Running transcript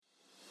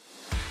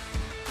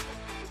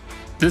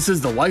This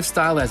is the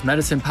Lifestyle as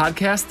Medicine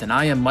podcast, and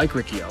I am Mike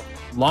Riccio,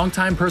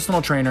 longtime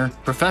personal trainer,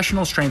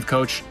 professional strength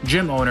coach,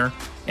 gym owner,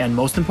 and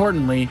most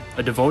importantly,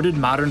 a devoted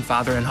modern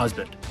father and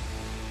husband.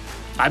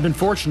 I've been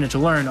fortunate to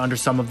learn under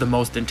some of the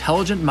most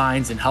intelligent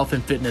minds in health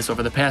and fitness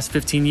over the past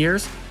 15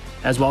 years,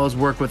 as well as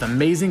work with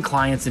amazing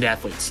clients and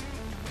athletes.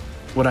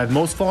 What I've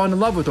most fallen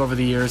in love with over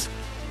the years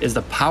is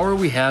the power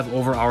we have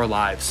over our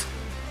lives,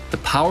 the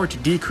power to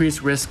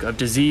decrease risk of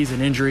disease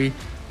and injury,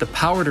 the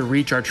power to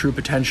reach our true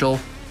potential,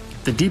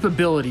 the deep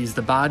abilities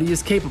the body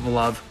is capable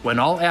of when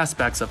all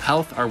aspects of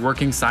health are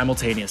working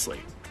simultaneously.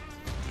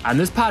 On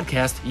this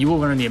podcast, you will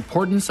learn the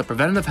importance of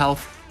preventative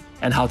health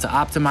and how to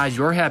optimize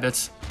your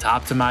habits to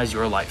optimize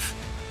your life.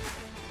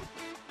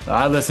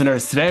 Hi,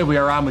 listeners. Today we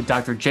are on with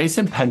Dr.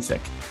 Jason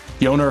Pencek,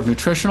 the owner of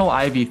Nutritional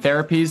IV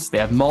Therapies. They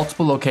have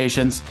multiple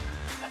locations,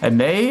 and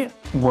they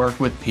work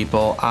with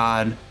people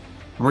on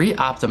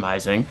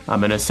re-optimizing, I'm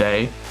going to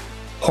say,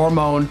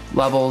 hormone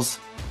levels,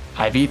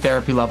 IV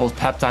therapy levels,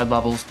 peptide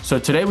levels. So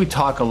today we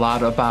talk a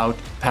lot about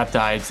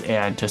peptides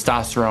and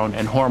testosterone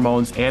and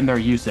hormones and their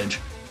usage.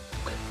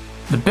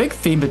 The big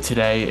theme of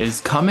today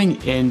is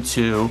coming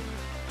into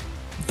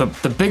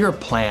the bigger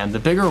plan, the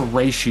bigger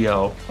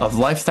ratio of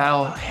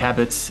lifestyle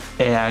habits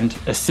and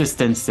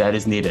assistance that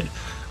is needed.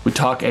 We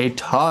talk a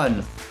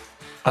ton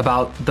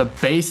about the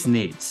base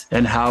needs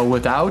and how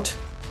without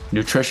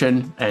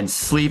nutrition and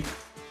sleep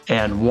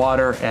and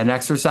water and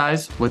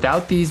exercise,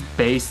 without these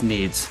base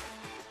needs,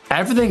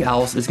 everything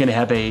else is going to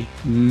have a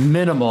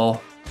minimal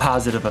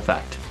positive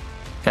effect.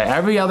 Okay,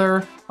 every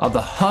other of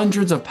the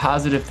hundreds of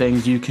positive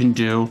things you can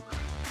do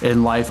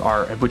in life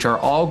which are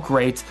all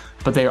great,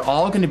 but they're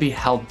all going to be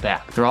held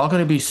back. They're all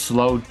going to be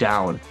slowed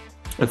down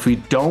if we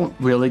don't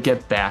really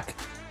get back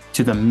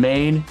to the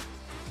main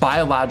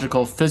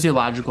biological,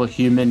 physiological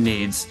human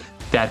needs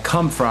that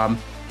come from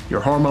your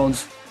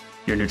hormones,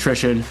 your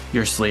nutrition,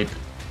 your sleep,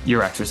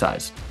 your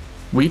exercise.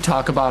 We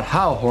talk about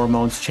how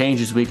hormones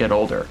change as we get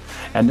older.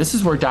 And this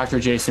is where Dr.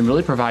 Jason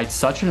really provides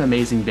such an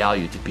amazing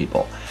value to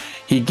people.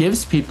 He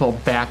gives people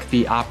back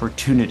the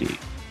opportunity,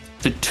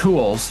 the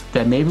tools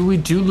that maybe we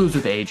do lose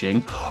with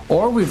aging,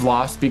 or we've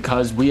lost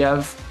because we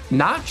have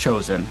not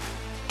chosen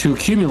to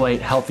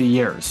accumulate healthy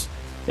years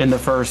in the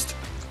first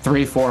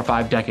 3, 4,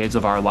 5 decades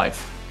of our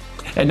life.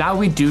 And now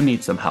we do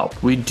need some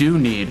help. We do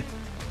need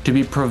to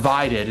be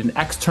provided an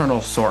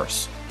external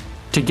source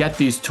to get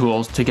these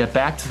tools to get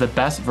back to the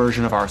best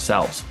version of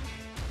ourselves.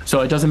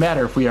 So it doesn't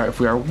matter if we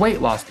are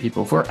weight loss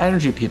people, if we're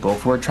energy people,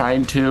 if we're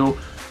trying to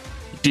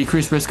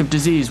decrease risk of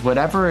disease,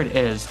 whatever it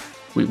is,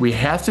 we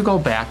have to go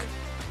back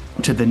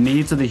to the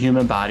needs of the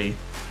human body.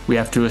 We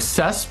have to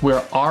assess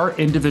where our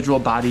individual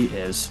body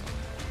is.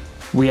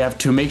 We have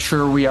to make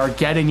sure we are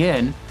getting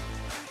in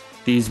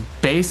these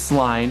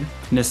baseline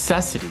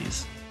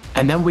necessities.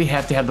 And then we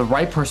have to have the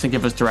right person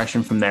give us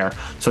direction from there.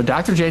 So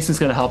Dr. Jason's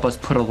going to help us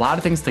put a lot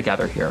of things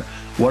together here.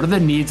 What are the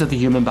needs of the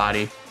human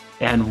body?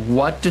 And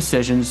what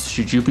decisions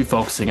should you be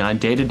focusing on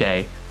day to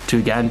day to,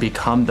 again,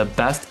 become the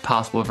best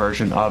possible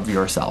version of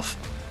yourself?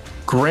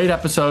 Great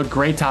episode,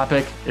 great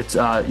topic. It's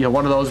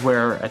one of those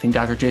where I think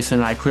Dr. Jason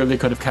and I clearly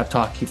could have kept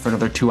talking for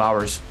another 2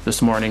 hours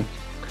this morning.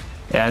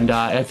 And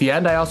at the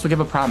end, I also give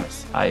a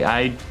promise.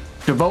 I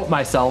devote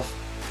myself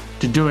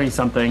to doing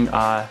something,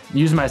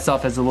 use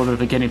myself as a little bit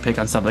of a guinea pig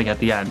on something at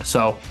the end.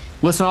 So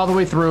listen all the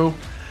way through.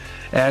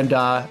 And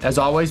as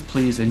always,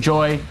 please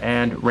enjoy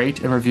and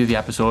rate and review the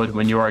episode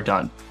when you are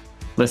done.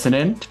 Listen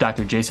in to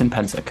Dr. Jason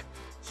Pencek.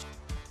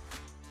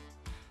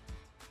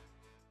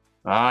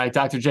 All right,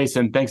 Dr.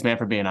 Jason, thanks, man,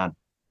 for being on.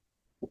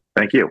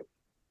 Thank you.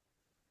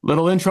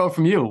 Little intro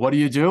from you. What do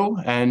you do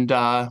and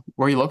where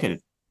are you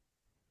located?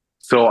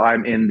 So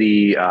I'm in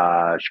the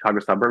Chicago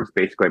suburbs.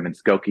 Basically, I'm in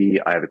Skokie.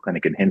 I have a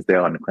clinic in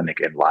Hinsdale and a clinic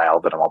in Lisle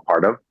that I'm all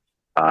part of.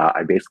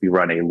 I basically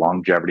run a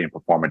longevity and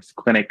performance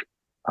clinic.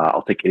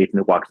 I'll take anything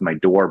that walks in my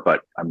door,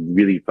 but I'm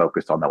really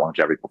focused on the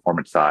longevity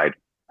performance side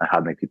and how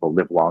to make people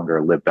live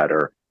longer, live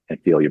better,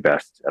 and feel your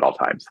best at all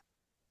times.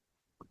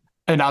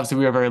 And obviously,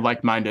 we are very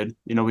like-minded.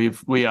 You know, we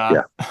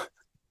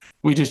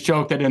just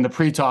joked that in the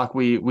pre-talk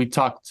we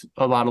talked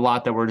a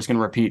lot that we're just going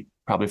to repeat.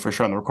 Probably for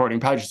sure on the recording.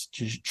 Probably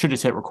should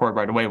just hit record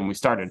right away when we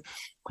started.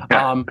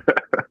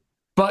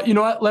 But you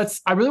know what?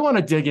 I really want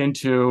to dig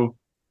into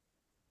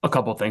a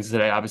couple of things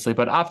today, obviously,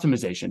 but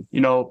optimization.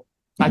 You know,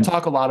 I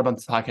talk a lot about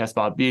this podcast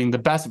about being the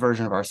best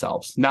version of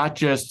ourselves, not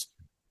just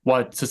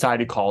what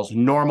society calls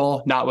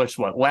normal, not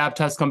what lab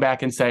tests come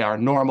back and say are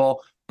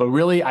normal, but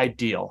really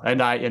ideal. And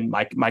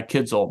my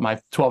kids my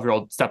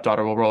 12-year-old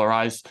stepdaughter will roll her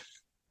eyes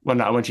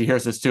when she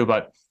hears this too,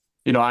 but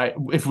you know,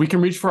 if we can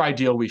reach for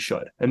ideal, we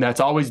should. And that's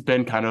always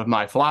been kind of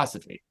my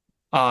philosophy.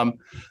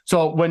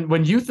 So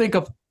when you think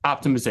of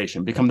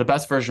optimization, become the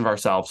best version of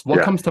ourselves,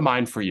 what comes to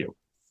mind for you?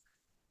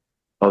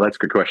 Oh, that's a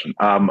good question.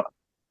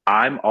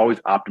 I'm always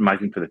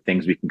optimizing for the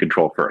things we can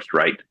control first,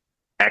 right?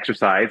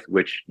 Exercise,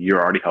 which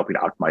you're already helping to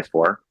optimize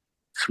for,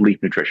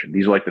 sleep, nutrition.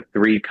 These are like the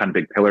 3 kind of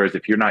big pillars.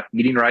 If you're not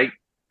eating right,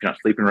 if you're not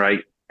sleeping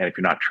right, and if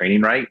you're not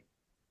training right,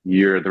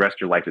 the rest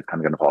of your life is kind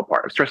of going to fall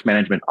apart. Stress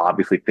management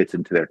obviously fits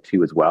into there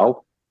too as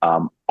well.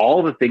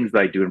 All the things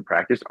that I do in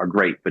practice are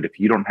great, but if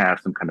you don't have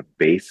some kind of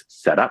base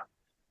setup,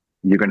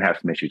 you're going to have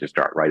some issues to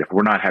start, right? If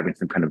we're not having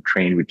some kind of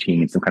training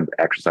routine, some kind of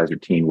exercise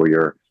routine where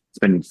you're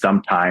spending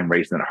some time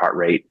raising the heart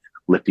rate,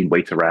 lifting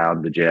weights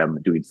around the gym,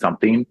 doing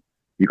something,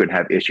 you're going to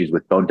have issues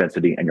with bone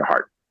density and your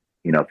heart.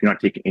 You know, if you're not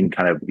taking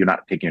you're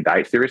not taking your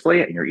diet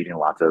seriously and you're eating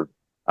lots of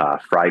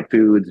fried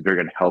foods, very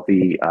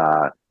unhealthy,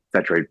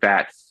 saturated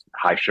fats,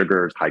 high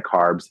sugars, high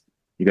carbs,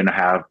 you're going to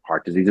have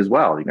heart disease as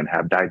well. You're going to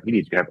have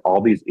diabetes. You have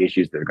all these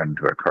issues that are going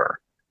to occur.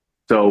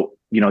 So,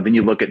 you know, then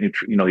you look at,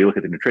 you look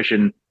at the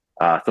nutrition,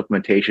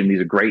 supplementation. These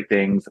are great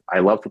things. I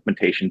love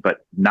supplementation,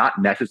 but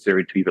not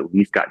necessary until you've at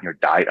least gotten your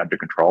diet under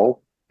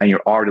control and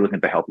you're already looking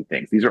at the healthy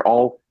things. These are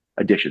all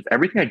additions.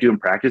 Everything I do in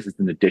practice is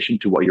in addition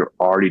to what you're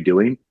already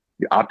doing.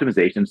 Your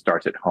optimization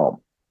starts at home.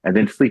 And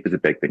then sleep is a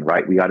big thing,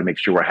 right? We got to make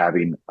sure we're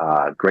having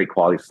great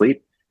quality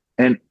sleep.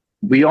 And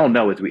we all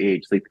know as we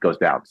age, sleep goes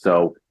down.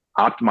 So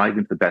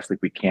optimizing for the best sleep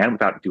we can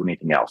without doing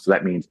anything else. So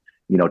that means,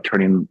 you know,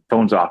 turning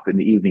phones off in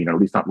the evening, or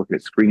at least not looking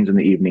at screens in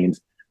the evenings,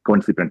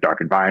 going to sleep in a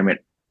dark environment,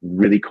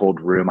 really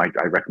cold room. I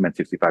recommend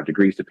 65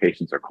 degrees to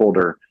patients or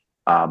colder.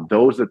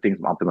 Those are the things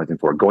I'm optimizing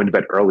for. Going to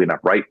bed early enough,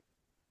 right?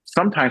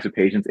 Sometimes with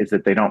patients is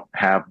that they don't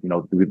have, you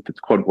know, it's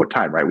quote unquote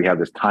time, right? We have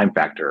this time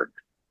factor.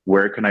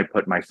 Where can I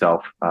put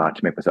myself to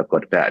make myself go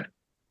to bed?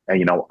 And,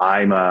 you know,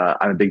 I'm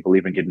a big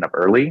believer in getting up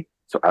early.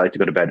 So I like to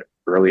go to bed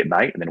early at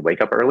night and then wake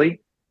up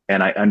early.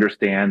 And I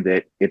understand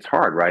that it's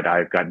hard, right?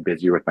 I've gotten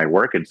busier with my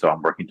work. And so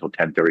I'm working till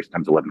 10:30,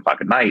 sometimes 11 o'clock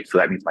at night. So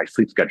that means my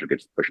sleep schedule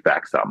gets pushed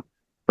back some.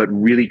 But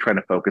really trying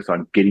to focus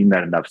on getting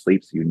that enough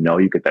sleep so you know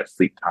you get that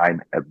sleep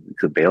time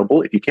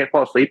available. If you can't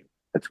fall asleep,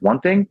 that's one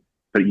thing,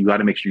 but you got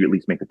to make sure you at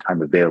least make the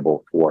time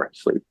available for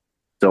sleep.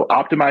 So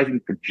optimizing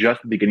for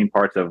just the beginning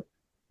parts of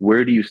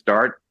where do you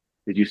start?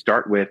 Is you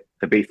start with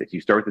the basics.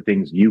 You start with the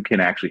things you can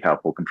actually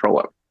have full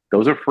control of.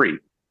 Those are free.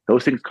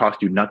 Those things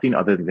cost you nothing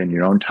other than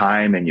your own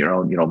time and your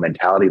own, you know,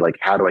 mentality. Like,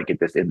 how do I get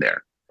this in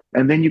there?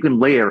 And then you can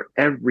layer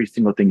every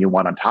single thing you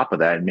want on top of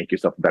that and make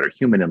yourself a better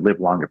human and live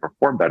longer,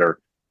 perform better.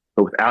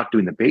 But without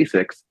doing the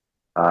basics,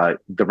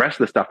 the rest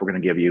of the stuff we're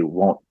going to give you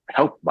won't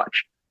help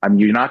much. I mean,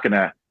 you're not going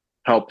to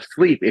help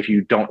sleep if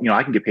you don't, you know,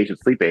 I can give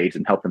patients sleep aids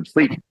and help them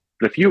sleep.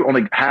 But if you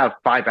only have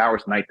 5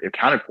 hours a night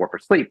accounted for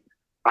sleep,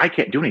 I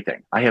can't do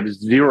anything. I have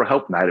zero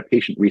help. And I had a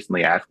patient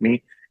recently ask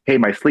me, hey,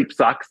 my sleep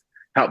sucks.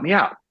 Help me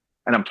out.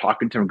 And I'm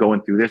talking to him,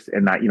 going through this,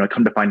 and I, you know,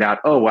 come to find out,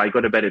 oh, I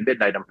go to bed at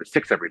midnight. I'm up at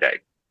 6 every day.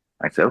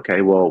 I said,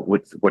 okay, well,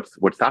 what's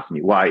stopping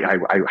you? Why?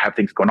 I have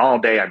things going all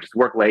day. I just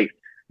work late.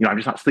 You know, I'm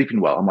just not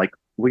sleeping well. I'm like,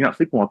 well, you're not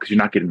sleeping well because you're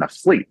not getting enough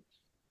sleep.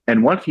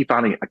 And once he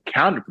finally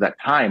accounted for that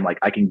time, like,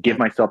 I can give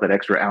myself that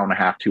extra hour and a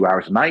half, 2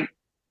 hours a night.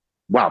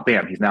 Wow,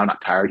 bam, he's now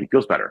not tired. He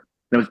feels better.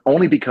 And it was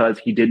only because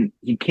he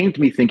came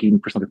to me thinking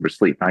for something for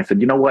sleep. And I said,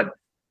 you know what?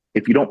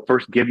 If you don't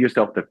first give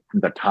yourself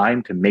the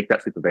time to make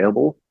that sleep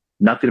available,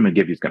 nothing I'm going to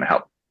give you is going to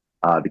help.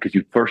 Because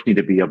you first need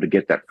to be able to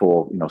get that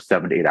full, you know,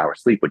 7 to 8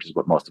 hours sleep, which is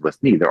what most of us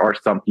need. There are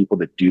some people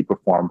that do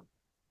perform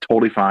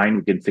totally fine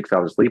getting 6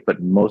 hours of sleep,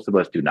 but most of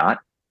us do not.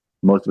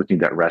 Most of us need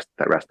that rest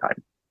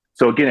time.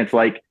 So again, it's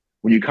like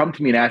when you come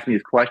to me and ask me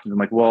these questions, I'm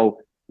like, well,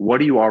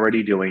 what are you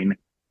already doing?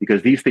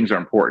 Because these things are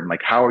important.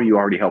 Like, how are you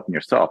already helping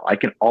yourself? I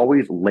can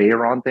always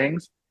layer on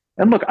things.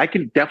 And look, I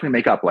can definitely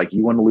make up. Like,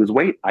 you want to lose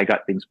weight? I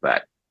got things for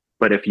that.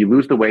 But if you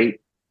lose the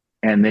weight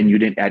and then you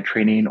didn't add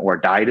training or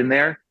diet in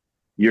there,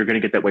 you're going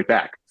to get that weight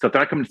back. So if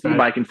they're not coming to see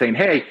Mike and saying,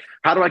 hey,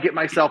 how do I get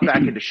myself back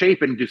into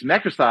shape and do some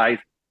exercise?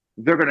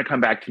 They're going to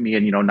come back to me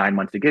in, 9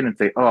 months again and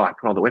say, oh, I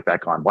put all the weight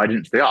back on. Why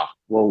didn't it stay off?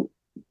 Well,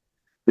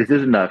 this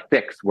isn't a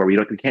fix where we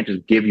can't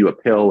just give you a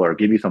pill or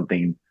give you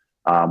something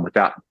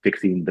without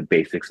fixing the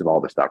basics of all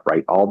this stuff,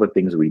 right? All the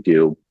things we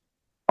do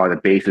are the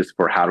basis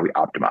for how do we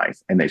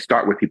optimize. And they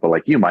start with people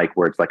like you, Mike,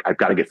 where it's like, I've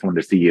got to get someone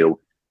to see you.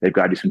 They've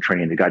got to do some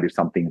training. They've got to do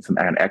something, some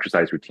kind of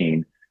exercise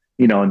routine.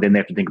 And then they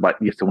have to think about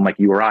someone like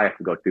you or I have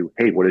to go through,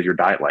 hey, what is your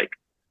diet like?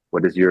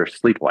 What is your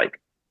sleep like?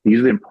 These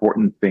are the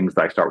important things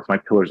that I start with. My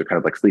pillars are kind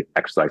of like sleep,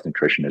 exercise,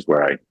 nutrition is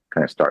where I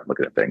kind of start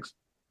looking at things.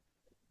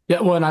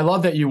 Yeah, well, and I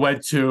love that you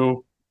went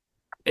to,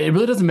 it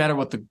really doesn't matter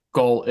what the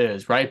goal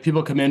is, right?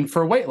 People come in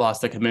for weight loss.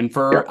 They come in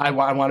for, I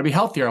want to be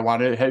healthier. I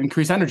want to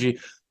increase energy.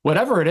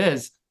 Whatever it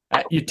is,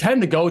 you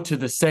tend to go to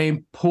the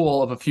same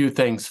pool of a few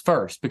things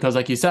first, because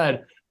like you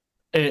said,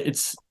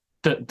 it's,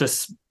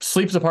 the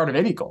sleep's a part of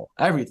any goal,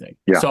 everything.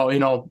 Yeah. So,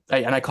 and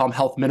I call them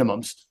health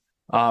minimums.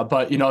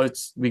 But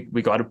it's we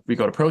go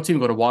to protein,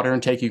 we go to water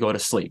intake, you go to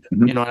sleep.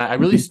 Mm-hmm. And I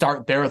really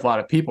start there with a lot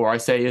of people where I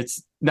say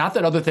it's not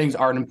that other things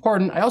aren't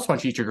important. I also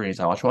want you to eat your greens.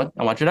 I want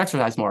you to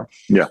exercise more.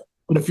 Yeah.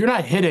 But if you're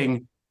not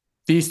hitting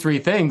these three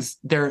things,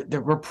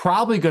 we're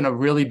probably going to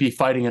really be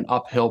fighting an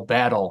uphill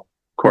battle,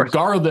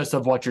 regardless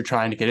of what you're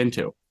trying to get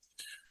into.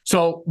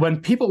 So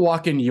when people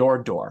walk in your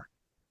door,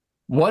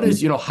 what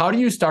is, how do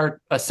you start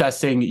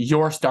assessing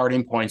your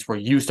starting points where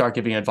you start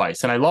giving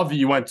advice? And I love that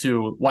you went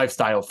to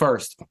lifestyle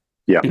first.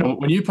 Yeah.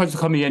 When you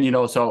come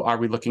in, so are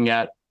we looking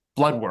at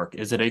blood work?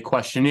 Is it a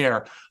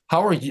questionnaire?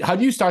 How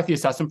do you start the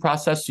assessment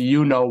process so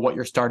you know what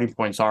your starting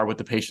points are with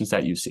the patients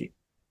that you see?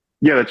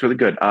 Yeah, that's really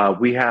good.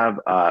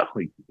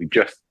 We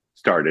just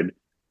started.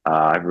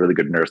 I have a really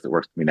good nurse that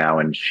works with me now,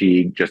 and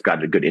she just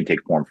got a good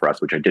intake form for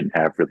us, which I didn't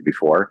have really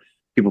before.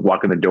 People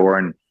walk in the door,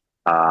 and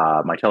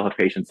my telehealth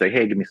patients say,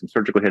 "Hey, give me some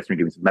surgical history,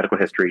 give me some medical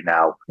history.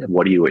 Now,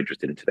 what are you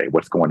interested in today?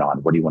 What's going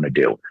on? What do you want to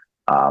do?"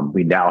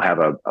 We now have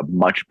a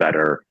much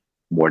better,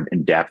 more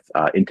in-depth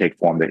intake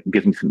form that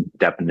gives me some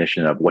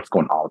definition of what's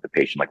going on with the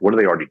patient. Like, what are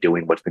they already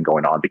doing? What's been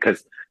going on?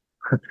 Because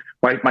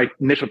my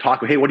initial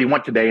talk, hey, what do you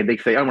want today? And they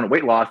say, I want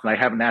weight loss. And I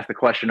haven't asked the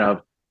question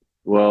of,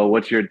 well,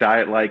 what's your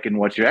diet like and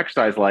what's your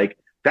exercise like?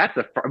 That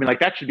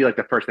should be like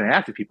the first thing I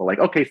ask people. Like,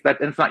 okay, so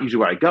that's not usually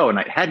where I go, and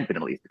I hadn't been,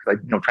 at least, because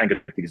I try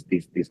and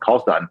get these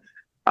calls done.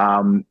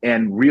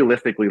 And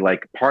realistically,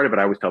 like, part of it,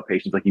 I always tell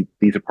patients, like,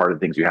 these are part of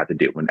the things you have to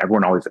do. When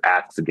everyone always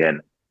asks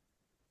again,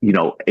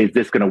 is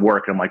this going to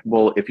work? And I'm like,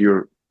 well, if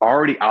you're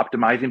already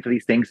optimizing for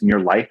these things in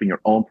your life, in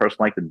your own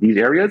personal life, in these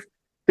areas,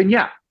 then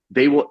yeah,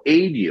 they will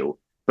aid you.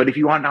 But if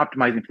you aren't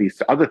optimizing for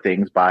these other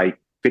things by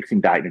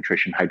fixing diet,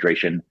 nutrition,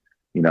 hydration,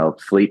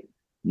 sleep,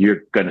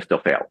 you're going to still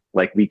fail.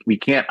 Like,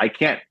 I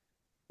can't,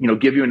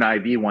 give you an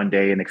IV one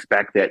day and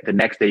expect that the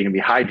next day you're going to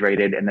be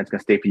hydrated and that's going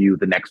to stay for you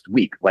the next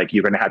week. Like,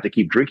 you're going to have to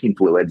keep drinking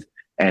fluids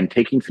and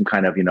taking some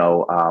kind of,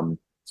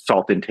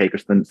 salt intake or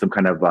some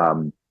kind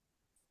of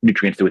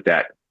nutrients with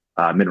that,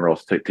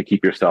 minerals to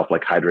keep yourself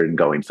like hydrated and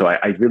going. So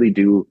I really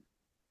do.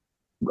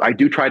 I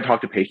do try to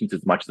talk to patients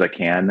as much as I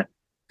can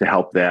to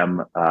help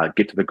them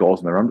get to the goals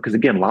on their own. Because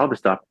again, a lot of the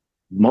stuff,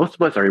 most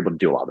of us are able to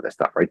do a lot of this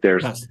stuff, right?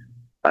 Yes.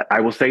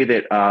 I will say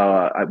that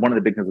one of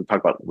the big things we'll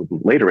talk about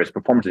later is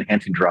performance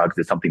enhancing drugs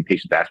is something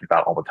patients ask me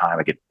about all the time.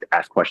 I get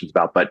asked questions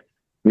about, but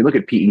when we look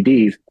at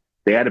PEDs,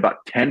 they add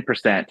about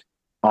 10%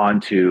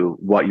 onto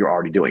what you're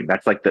already doing.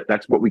 That's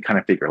that's what we kind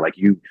of figure. Like,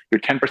 you're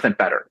 10%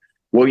 better.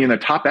 Well, you're in the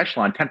top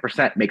echelon,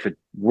 10% makes a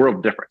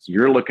world difference.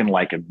 You're looking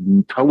like a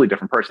totally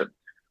different person.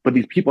 But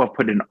these people have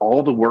put in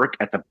all the work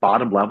at the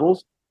bottom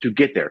levels to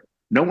get there.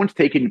 No one's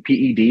taking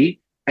PED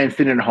and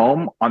sitting at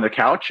home on their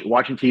couch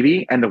watching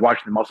TV and they're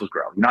watching the muscles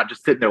grow. You're not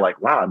just sitting there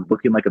like, wow, I'm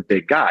looking like a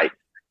big guy.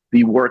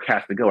 The work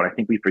has to go. And I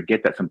think we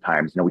forget that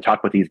sometimes. We talk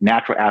about these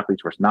natural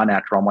athletes versus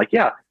non-natural. I'm like,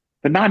 yeah,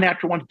 the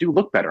non-natural ones do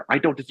look better. I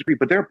don't disagree.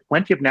 But there are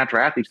plenty of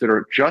natural athletes that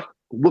are just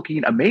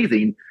looking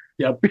amazing.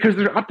 Yep. Because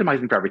they're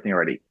optimizing for everything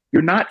already.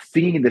 You're not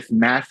seeing this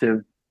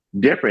massive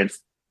difference.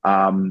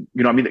 Again,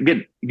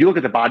 you look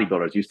at the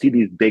bodybuilders, you see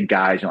these big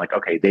guys, you're like,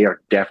 okay, they are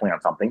definitely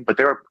on something. But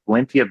there are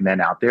plenty of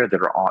men out there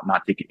that are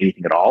not taking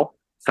anything at all,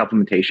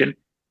 supplementation,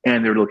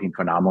 and they're looking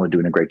phenomenal and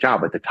doing a great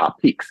job at the top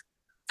peaks.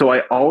 So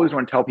I always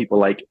want to tell people,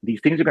 like,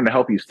 these things are going to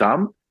help you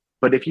some,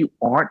 but if you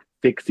aren't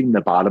fixing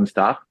the bottom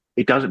stuff,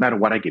 it doesn't matter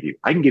what I give you.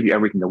 I can give you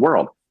everything in the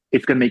world.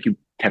 It's going to make you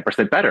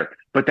 10% better,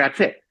 but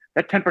that's it.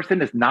 That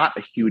 10% is not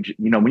a huge,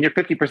 when you're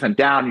 50%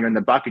 down, you're in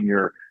the buck and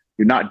you're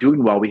not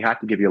doing well, we have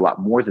to give you a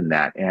lot more than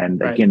that. And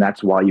again,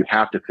 that's why you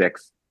have to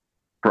fix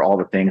for all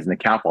the things and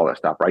account for all that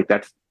stuff, right?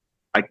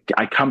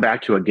 I come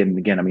back to again and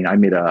again. I mean, I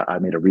made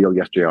a reel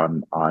yesterday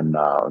on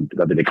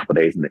the other day, couple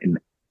of days in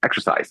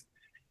exercise.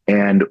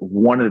 And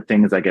one of the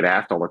things I get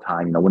asked all the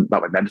time,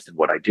 about my medicine,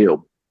 what I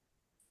do,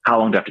 how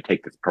long do I have to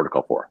take this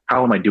protocol for?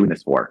 How am I doing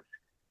this for?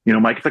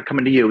 Mike, it's like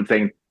coming to you and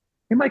saying,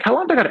 hey, Mike, how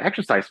long do I got to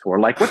exercise for?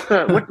 Like,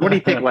 what do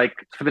you think? Like,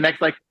 for the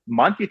next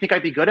month, you think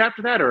I'd be good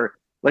after that? Or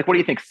like, what do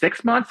you think?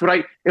 6 months?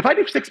 If I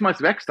do 6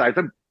 months of exercise,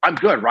 I'm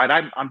good, right?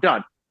 I'm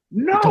done.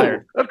 No,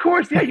 of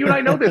course. Yeah. You and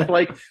I know this.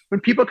 Like, when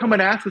people come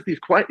and ask us these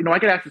questions, I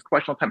get asked this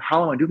question all the time.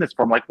 How long am I doing this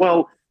for? I'm like,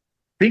 well,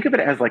 think of it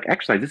as like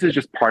exercise. This is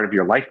just part of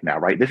your life now,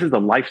 right? This is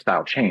the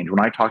lifestyle change. When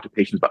I talk to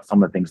patients about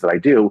some of the things that I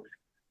do,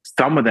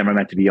 some of them are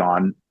meant to be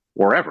on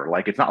forever.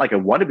 Like, it's not like I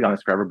want to be on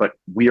this forever, but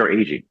we are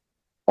aging.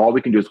 All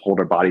we can do is hold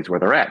our bodies where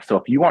they're at. So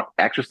if you aren't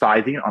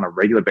exercising on a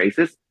regular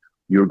basis,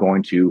 you're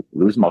going to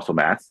lose muscle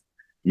mass,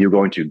 you're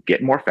going to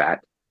get more fat,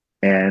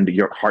 and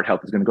your heart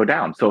health is going to go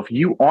down. So if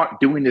you aren't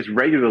doing this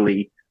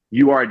regularly,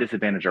 you are at a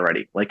disadvantage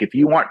already. Like, if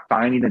you aren't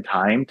finding the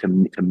time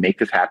to make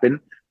this happen,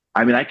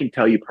 I mean, I can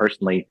tell you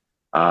personally,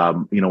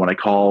 when I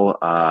call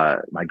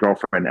my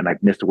girlfriend and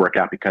I've missed a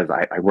workout because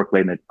I work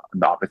late in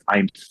the office, I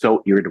am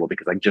so irritable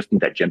because I just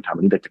need that gym time.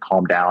 I need that to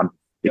calm down.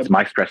 It's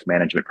my stress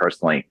management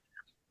personally.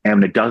 And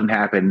when it doesn't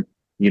happen,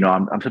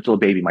 I'm such a little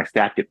baby. My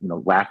staff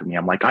laugh at me.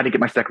 I'm like, I didn't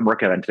get my second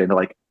workout in today. And they're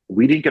like,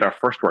 we didn't get our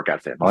first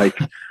workouts in. Like,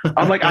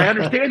 I'm like, I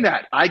understand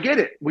that. I get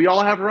it. We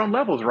all have our own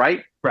levels,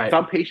 right? Right.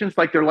 Some patients,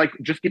 they're like,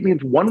 just give me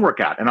one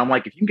workout. And I'm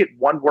like, if you can get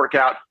one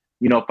workout,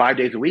 5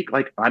 days a week,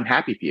 like, I'm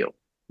happy for you.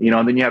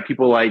 And then you have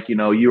people like,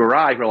 you or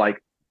I who are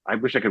like, I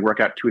wish I could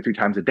work out 2 or 3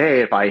 times a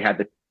day if I had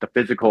the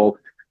physical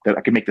that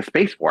I could make the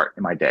space for it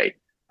in my day.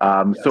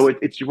 Yes. So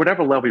it's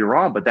whatever level you're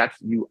on, but that's,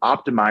 you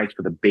optimize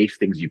for the base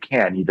things you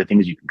can, the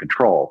things you can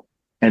control.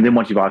 And then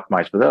once you've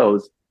optimized for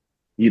those,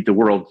 the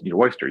world's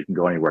your oyster. You can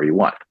go anywhere you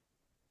want.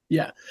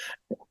 Yeah.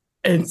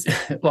 And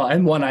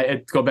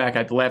I go back,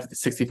 I'd laugh at the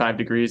 65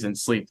 degrees and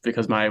sleep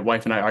because my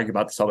wife and I argue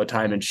about this all the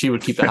time, and she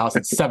would keep the house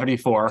at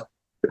 74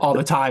 all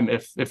the time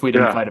if we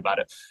didn't fight about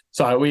it.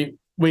 So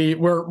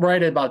we're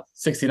right at about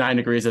 69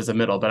 degrees as a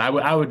middle, but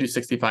I would do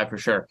 65 for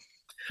sure.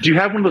 Do you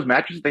have one of those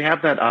mattresses? They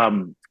have that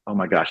oh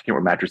my gosh, I can't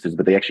remember mattresses,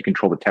 but they actually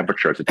control the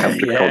temperature. It's a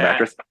temperature controlled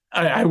mattress.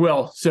 I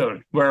will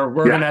soon.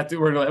 We're Yeah. gonna have to.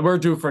 We're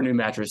due for a new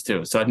mattress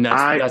too. So that's gonna be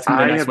I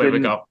the next have way we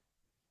been go.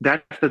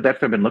 that's what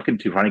I've been looking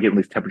to, trying to get one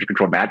of these temperature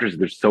controlled mattresses.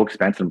 They're so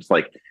expensive. It's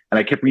like, and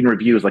I kept reading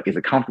reviews like, is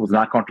it comfortable? Is it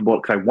not comfortable?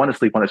 Because I want to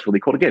sleep on this really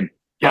cold. Again,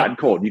 hot and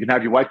cold. You can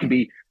have your wife can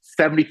be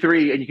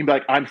 73 and you can be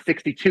like, I'm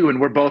 62 and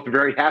we're both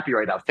very happy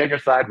right now. Stay on your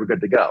side. We're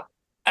good to go.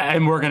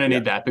 And we're going to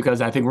need that because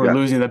I think we're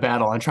losing the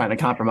battle on trying to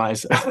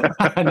compromise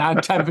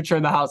on temperature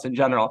in the house in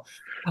general.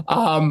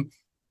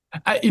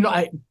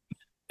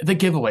 The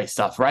giveaway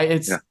stuff, right?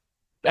 It's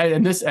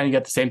and you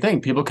get the same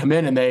thing. People come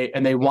in and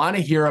they want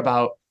to hear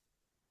about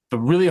the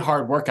really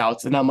hard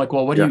workouts, and I'm like,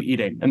 well, what are you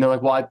eating? And they're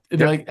like, well,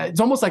 like, it's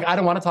almost like I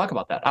don't want to talk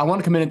about that. I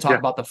want to come in and talk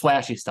about the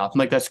flashy stuff. I'm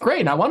like, that's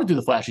great, and I want to do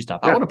the flashy stuff.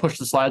 I want to push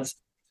the sleds.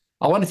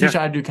 I want to teach you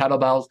how to do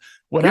kettlebells.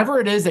 Whatever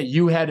it is that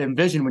you had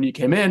envisioned when you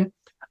came in,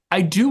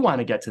 I do want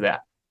to get to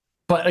that.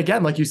 But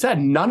again, like you said,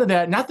 none of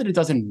that, not that it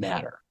doesn't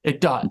matter. It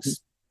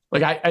does.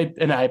 Like I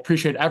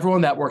appreciate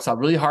everyone that works out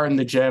really hard in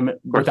the gym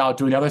without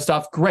doing the other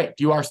stuff. Great.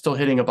 You are still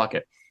hitting a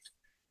bucket.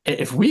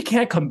 If we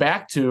can't come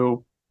back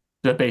to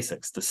the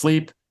basics, the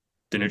sleep,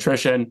 the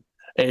nutrition,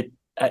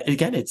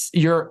 it's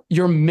you're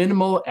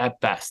minimal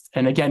at best.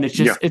 And again, it's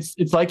just,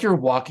 it's like you're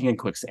walking in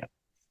quicksand.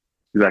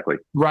 Exactly.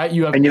 Right.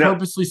 You have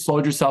purposely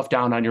slowed yourself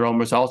down on your own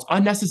results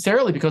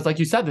unnecessarily, because like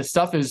you said, this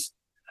stuff is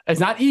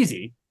not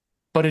easy,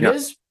 but it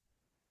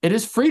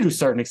is free to a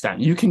certain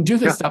extent. You can do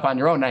this stuff on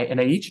your own, and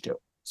I need you to.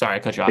 Sorry, I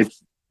cut you off.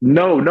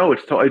 No,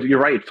 you're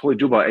right. It's totally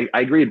doable.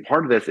 I agree. And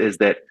part of this is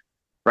that,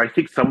 I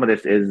think some of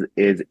this is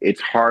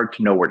it's hard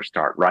to know where to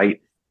start, right?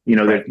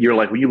 That you're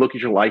like, when you look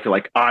at your life, you're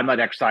like, oh, I'm not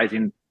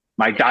exercising.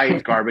 My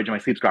diet's garbage and my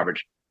sleep's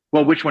garbage.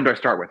 Well, which one do I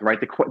start with, right?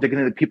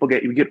 The people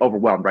we get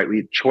overwhelmed, right?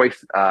 We get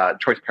choice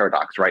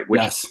paradox, right?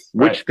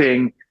 Which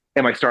thing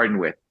am I starting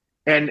with?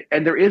 And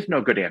there is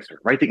no good answer,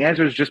 right? The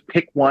answer is just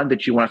pick one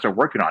that you want to start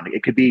working on.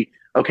 It could be,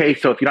 okay,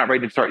 so if you're not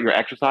ready to start your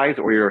exercise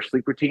or your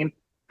sleep routine,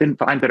 then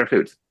find better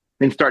foods.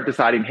 Then start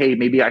deciding, hey,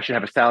 maybe I should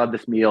have a salad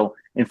this meal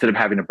instead of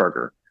having a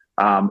burger.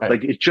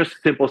 Like, it's just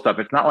simple stuff.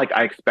 It's not like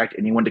I expect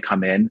anyone to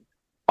come in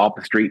off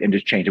the street and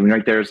just change. I mean,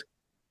 right, there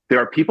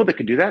are people that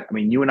can do that. I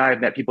mean, you and I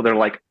have met people that are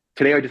like,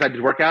 today I decided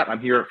to work out.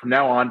 I'm here from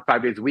now on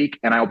 5 days a week,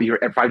 and I'll be here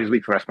 5 days a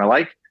week for the rest of my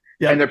life.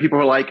 And there are people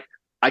who are like,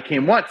 I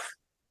came once,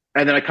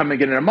 and then I come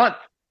again in a month.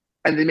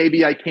 And then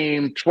maybe I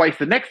came twice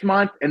the next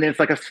month, and then it's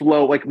like a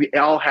slow, like we're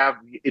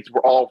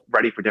all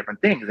ready for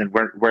different things and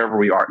wherever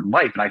we are in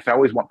life. And I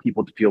always want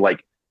people to feel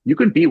like you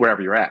can be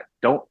wherever you're at.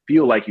 Don't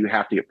feel like you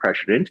have to get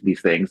pressured into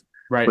these things,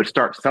 but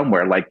start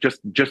somewhere. Like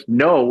just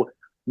know,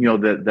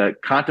 the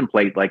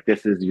contemplate, like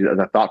this is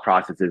the thought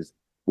process is,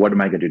 what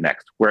am I going to do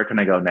next? Where can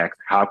I go next?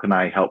 How can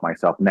I help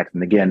myself next?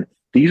 And again,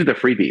 these are the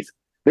freebies.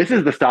 This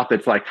is the stuff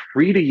that's like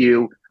free to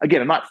you.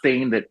 Again, I'm not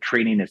saying that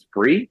training is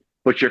free,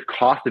 but your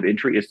cost of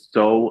entry is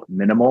so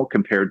minimal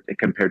compared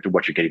to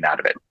what you're getting out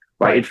of it,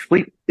 right? And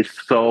sleep is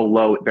so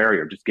low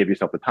barrier. Just give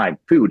yourself the time.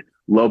 Food,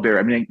 low barrier.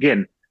 I mean,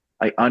 again,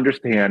 I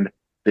understand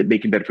that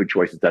making better food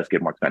choices does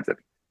get more expensive.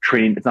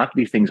 Training, it's not that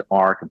these things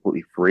are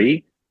completely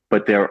free,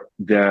 but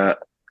the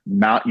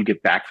amount you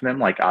get back from them,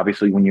 like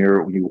obviously when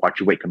you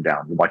watch your weight come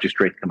down, you watch your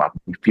strength come up,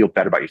 you feel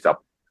better about yourself.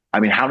 I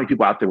mean, how many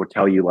people out there would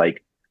tell you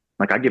like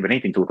I'd give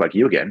anything to look like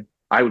you again.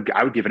 I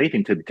would give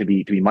anything to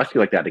be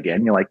muscular like that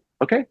again. You're like,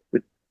 okay,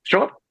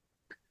 show up.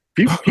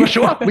 If you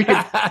show up, we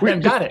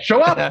can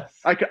show up.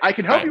 I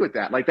can help you with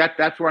that. Like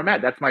that's where I'm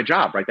at. That's my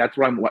job, right? That's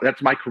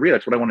my career.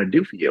 That's what I want to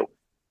do for you.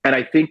 And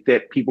I think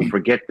that people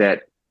forget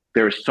that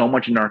there's so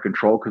much in our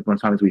control, because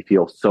sometimes we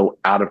feel so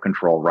out of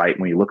control, right?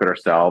 When you look at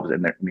ourselves,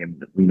 and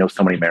we know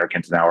so many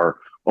Americans now are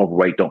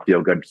overweight, don't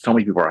feel good. So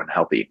many people are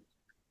unhealthy.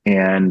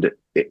 And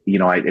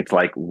it's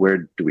like,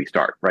 where do we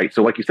start, right?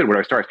 So like you said, where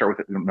do I start? I start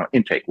with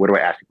intake. What do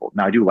I ask people?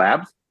 Now I do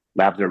labs.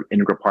 Labs are an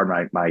integral part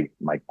of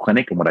my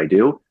clinic and what I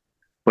do.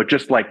 But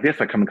just like this,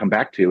 I come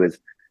back to is,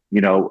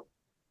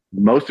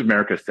 most of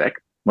America is sick.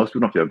 Most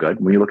people don't feel good.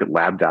 When you look at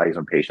lab values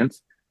on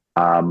patients,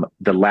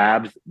 the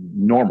labs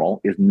normal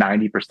is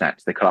 90%. So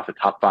they cut off the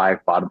top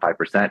 5, bottom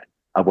 5%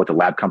 of what the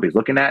lab company is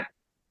looking at.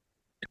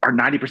 Are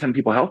 90% of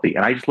people healthy?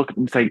 And I just look at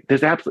them and say,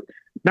 there's absolutely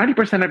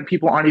 90% of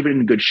people aren't even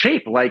in good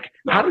shape. Like,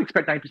 how do we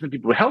expect 90% of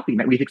people to be healthy?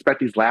 We expect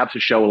these labs to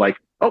show like,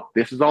 oh,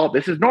 this is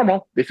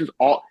normal.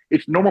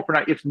 It's normal for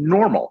it's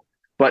normal.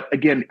 But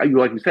again,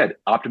 like we said,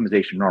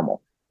 optimization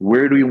normal.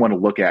 Where do we want to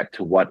look at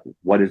to what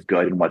is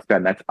good and what's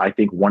bad? That's, I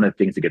think, one of the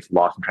things that gets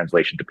lost in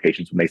translation to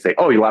patients when they say,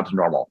 oh, your lab's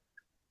normal.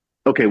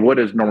 Okay, what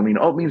does normal mean?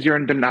 Oh, it means you're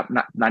in the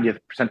 90th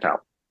percentile.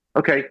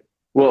 Okay,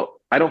 well,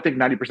 I don't think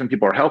 90% of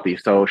people are healthy.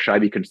 So should I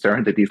be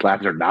concerned that these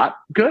labs are not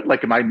good?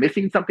 Like, am I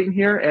missing something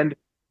here? And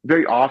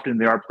very often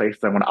there are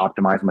places I want to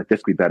optimize. I'm like,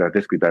 this could be better,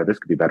 this could be better, this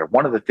could be better.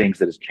 One of the things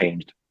that has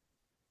changed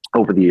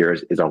over the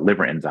years is our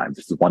liver enzymes.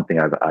 This is one thing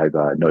I've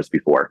noticed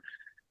before.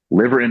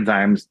 Liver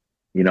enzymes,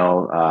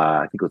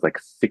 I think it was like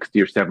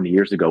 60 or 70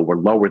 years ago, were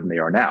lower than they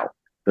are now.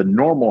 The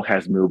normal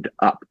has moved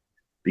up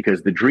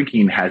because the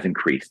drinking has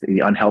increased. The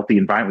unhealthy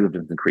environment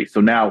has increased.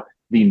 So now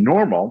the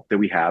normal that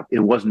we have, it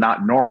was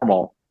not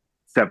normal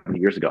 70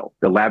 years ago.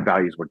 The lab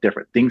values were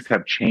different. Things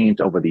have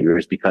changed over the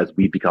years because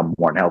we've become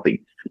more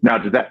unhealthy. Now,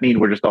 does that mean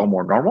we're just all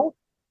more normal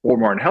or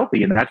more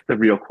unhealthy? And that's the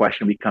real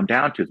question we come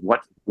down to, is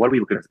what do we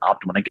look at as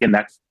optimal? And again,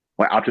 that's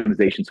why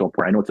optimization is so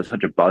important. I know it's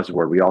such a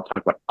buzzword. We all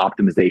talk about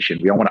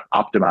optimization. We all want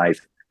to optimize.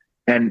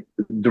 And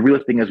the real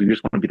thing is we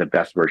just want to be the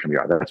best version we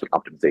are. That's what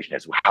optimization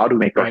is. How do we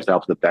make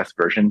ourselves the best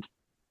version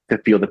to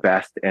feel the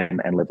best and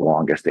live the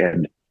longest?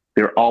 And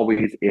there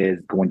always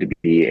is going to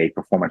be a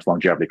performance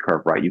longevity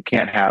curve, right? You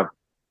can't have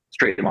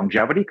straight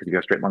longevity, because if you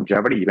have straight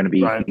longevity, you're going to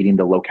be eating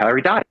the low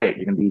calorie diet.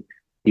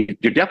 You're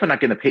definitely not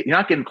going to pay. You're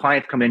not getting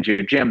clients come into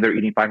your gym. They're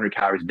eating 500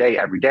 calories a day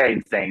every day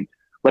and saying,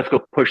 let's go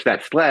push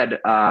that sled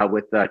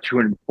with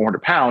 200,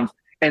 400 pounds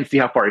and see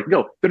how far you can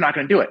go. They're not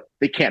going to do it.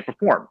 They can't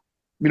perform.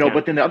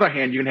 But then the other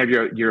hand, you can have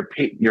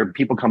your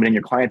people coming in,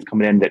 your clients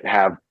coming in that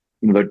have,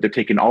 they're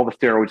taking all the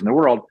steroids in the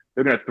world.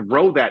 They're going to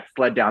throw that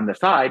sled down the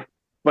side,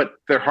 but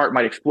their heart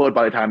might explode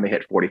by the time they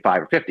hit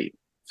 45 or 50.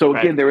 So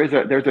again, there's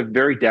a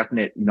very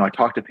definite, I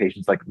talk to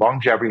patients like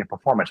longevity and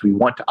performance. We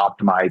want to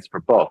optimize for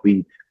both.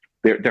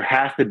 There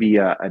has to be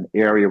an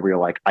area where you're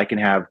like,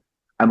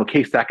 I'm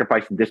okay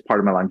sacrificing this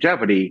part of my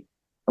longevity.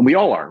 And we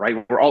all are,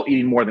 right? We're all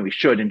eating more than we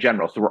should in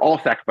general. So we're all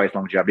sacrificing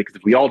longevity, because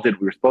if we all did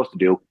what we were supposed to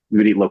do, we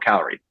would eat low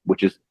calorie,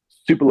 which is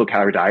super low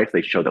calorie diets.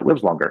 They show that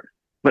lives longer,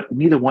 but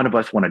neither one of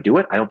us want to do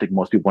it. I don't think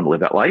most people want to live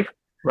that life.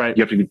 Right.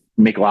 You have to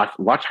make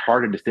lots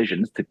harder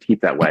decisions to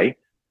keep that way.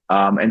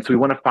 And so we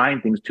want to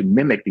find things to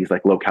mimic these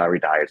like low calorie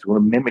diets. We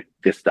want to mimic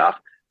this stuff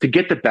to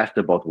get the best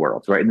of both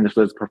worlds, right? And this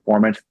is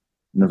performance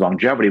and there's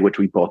longevity, which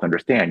we both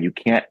understand. You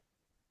can't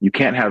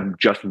have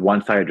just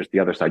one side or just the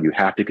other side. You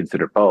have to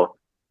consider both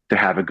to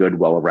have a good,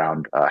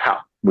 well-around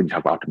when you talk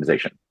about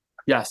optimization.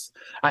 Yes.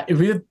 I think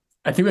we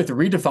have to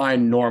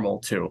redefine normal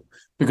too,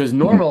 because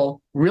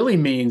normal really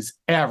means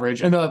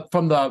average. And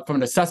from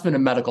an assessment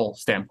and medical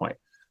standpoint,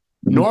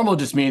 normal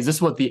just means this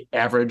is what the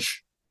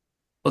average,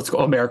 let's go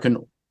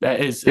American,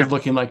 is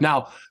looking like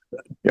now.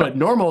 But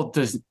normal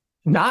does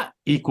not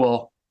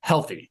equal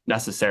healthy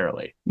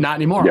necessarily, not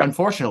anymore,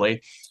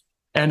 unfortunately.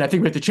 And I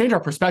think we have to change our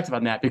perspective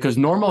on that, because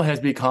normal has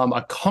become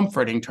a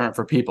comforting term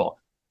for people.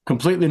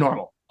 Completely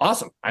normal.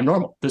 Awesome. I'm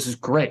normal. This is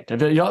great.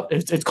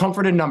 It's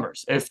comfort in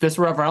numbers. If this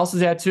were everyone else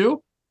is at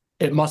too,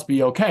 it must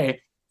be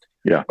okay.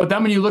 Yeah. But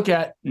then when you look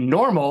at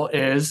normal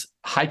is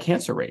high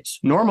cancer rates.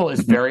 Normal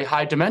is very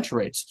high dementia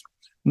rates.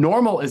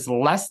 Normal is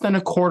less than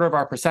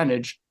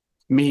 1/4%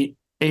 meet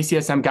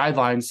ACSM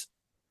guidelines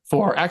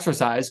for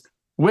exercise,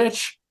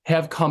 which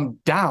have come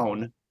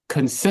down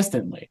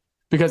consistently,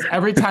 because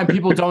every time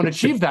people don't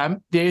achieve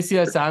them, the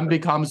ACSM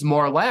becomes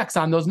more lax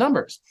on those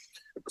numbers.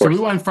 So we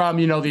went from,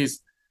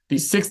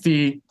 these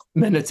 60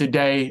 minutes a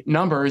day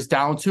numbers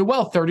down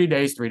to, 30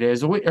 days, 3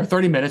 days a week, or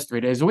 30 minutes,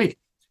 3 days a week.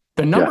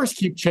 The numbers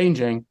keep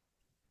changing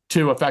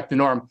to affect the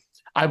norm.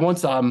 I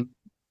once, I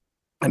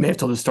may have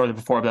told this story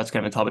before, but that's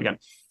going to tell it again.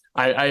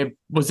 I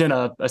was in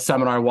a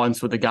seminar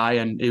once with a guy,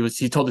 and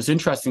he told this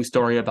interesting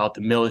story about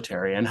the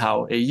military and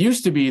how it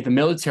used to be the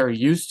military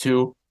used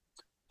to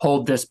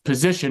hold this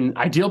position,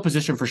 ideal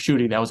position for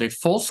shooting. That was a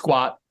full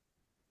squat,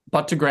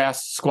 butt to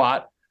grass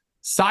squat,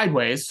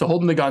 sideways, so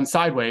holding the gun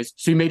sideways.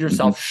 So you made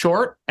yourself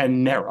short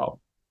and narrow.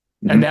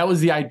 And that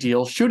was the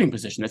ideal shooting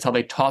position. That's how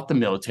they taught the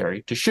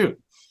military to shoot.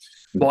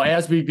 Well,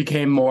 as we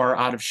became more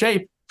out of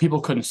shape,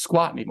 people couldn't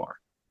squat anymore.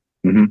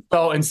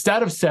 So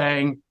instead of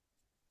saying,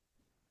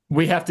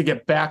 we have to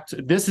get back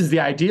to this is the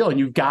ideal and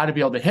you've got to be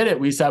able to hit it,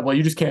 we said, well,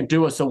 you just can't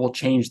do it, so we'll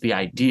change the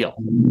ideal.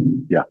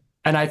 Yeah.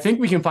 And I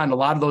think we can find a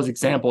lot of those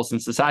examples in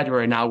society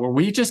right now where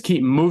we just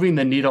keep moving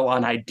the needle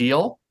on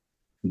ideal,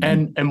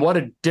 and what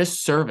a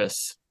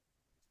disservice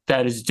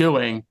that is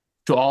doing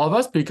to all of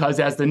us, because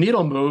as the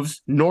needle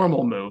moves,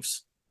 normal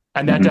moves.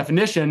 And that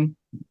definition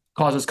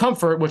causes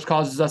comfort, which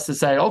causes us to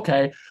say,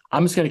 okay,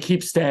 I'm just going to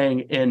keep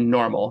staying in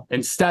normal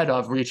instead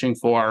of reaching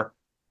for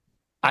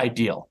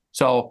ideal.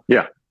 So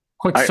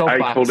quick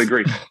soapbox. I totally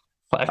agree.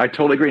 I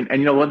totally agree.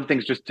 And one of the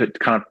things, just to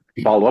kind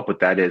of follow up with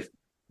that, is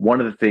one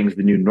of the things,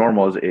 the new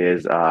normal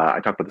is I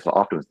talk about this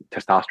often, is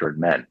testosterone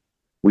men.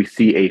 We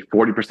see a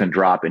 40%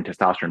 drop in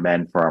testosterone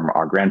men from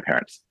our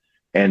grandparents.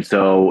 And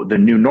so the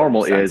new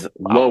normal is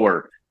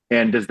lower.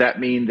 And does that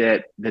mean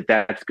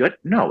that's good?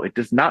 No, it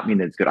does not mean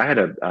that it's good. I had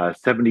a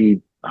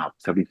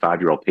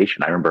 75-year-old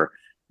patient. I remember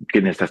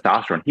getting his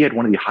testosterone. He had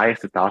one of the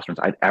highest testosterone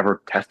I'd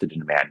ever tested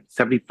in a man,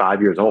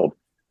 75 years old.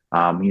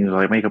 He was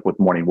like, I wake up with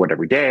morning wood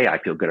every day. I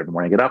feel good every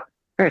morning I get up.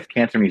 He has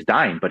cancer and he's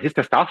dying, but his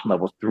testosterone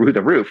level's through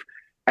the roof.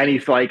 And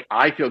he's like,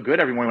 I feel good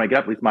every morning when I get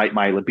up. At least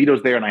my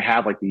libido's there, and I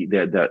have like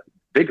the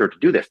vigor to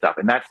do this stuff.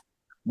 And that's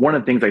one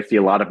of the things I see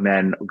a lot of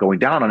men going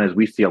down on, is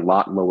we see a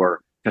lot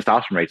lower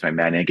testosterone rates in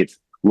men, and it gets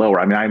lower.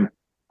 I mean, I'm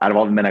out of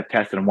all the men I've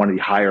tested, I'm one of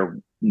the higher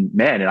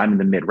men, and I'm in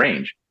the mid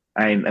range.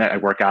 I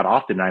work out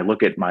often, and I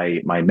look at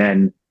my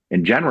men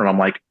in general, and I'm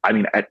like, I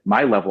mean, at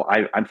my level,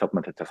 I'm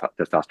supplemented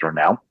testosterone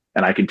now,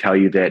 and I can tell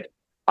you that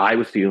I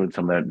was feeling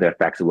some of the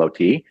effects of low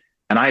T,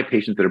 and I have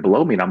patients that are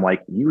below me, and I'm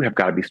like, you have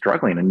got to be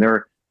struggling, and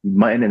they're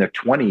men in their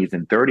 20s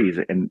and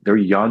 30s, and they're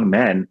young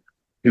men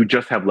who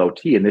just have low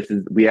T.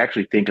 And we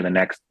actually think in the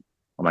next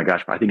oh my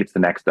gosh, I think it's the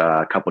next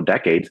couple of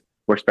decades,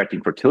 we're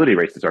expecting fertility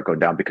rates to start going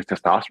down because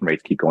testosterone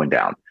rates keep going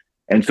down.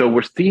 And so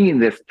we're seeing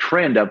this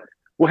trend of,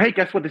 well, hey,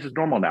 guess what? This is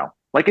normal now.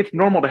 Like, it's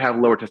normal to have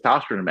lower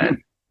testosterone in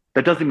men.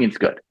 That doesn't mean it's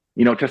good.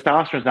 You know,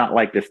 testosterone is not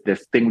like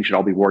this thing we should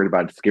all be worried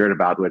about and scared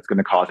about, where it's going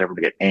to cause everyone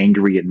to get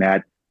angry and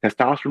mad.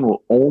 Testosterone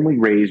will only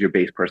raise your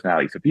base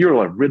personality. So if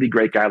you're a really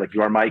great guy like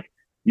you are, Mike,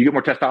 you get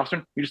more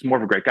testosterone, you're just more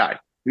of a great guy.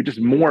 You're just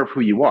more of who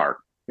you are.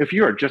 If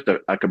you're just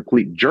a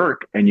complete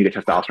jerk and you get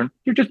testosterone,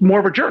 you're just more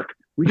of a jerk.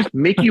 We just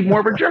make you more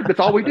of a jerk. That's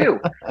all we do.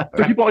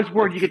 So people always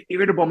worry you get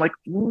irritable. I'm like,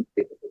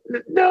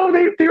 no,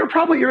 they were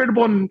probably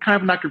irritable and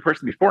kind of not good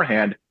person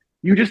beforehand.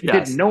 You just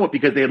didn't know it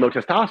because they had low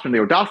testosterone. They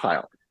were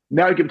docile.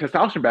 Now you give them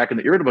testosterone back and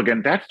they're irritable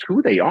again. That's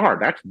who they are.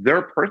 That's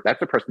their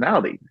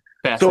personality.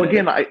 So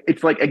again,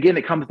 it's like, again,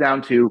 it comes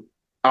down to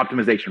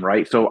optimization,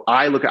 right? So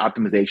I look at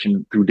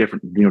optimization through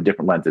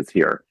different lenses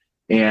here.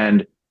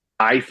 And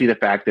I see the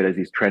fact that as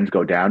these trends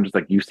go down, just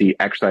like you see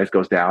exercise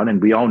goes down,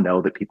 and we all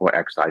know that people are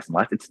exercising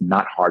less. It's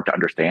not hard to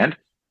understand.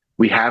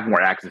 We have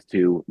more access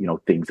to,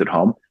 things at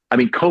home. I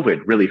mean,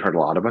 COVID really hurt a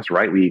lot of us,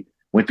 right? We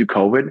went through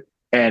COVID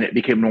and it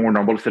became more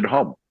normal to sit at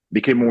home. It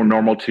became more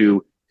normal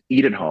to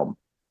eat at home.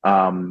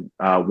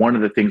 One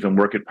of the things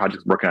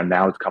projects I'm working on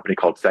now is a company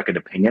called Second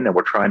Opinion, and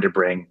we're trying to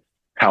bring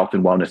health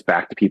and wellness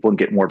back to people and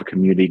get more of a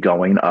community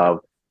going of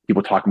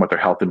people talking about their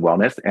health and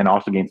wellness, and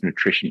also getting some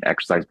nutrition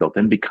exercise built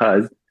in,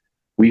 because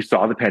we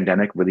saw the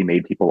pandemic really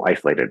made people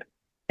isolated.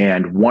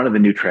 And one of the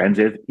new trends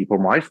is people are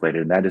more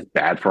isolated, and that is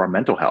bad for our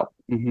mental health.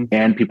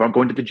 And people aren't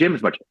going to the gym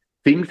as much.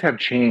 Things have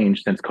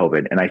changed since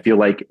COVID. And I feel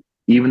like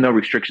even though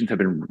restrictions have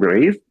been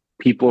raised,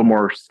 people are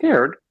more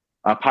scared.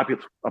 A part of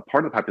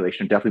the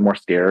population definitely more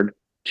scared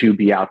to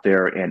be out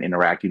there and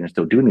interacting and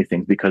still doing these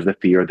things because of the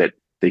fear that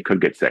they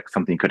could get sick,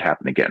 something could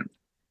happen again.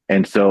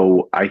 And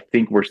so I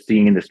think we're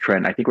seeing this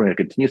trend. I think we're going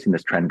to continue seeing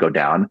this trend go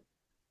down.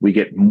 We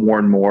get more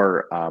and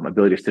more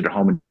ability to sit at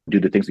home and do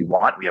the things we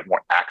want. We have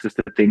more access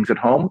to things at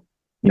home.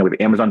 With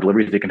Amazon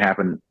deliveries, they can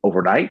happen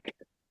overnight.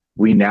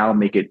 We now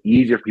make it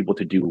easier for people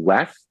to do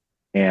less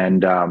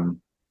and,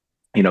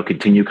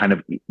 continue kind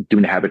of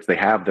doing the habits they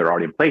have that are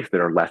already in place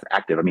that are less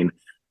active. I mean,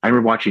 I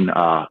remember watching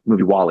the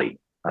movie WALL-E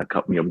a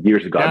couple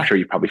years ago. I'm sure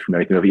you're probably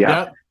familiar with the movie.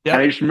 Yeah.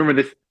 And I just remember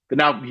this, but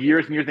now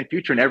years and years in the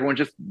future, and everyone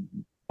just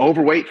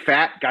overweight,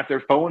 fat, got their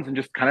phones and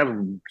just kind of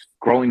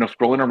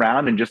scrolling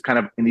around and just kind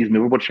of in these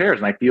movable chairs.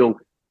 And I feel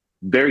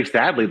very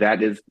sadly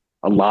that is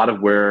a lot of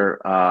where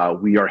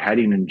we are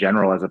heading in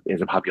general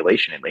as a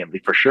population,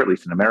 and for sure, at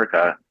least in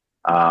America.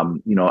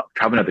 Traveling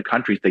to other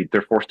countries,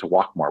 they're forced to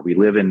walk more. We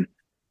live in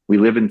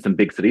some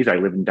big cities. I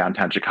live in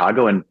downtown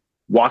Chicago, and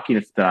walking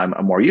is I'm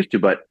more used to,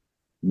 but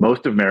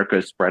most of America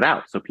is spread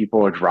out. So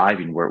people are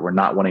driving. We're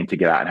not wanting to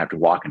get out and have to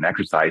walk and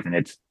exercise. And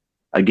it's,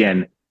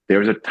 again,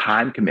 there's a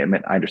time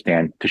commitment, I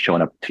understand, to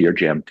showing up to your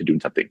gym, to doing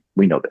something.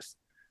 We know this.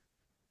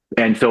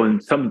 And so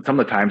in some of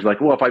the times,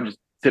 like, well, if I just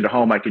sit at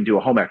home, I can do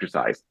a home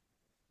exercise.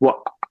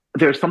 Well,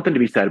 there's something to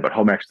be said about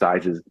home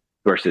exercises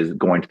versus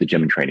going to the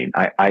gym and training.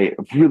 I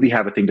really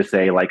have a thing to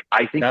say. Like,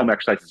 I think home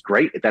exercise is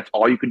great. If that's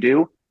all you can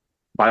do,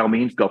 by all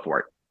means, go for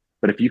it.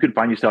 But if you can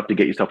find yourself to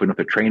get yourself in with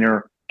a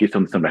trainer, get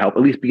someone to help,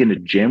 at least be in a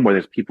gym where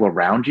there's people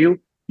around you,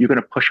 you're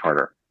going to push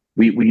harder.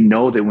 We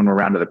know that when we're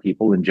around other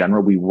people in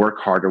general, we work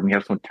harder. When we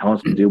have someone telling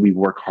us to do, we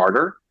work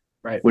harder.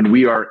 Right. When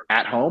we are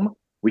at home,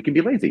 we can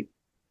be lazy.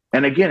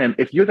 And again,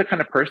 if you're the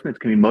kind of person that's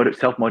going to be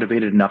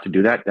self-motivated enough to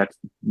do that,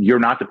 you're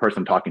not the person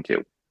I'm talking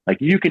to. Like,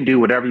 you can do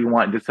whatever you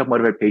want. Just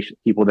self-motivated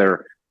people that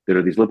are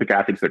these Olympic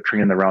athletes that are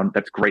training their own.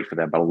 That's great for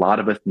them. But a lot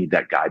of us need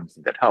that guidance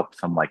and that help.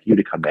 Someone like you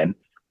to come in.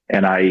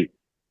 And I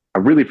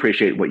really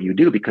appreciate what you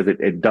do, because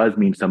it does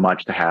mean so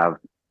much to have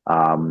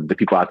the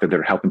people out there that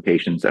are helping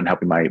patients and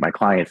helping my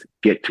clients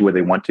get to where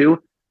they want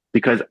to,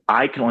 because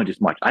I can only do so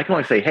much. I can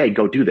only say, hey,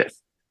 go do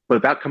this. But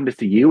without coming to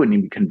see you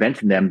and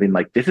convincing them, being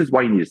like, this is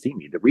why you need to see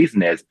me. The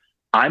reason is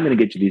I'm going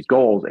to get you these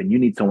goals, and you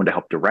need someone to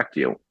help direct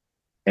you.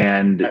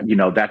 And,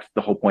 that's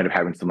the whole point of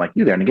having someone like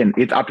you there. And again,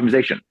 it's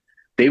optimization.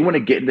 They want to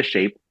get into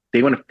shape.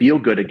 They want to feel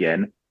good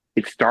again.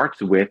 It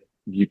starts with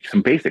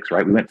some basics,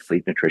 right? We went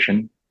sleep,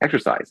 nutrition,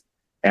 exercise.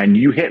 And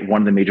you hit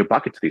one of the major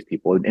buckets of these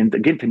people. And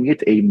again, to me,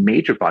 it's a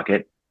major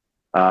bucket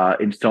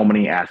in so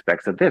many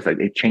aspects of this.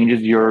 It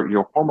changes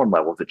your hormone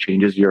levels. It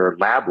changes your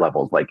lab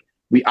levels. Like,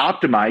 we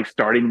optimize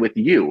starting with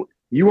you.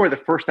 You are the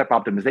first step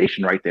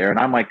optimization right there. And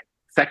I'm like,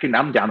 second,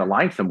 I'm down the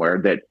line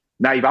somewhere that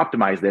now you've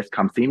optimized this,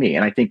 come see me.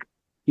 And I think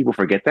people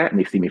forget that and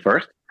they see me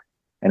first.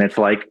 And it's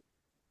like,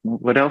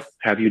 what else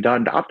have you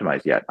done to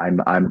optimize yet?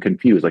 I'm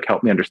confused. Like,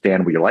 help me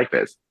understand what your life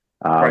is.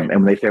 Right. And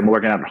when they say I'm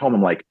working out at home,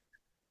 I'm like,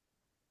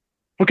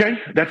 okay,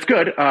 that's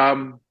good.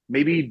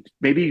 Maybe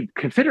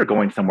consider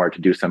going somewhere to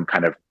do some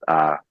kind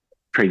of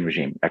training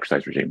regime,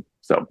 exercise regime.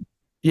 So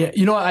yeah,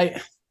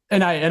 I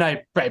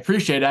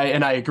appreciate it.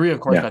 And I agree, of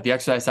course, about the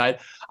exercise side.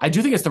 I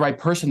do think it's the right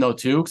person though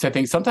too, because I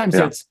think sometimes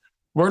it's,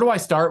 where do I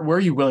start? Where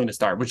are you willing to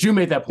start? Which you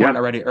made that point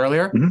already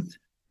earlier. Mm-hmm.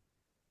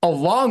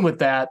 Along with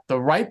that, the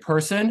right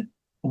person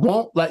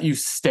won't let you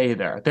stay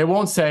there. They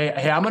won't say,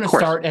 hey, I'm going to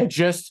start at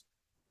just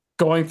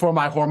going for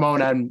my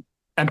hormone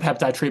and and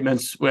peptide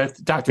treatments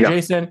with Dr.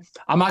 Jason.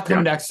 I'm not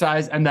coming to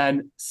exercise and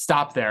then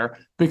stop there,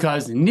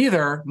 because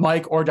neither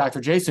Mike or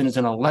Dr. Jason is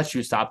going to let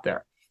you stop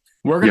there.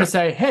 We're going to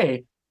say,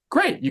 hey,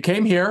 great, you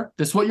came here.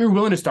 This is what you're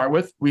willing to start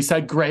with. We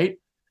said, great.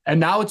 And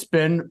now it's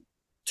been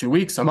 2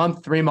 weeks, a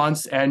month, 3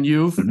 months, and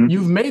you've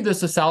made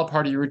this a solid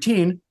part of your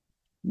routine.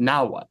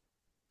 Now what?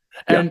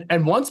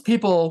 And once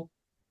people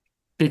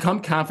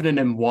become confident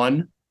in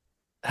one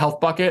health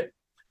bucket,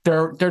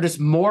 they're just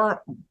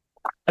more,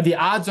 the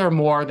odds are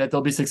more that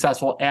they'll be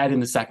successful adding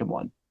the second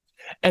one.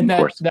 And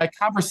that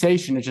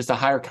conversation is just a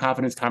higher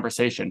confidence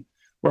conversation,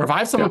 where if I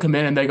have someone come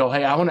in and they go,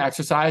 hey, I want to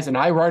exercise, and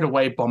I right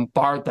away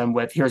bombard them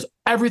with, here's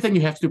everything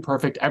you have to do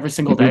perfect every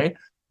single day,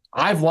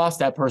 I've lost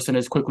that person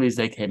as quickly as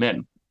they came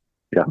in.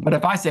 But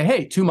if I say,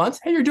 hey, 2 months,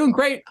 hey, you're doing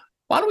great,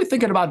 why don't we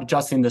think about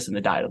adjusting this in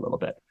the diet a little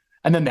bit?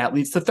 And then that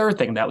leads to the third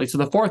thing, and that leads to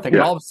the fourth thing.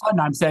 And all of a sudden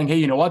I'm saying, hey,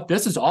 you know what?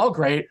 This is all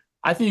great.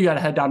 I think you got to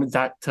head down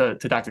to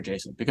Dr.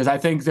 Jason, because I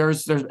think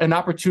there's an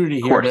opportunity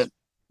here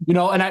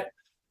that,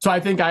 so I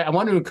think I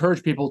want to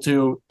encourage people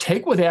to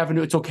take what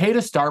avenue. It's okay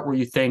to start where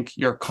you think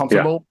you're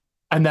comfortable.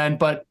 And then,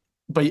 but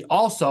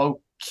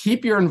also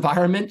keep your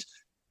environment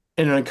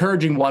in an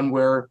encouraging one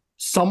where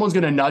someone's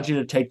going to nudge you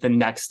to take the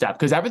next step,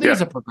 because everything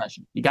is a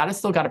progression. You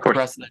still got to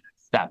progress to the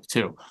next step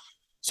too.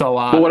 So,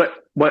 I like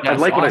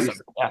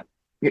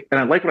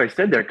what I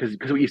said there, because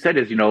what you said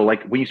is,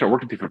 like when you start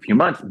working through for a few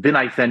months, then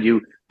I can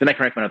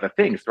recommend other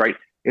things, right?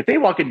 If they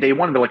walk in day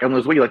one and they're like, I'm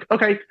lose weight, you're like,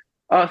 okay,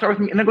 start with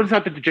me, and then go to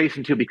talk to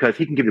Jason too, because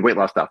he can give you weight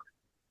loss stuff.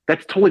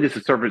 That's totally just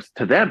a service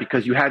to them,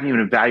 because you haven't even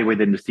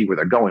evaluated them to see where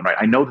they're going, right?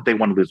 I know that they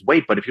want to lose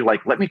weight, but if you're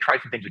like, let me try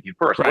some things with you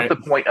first, what's the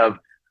point of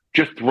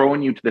just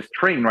throwing you to this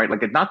train, right?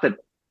 Like, it's not that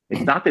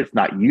it's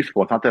not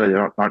useful. It's not that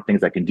there aren't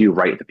things I can do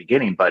right at the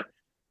beginning, but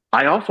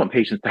I also want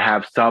patients to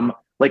have some,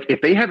 like, if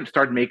they haven't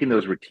started making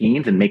those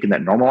routines and making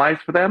that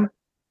normalized for them,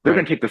 they're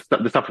going to take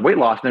the stuff for weight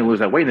loss and then lose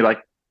that weight. And they're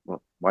like,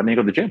 well, why didn't I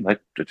go to the gym?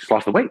 Like, I just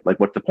lost the weight. Like,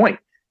 what's the point?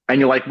 And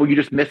you're like, well, you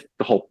just missed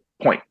the whole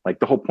point. Like,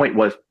 the whole point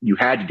was you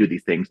had to do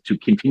these things to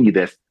continue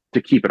this,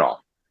 to keep it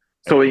off.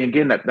 So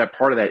again, that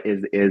part of that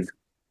is,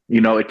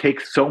 it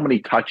takes so many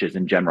touches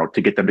in general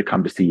to get them to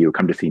come to see you,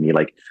 come to see me.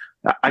 Like,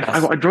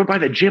 I drove by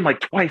the gym like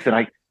twice, and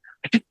I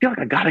just feel like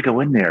I got to go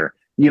in there.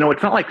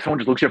 It's not like someone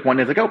just looks you up one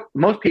day. It's like, oh,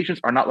 most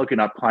patients are not looking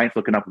up, clients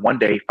looking up one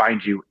day,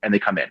 find you, and they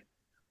come in.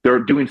 They're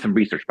doing some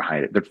research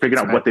behind it. They're figuring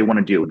out what they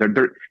want to do.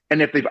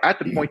 And if they've at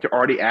the point to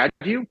already add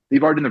you,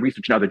 they've already done the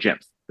research in other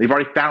gyms. They've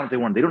already found what they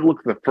want. They don't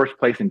look for the first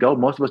place and go.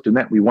 Most of us do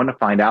that. We want to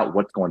find out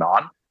what's going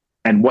on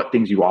and what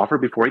things you offer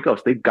before you go.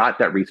 So they've got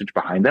that research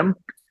behind them,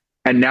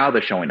 and now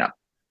they're showing up.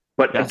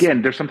 But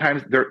again, there's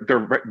sometimes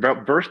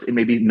they're versed in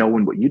maybe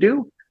knowing what you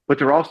do, but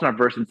they're also not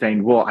versed in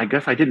saying, well, I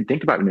guess I didn't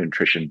think about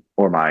nutrition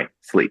or my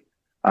sleep.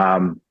 I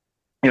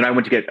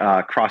went to get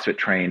CrossFit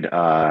trained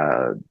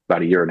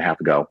about a year and a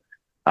half ago.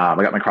 I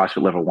got my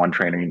CrossFit level 1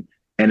 training,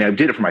 and I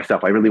did it for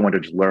myself. I really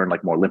wanted to just learn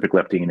like more Olympic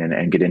lifting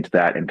and get into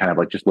that and kind of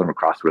like just learn what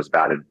CrossFit was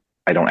about. And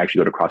I don't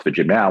actually go to CrossFit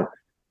gym now,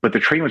 but the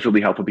training was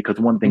really helpful, because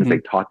one of the things they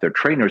taught their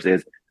trainers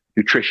is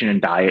nutrition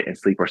and diet and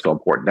sleep are so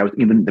important. That was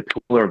even the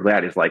pillar of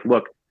that is like,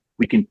 look,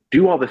 we can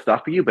do all this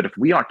stuff for you, but if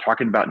we aren't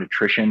talking about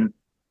nutrition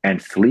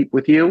and sleep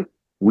with you,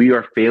 we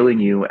are failing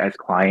you as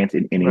clients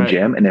in any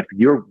gym. And if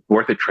you're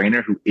worth a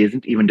trainer who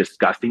isn't even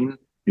discussing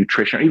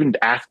nutrition or even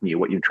asking you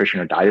what your nutrition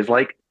or diet is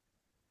like,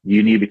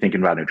 you need to be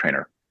thinking about a new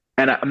trainer.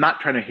 And I'm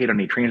not trying to hate on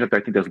any trainers out there.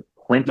 I think there's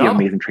plenty of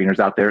amazing trainers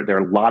out there. There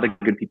are a lot of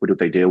good people who do what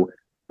they do,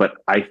 but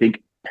I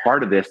think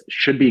part of this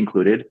should be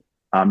included.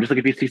 Just like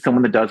if you see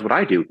someone that does what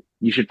I do,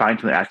 you should find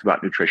someone to ask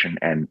about nutrition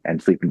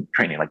and sleep and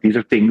training. Like, these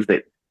are things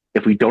that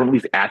if we don't at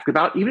least ask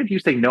about, even if you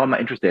say, no, I'm not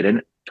interested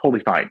in,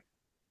 totally fine.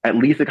 At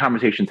least the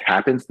conversations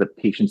happens. The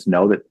patients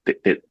know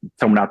that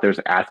someone out there is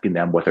asking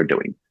them what they're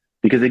doing.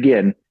 Because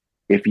again,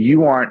 if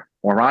you aren't,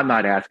 or I'm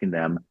not asking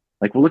them,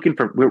 like,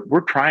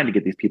 we're trying to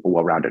get these people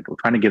well-rounded. We're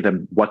trying to give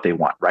them what they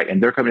want, right?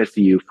 And they're coming to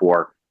see you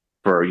for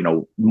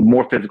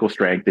more physical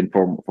strength and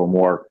for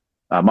more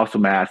muscle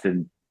mass,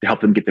 and to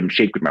help them get them in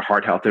shape with my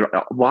heart health. There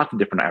are lots of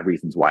different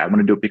reasons why. I want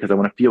to do it because I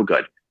want to feel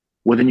good.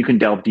 Well, then you can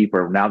delve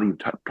deeper. Now that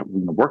you've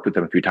worked with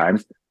them a few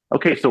times,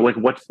 okay, so like,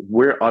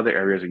 where other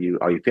areas are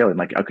you failing?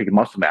 Like, okay,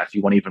 muscle mass,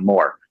 you want even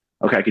more.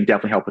 Okay, I can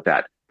definitely help with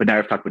that. But now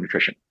I've talked about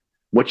nutrition.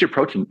 What's your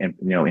protein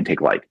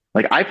intake like?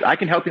 Like, I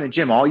can help you in the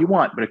gym all you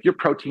want, but if your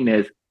protein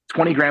is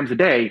 20 grams a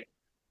day,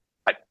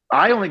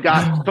 I only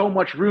got so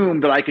much room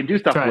that I can do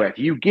stuff with.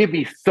 You give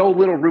me so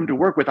little room to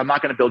work with, I'm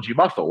not going to build you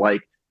muscle.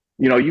 Like,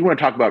 you want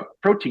to talk about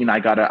protein, I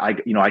got a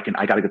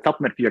good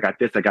supplement for you. I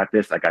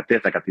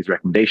got these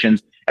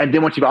recommendations. And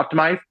then once you've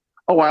optimized,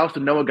 I also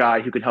know a guy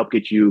who can help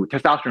get you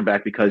testosterone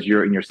back because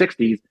you're in your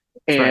 60s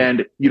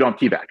and you don't have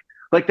T-back.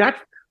 Like,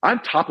 I'm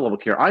top level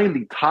care. I am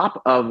the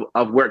top of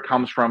where it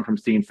comes from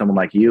seeing someone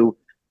like you.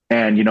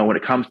 And, when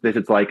it comes to this,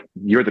 it's like,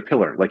 you're the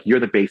pillar, like, you're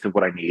the base of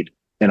what I need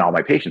in all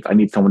my patients. I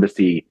need someone to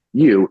see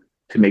you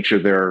to make sure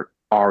they're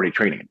already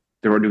training.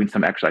 They're doing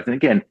some exercise. And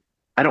again,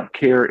 I don't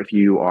care if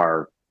you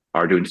are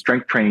doing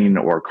strength training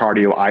or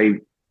cardio. I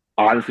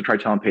honestly try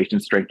telling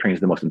patients strength training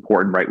is the most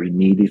important, right? We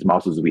need these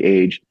muscles as we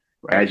age.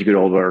 As you get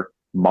older,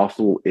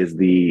 muscle is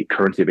the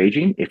currency of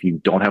aging. If you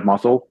don't have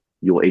muscle,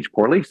 you'll age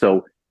poorly.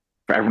 So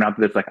for everyone out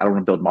there that's like, I don't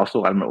want to build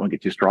muscle, I don't want to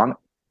get too strong,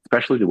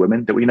 especially the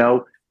women that we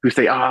know who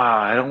say,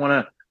 I'm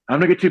going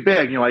to get too big.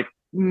 And you're like,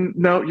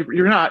 no,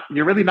 you're not.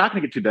 You're really not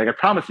going to get too big. I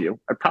promise you.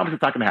 I promise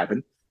it's not going to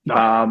happen.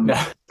 No.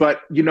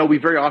 But, we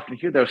very often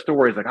hear those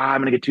stories like,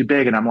 I'm going to get too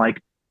big. And I'm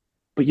like,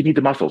 but you need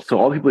the muscles. So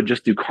all the people that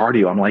just do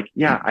cardio, I'm like,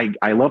 yeah,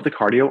 I love the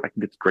cardio. I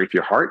think it's great for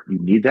your heart. You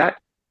need that.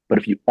 But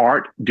if you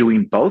aren't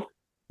doing both,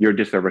 you're a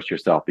disservice to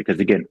yourself, because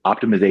again,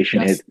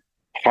 optimization is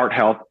heart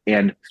health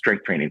and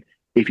strength training.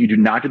 If you do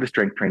not do the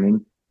strength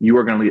training, you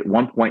are going to at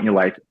one point in your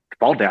life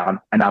fall down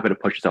and not be able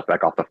to push yourself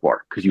back off the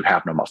floor because you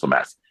have no muscle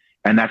mass.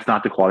 And that's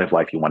not the quality of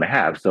life you want to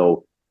have.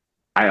 So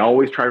I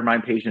always try to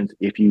remind patients,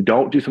 if you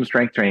don't do some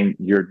strength training,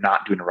 you're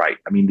not doing it right.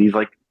 I mean, these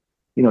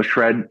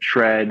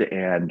Shred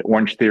and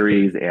Orange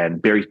Theories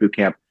and Barry's Boot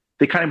Camp,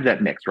 they kind of have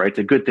that mix, right? It's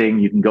a good thing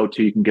you can go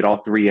to, you can get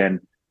all three in,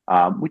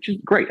 which is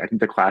great. I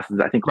think classes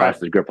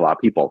are good for a lot of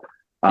people.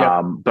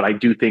 But I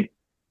do think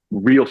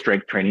real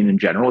strength training in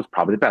general is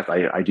probably the best.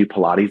 I do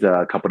Pilates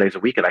a couple of days a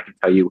week, and I can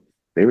tell you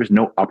there is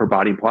no upper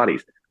body in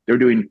Pilates. They're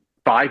doing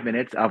 5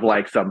 minutes of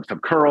like some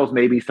curls,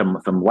 maybe some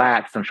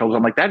lats, some shoulders.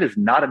 I'm like, that is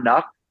not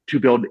enough to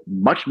build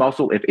much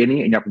muscle, if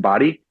any, in your upper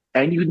body,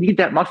 and you need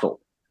that muscle.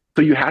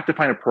 So you have to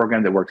find a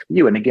program that works for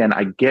you. And again,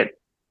 I get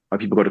why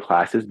people go to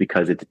classes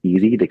because it's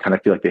easy. They kind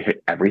of feel like they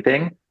hit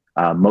everything.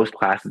 Most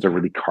classes are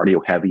really cardio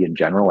heavy in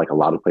general. Like a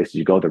lot of places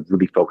you go, they're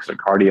really focused on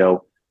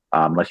cardio.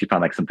 Unless you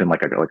find like something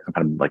like some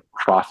kind of like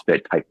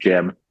CrossFit type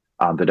gym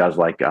that does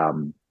like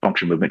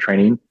function movement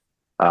training.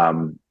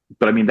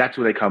 But I mean, that's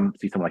where they come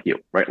see someone like you,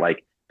 right?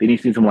 Like they need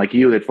to see someone like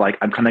you that's like,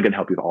 I'm kind of going to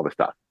help you with all this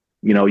stuff.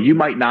 You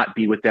might not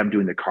be with them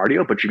doing the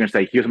cardio, but you're going to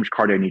say, here's how much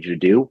cardio I need you to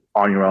do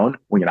on your own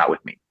when you're not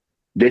with me.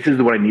 This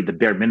is what I need, the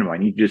bare minimum. I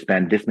need you to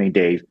spend this many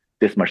days,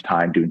 this much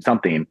time doing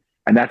something.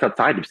 And that's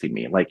outside of seeing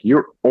me. Like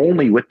you're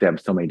only with them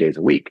so many days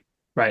a week.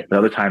 Right. The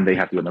other time they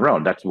have to do on their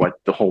own. That's what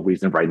the whole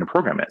reason of writing the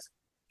program is.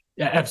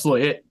 Yeah,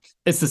 absolutely.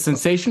 It's the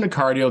sensation of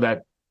cardio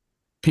that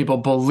people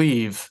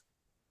believe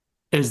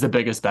is the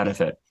biggest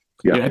benefit.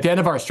 Yeah. At the end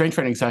of our strength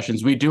training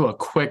sessions, we do a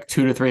quick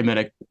 2 to 3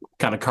 minute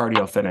kind of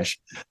cardio finish.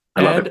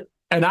 I love it.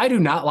 And I do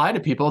not lie to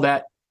people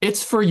that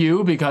it's for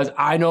you because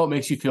I know it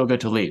makes you feel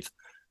good to leave.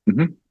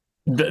 Mm-hmm.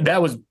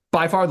 That was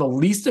by far the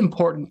least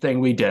important thing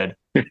we did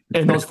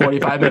in those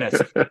 45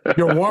 minutes.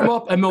 Your warm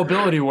up and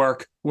mobility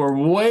work were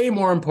way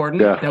more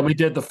important that we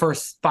did the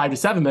first 5 to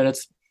 7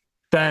 minutes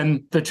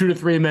than the 2 to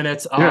 3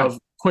 minutes of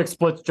quick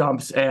split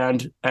jumps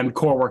and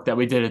core work that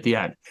we did at the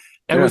end.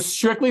 It was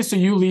strictly so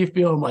you leave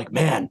feeling like,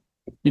 man,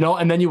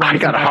 and then you want to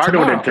got a hard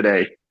one in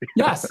today.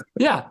 Yes.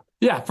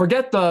 Yeah.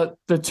 Forget the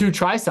 2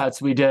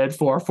 trisets we did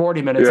for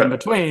 40 minutes in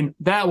between.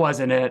 That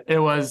wasn't it. It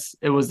was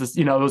this,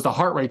 it was the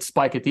heart rate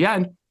spike at the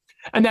end.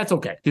 And that's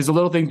okay. These are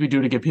little things we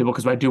do to give people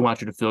because I do want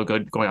you to feel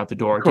good going out the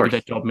door, give you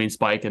that dopamine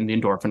spike and the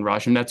endorphin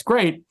rush, and that's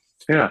great.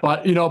 Yeah.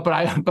 But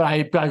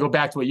I go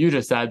back to what you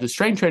just said. The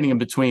strength training in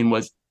between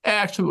was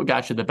actually what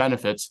got you the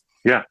benefits.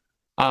 Yeah.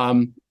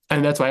 And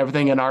that's why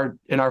everything in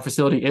our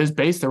facility is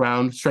based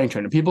around strength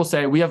training. People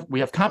say we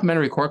have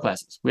complementary core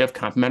classes. We have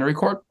complementary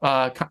core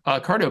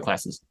cardio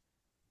classes.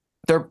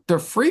 They're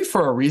free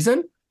for a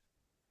reason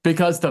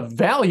because the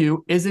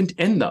value isn't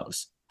in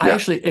those. I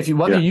actually, if you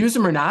whether you use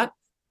them or not,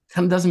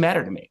 kind of doesn't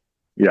matter to me.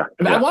 Yeah.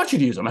 I mean, I want you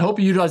to use them. I hope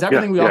you utilize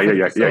everything we offer.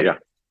 Yeah.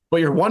 But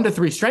your 1 to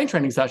 3 strength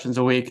training sessions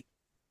a week,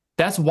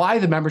 that's why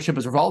the membership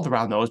is revolved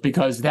around those,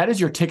 because that is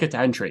your ticket to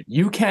entry.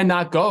 You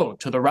cannot go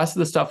to the rest of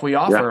the stuff we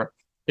offer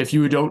if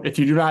you do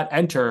not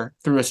enter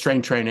through a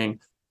strength training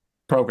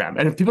program.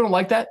 And if people don't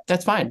like that,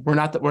 that's fine. We're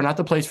not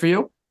the place for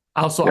you.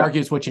 I'll still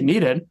argue it's what you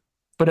needed,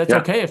 but it's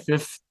okay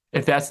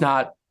if that's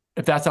not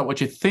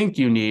what you think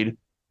you need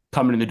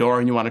coming in the door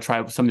and you want to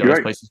try some of the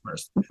other places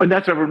first. And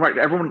that's everyone, right?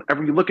 Everyone,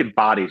 you look at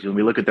bodies, when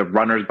we look at the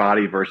runner's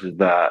body versus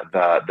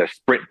the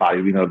sprint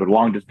body, the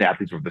long distance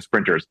athletes or the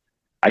sprinters.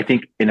 I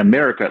think in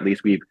America, at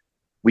least,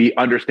 we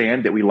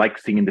understand that we like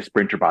seeing the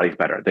sprinter bodies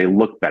better. They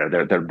look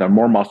better. They're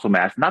more muscle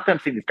mass. Not that I'm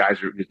saying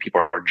these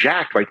people are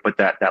jacked, right? But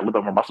that little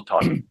bit more muscle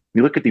tone.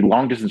 You look at the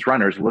long distance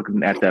runners,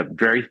 looking at the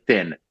very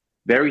thin,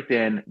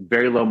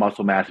 very low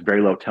muscle mass,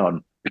 very low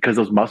tone, because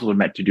those muscles are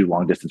meant to do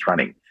long distance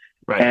running.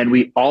 Right. And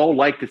we all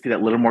like to see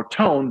that little more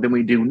tone than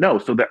we do no.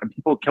 So that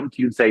people come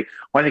to you and say,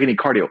 why do they need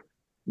cardio?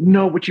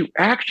 No, what you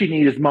actually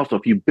need is muscle.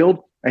 If you build,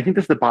 I think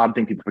this is the bottom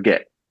thing people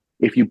forget.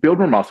 If you build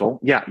more muscle,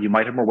 you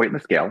might have more weight in the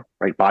scale,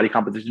 right? Body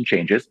composition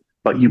changes,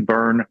 but you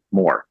burn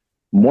more.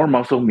 More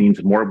muscle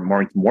means more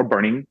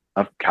burning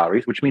of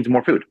calories, which means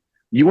more food.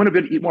 You want to be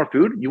able to eat more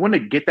food? You want to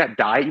get that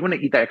diet? You want to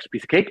eat that extra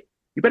piece of cake?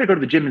 You better go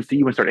to the gym and see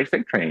you and start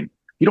strength training.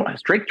 You don't have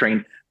strength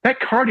train. That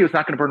cardio is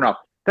not going to burn off.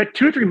 That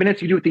 2 to 3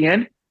 minutes you do at the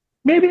end,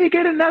 maybe you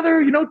get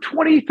another,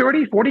 20,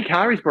 30, 40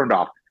 calories burned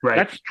off. Right.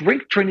 That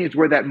strength training is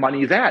where that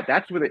money is at.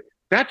 That's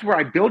where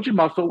I build your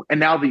muscle. And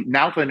now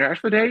for the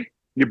rest of the day,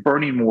 you're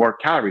burning more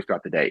calories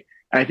throughout the day.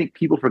 And I think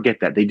people forget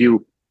that. They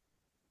do.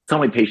 So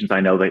many patients I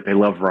know, they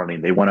love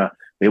running. They want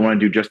to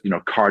do just,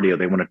 cardio.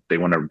 They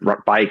want to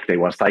bike. They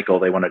want to cycle.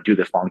 They want to do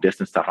this long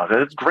distance stuff.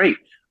 That's great.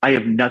 I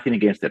have nothing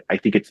against it. I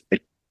think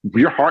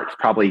your heart's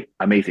probably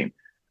amazing,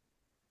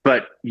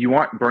 but you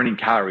aren't burning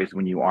calories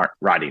when you aren't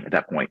riding at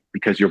that point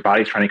because your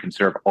body's trying to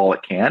conserve all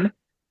it can.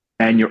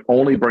 And you're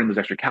only burning those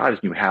extra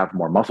calories when you have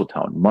more muscle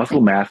tone.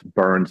 Muscle mass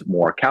burns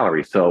more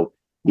calories. So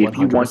if 100%.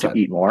 You want to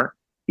eat more,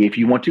 if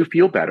you want to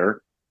feel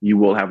better, you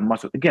will have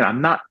muscle.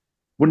 Again,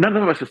 none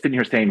of us are sitting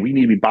here saying we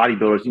need to be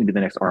bodybuilders, you need to be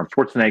the next Arnold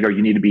Schwarzenegger,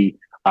 you need to be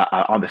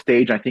on the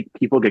stage. I think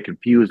people get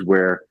confused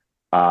where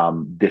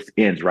this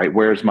ends, right?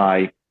 Where's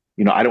my,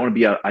 I don't want to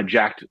be a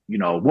jacked,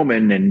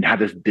 woman and have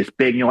this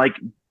big, like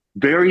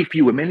very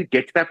few women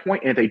get to that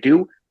point. And if they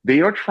do,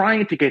 they are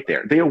trying to get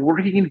there. They are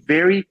working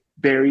very,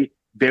 very,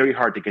 very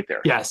hard to get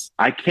there. Yes.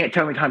 I can't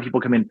tell how many times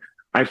people come in.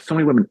 I have so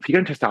many women, if you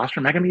get testosterone,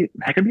 am I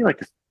gonna be like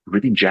this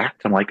really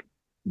jacked? I'm like,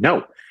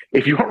 no.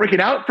 If you aren't working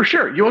out, for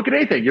sure, you won't get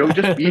anything. You'll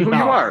just be who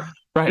you are.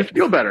 Right. Just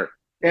feel better.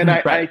 And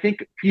I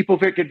think people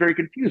get very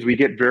confused. We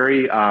get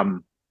very,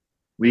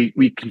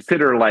 we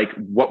consider like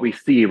what we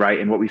see, right?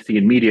 And what we see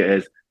in media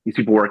is these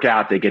people work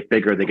out, they get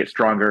bigger, they get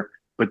stronger.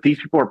 But these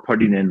people are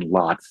putting in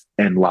lots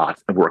and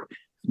lots of work.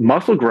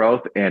 Muscle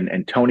growth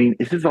and toning,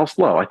 this is all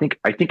slow. I think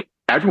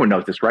everyone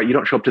knows this, right? You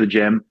don't show up to the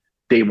gym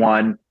day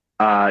one,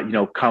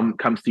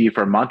 come see you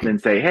for a month and then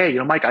say, hey,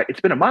 Mike,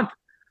 it's been a month.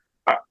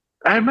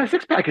 My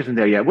six pack isn't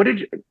there yet.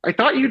 I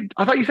thought you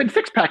said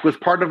six pack was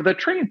part of the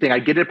training thing. I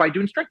get it by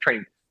doing strength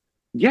training.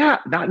 Yeah,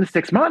 not in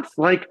 6 months.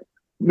 Like,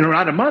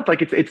 not a month.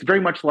 Like it's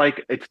very much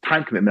like it's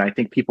time commitment. I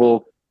think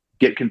people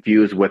get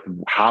confused with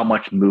how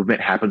much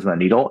movement happens on the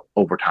needle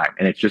over time.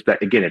 And it's just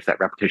that, again, it's that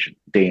repetition,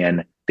 day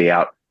in, day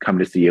out, come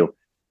to see you.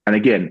 And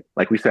again,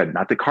 like we said,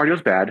 not that cardio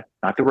is bad,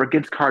 not that we're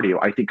against cardio.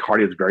 I think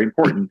cardio is very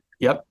important.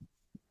 Yep.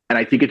 And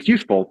I think it's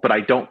useful, but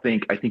I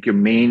think your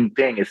main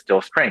thing is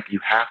still strength. You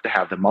have to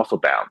have the muscle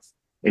balance.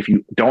 If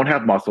you don't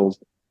have muscles,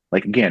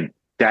 like again,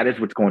 that is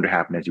what's going to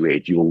happen as you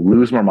age. You will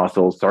lose more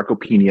muscles.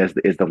 Sarcopenia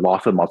is the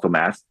loss of muscle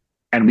mass.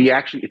 And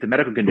it's a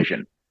medical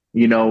condition.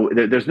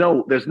 There's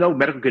no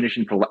medical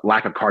condition for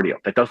lack of cardio.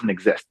 That doesn't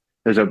exist.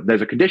 There's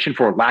a condition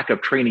for lack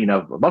of training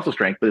of muscle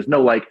strength, but there's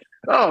no like,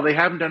 oh, they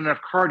haven't done enough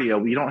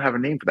cardio. We don't have a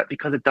name for that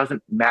because it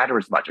doesn't matter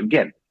as much.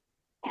 Again,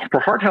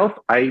 for heart health,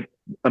 I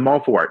am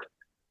all for it.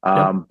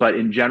 But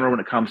in general, when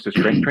it comes to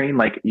strength training,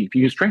 like if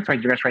you use strength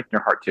training, you're going to strengthen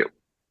your heart too.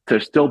 So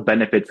there's still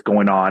benefits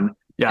going on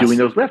doing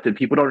those lifts, and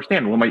people don't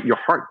understand. Well, your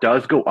heart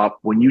does go up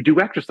when you do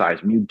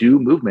exercise. When you do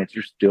movements,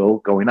 you're still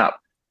going up.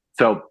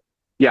 So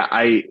yeah,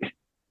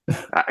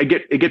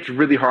 it gets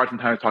really hard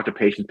sometimes to talk to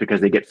patients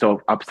because they get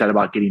so upset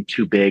about getting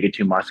too big and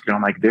too muscular.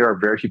 I'm like, there are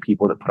very few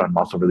people that put on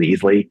muscle really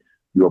easily.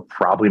 You are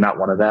probably not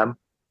one of them.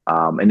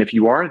 And if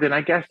you are, then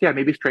I guess,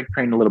 maybe strength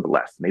training a little bit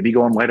less. Maybe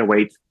go on lighter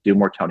weights, do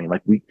more toning.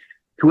 Like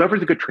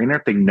whoever's a good trainer,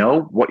 if they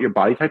know what your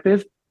body type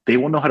is, they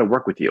will know how to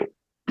work with you.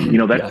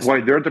 That's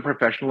why they're the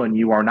professional and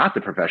you are not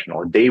the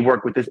professional. They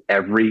work with this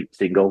every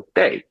single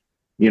day.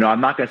 I'm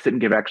not going to sit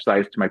and give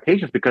exercise to my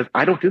patients because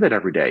I don't do that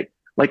every day.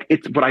 Like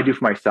it's what I do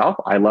for myself.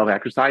 I love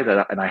exercise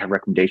and I have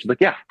recommendations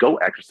like, go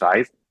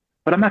exercise,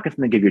 but I'm not going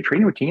to give you a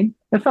training routine.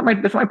 That's not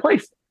my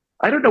place.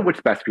 I don't know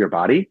what's best for your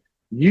body.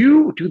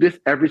 You do this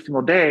every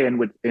single day.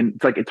 And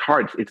it's like, it's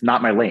hard. It's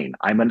not my lane.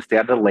 I'm going to stay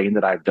out of the lane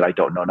that I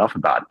don't know enough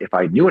about. If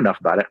I knew enough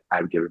about it,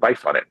 I would give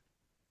advice on it.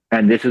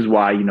 And this is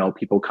why,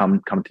 people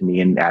come to me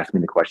and ask me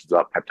the questions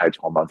about peptides,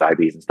 hormones,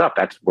 IVs and stuff.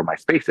 That's where my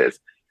space is.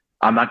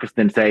 I'm not going to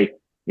then say,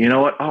 you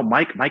know what? Oh,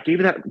 Mike gave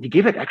you that. You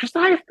gave it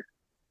exercise?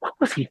 What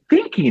was he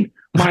thinking?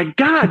 My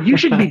God, you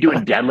should be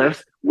doing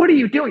deadlifts. What are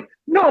you doing?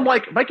 No, I'm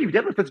like, Mike, you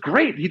deadlift. That's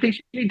great. You think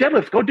you need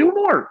deadlifts? Go do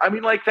more. I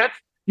mean, like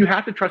you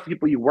have to trust the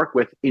people you work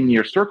with in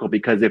your circle,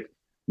 because if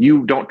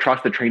you don't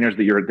trust the trainers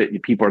that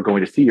people are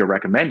going to see or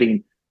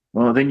recommending,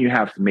 well, then you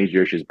have some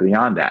major issues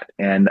beyond that.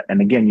 And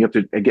again, you have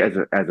to,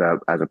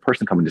 as a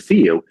person coming to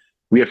see you,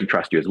 we have to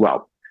trust you as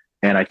well.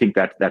 And I think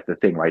that's the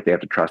thing, right? They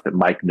have to trust that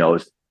Mike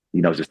knows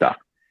his stuff.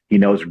 He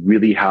knows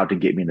really how to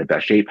get me in the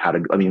best shape.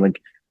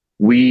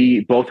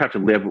 We both have to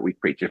live what we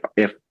preach.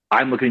 If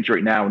I'm looking at you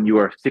right now and you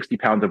are 60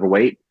 pounds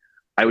overweight,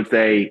 I would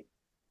say,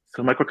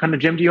 so Mike, what kind of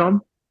gym do you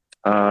own?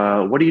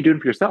 What are you doing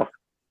for yourself?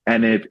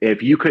 And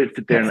if you could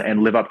sit there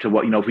and live up to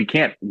what, if we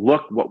can't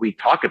look what we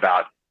talk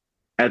about,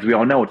 as we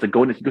all know, it's like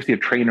you go see a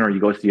trainer or you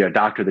go see a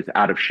doctor that's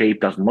out of shape,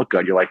 doesn't look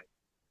good. You're like,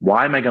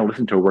 why am I going to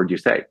listen to a word you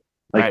say?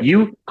 Like right.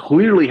 You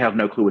clearly have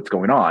no clue what's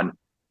going on.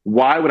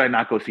 Why would I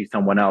not go see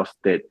someone else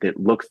that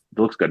looks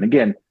good? And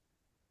again,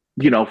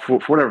 for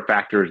whatever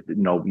factors,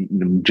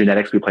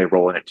 genetics would play a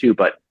role in it too.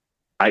 But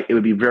it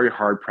would be very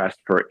hard pressed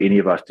for any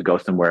of us to go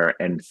somewhere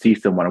and see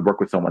someone and work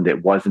with someone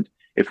that wasn't.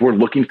 If we're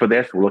looking for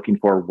this, we're looking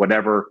for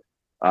whatever,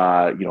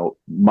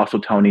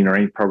 muscle toning or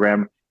any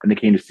program, and they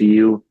came to see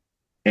you,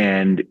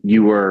 and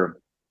you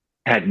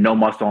had no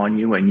muscle on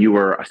you, and you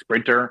were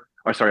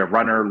a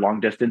runner, long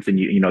distance, and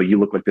you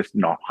look like this,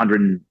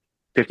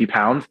 150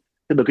 pounds.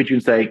 They look at you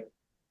and say,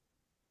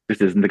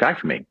 "This isn't the guy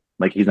for me.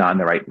 Like he's not in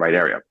the right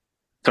area."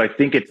 So I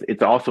think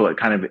it's also a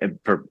kind of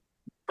for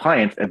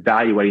clients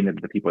evaluating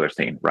the people they're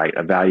seeing, right?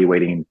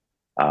 Evaluating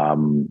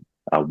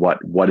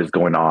what is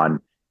going on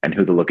and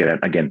who to look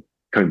at. Again,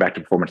 coming back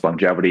to performance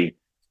longevity,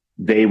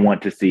 they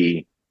want to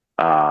see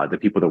the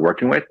people they're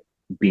working with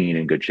being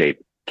in good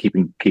shape,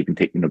 taking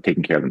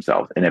care of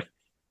themselves. And if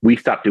we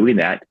stop doing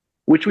that,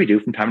 which we do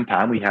from time to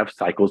time, we have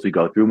cycles we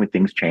go through when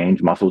things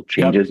change, muscle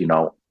changes,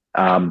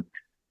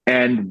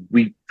 and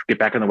we get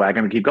back on the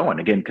wagon and keep going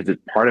again, because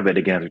it's part of it,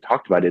 again, as we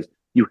talked about, is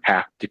you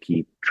have to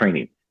keep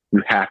training.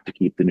 You have to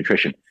keep the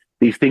nutrition.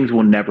 These things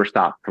will never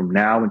stop from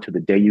now until the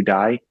day you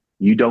die.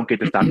 You don't get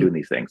to stop doing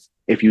these things.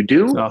 If you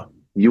do,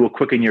 you will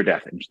quicken your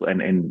death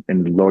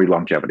and lower your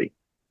longevity.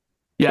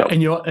 Yeah,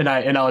 so.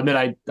 And I'll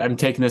admit I'm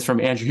taking this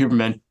from Andrew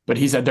Huberman, but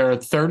he said there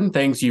are certain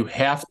things you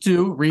have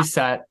to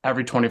reset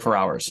every 24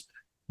 hours.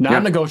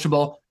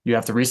 Non-negotiable. You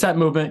have to reset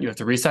movement. You have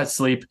to reset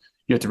sleep.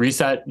 You have to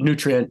reset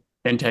nutrient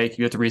intake.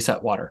 You have to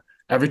reset water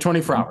every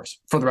 24 hours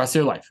for the rest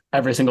of your life,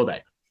 every single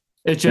day.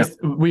 It's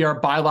just, we are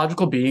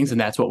biological beings,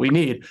 and that's what we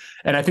need.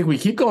 And I think we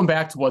keep going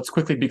back to what's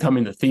quickly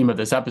becoming the theme of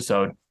this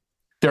episode.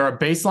 There are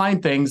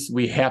baseline things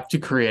we have to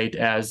create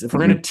as if we're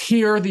going to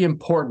tier the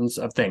importance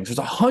of things. There's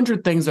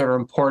 100 things that are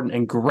important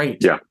and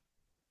great. Yeah.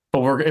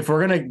 But if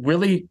we're going to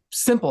really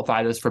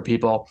simplify this for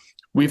people,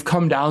 we've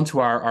come down to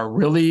our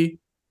really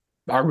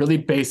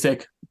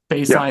basic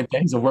baseline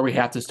things of where we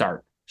have to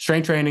start.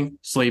 Strength training,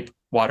 sleep,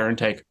 water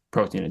intake,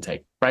 protein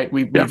intake, right?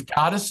 We've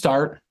got to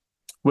start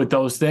with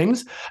those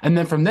things. And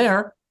then from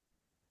there,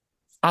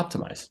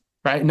 optimize,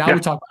 right? Now we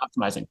talk about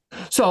optimizing.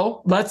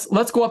 So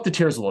let's go up the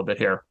tiers a little bit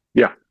here.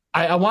 Yeah.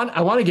 I want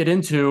to get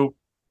into,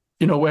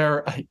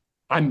 where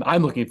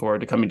I'm looking forward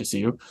to coming to see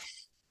you.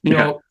 You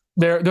know,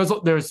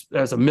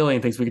 there's a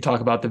million things we could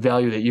talk about the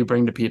value that you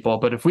bring to people,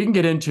 but if we can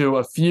get into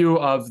a few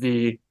of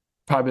the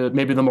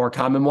maybe the more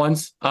common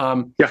ones,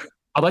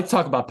 I'd like to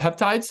talk about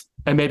peptides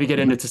and maybe get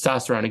into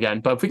testosterone again.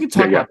 But if we can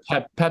talk about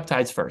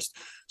peptides first.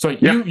 So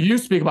you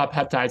speak about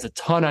peptides a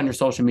ton on your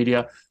social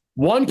media.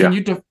 One, can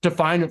you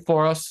define it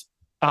for us,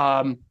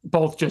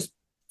 both just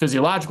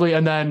physiologically,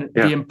 and then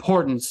the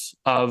importance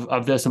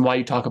of this and why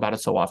you talk about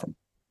it so often?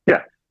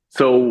 Yeah.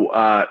 So,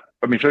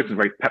 first,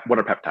 what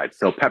are peptides?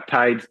 So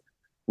peptides,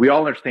 we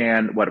all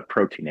understand what a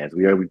protein is.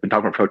 We've been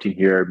talking about protein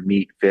here,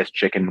 meat, fish,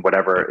 chicken,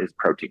 whatever is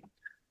protein.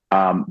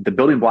 The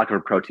building block of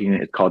a protein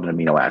is called an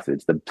amino acid.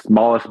 It's the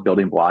smallest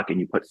building block, and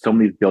you put so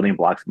many building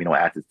blocks, amino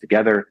acids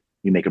together,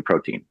 you make a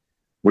protein.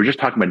 We're just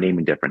talking about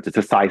naming difference. It's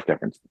a size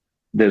difference.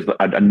 There's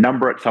a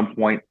number at some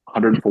point,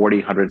 140,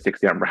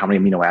 160, I don't remember how many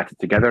amino acids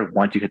together.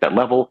 Once you hit that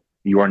level,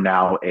 you are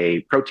now a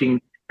protein.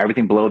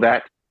 Everything below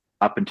that,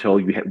 up until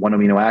you hit one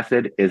amino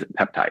acid, is a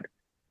peptide.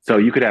 So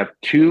you could have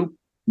two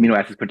amino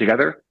acids put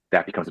together,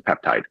 that becomes a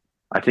peptide.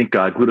 I think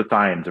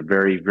glutathione is a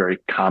very, very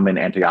common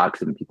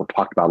antioxidant people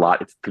talk about a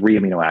lot. It's 3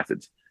 amino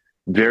acids.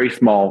 Very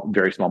small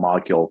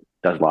molecule,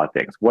 does a lot of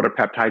things. What are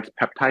peptides?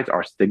 Peptides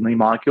are signaling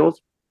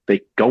molecules.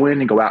 They go in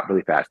and go out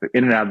really fast. They're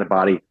in and out of the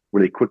body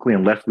really quickly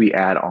unless we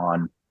add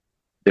on.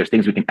 There's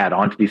things we can add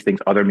on to these things,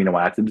 other amino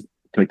acids,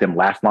 to make them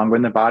last longer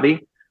in the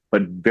body.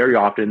 But very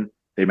often,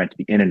 they're meant to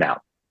be in and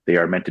out. They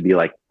are meant to be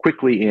like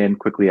quickly in,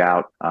 quickly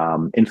out.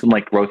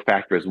 Insulin-like growth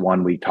factor is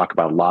one we talk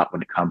about a lot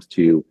when it comes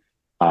to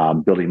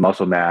building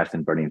muscle mass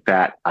and burning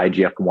fat.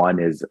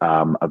 IGF-1 is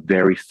a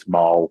very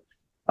small,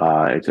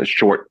 it's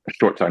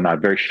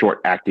not very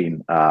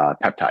short-acting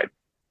peptide.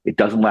 It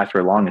doesn't last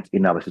very long. It's in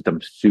and out of the system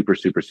super,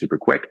 super, super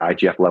quick.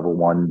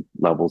 IGF-1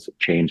 levels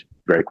change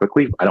very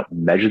quickly. I don't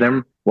measure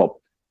them.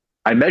 Well,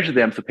 I measure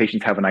them so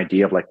patients have an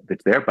idea of like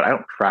it's there, but I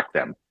don't track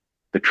them.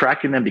 The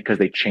tracking them because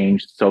they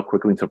change so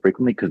quickly and so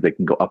frequently, because they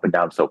can go up and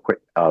down so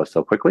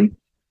quickly,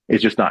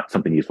 is just not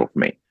something useful for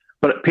me.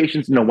 But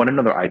patients want to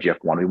know their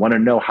IGF-1. We want to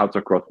know how's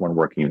their growth hormone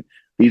working.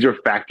 These are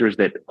factors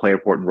that play an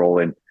important role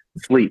in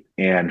sleep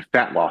and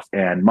fat loss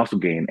and muscle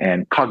gain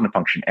and cognitive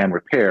function and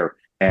repair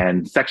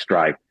and sex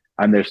drive.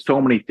 And there's so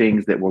many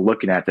things that we're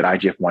looking at that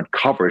IGF-1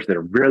 covers that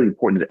are really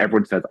important, that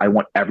everyone says, I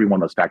want every one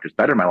of those factors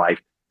better in my life.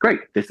 Great.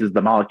 This is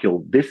the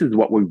molecule. This is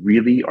what we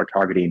really are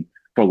targeting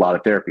for a lot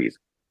of therapies.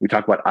 We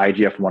talk about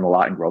IGF-1 a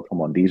lot and growth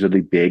hormone. These are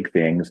the big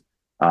things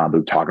that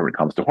we talk when it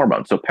comes to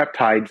hormones. So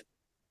peptides,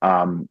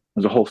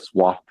 there's a whole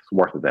swath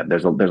of them.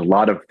 There's a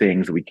lot of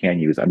things that we can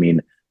use. I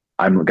mean,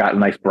 I've got a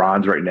nice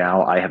bronze right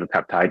now. I have a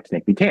peptide to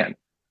make me tan.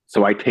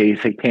 So I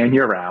take tan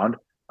year round.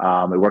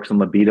 It works on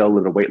libido, a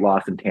little weight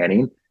loss and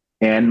tanning,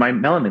 and my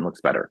melanin looks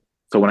better.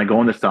 So when I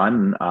go in the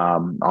sun,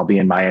 I'll be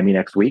in Miami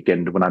next week,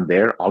 and when I'm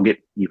there, I'll get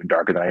even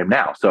darker than I am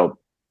now. So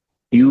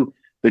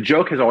the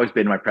joke has always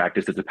been in my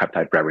practice, it's a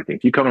peptide for everything.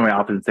 If you come to my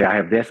office and say, I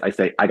have this, I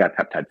say, I got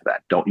peptide for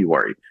that. Don't you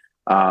worry.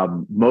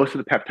 Most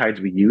of the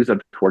peptides we use,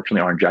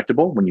 unfortunately, are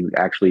injectable. When you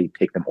actually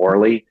take them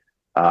orally,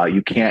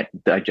 you can't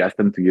digest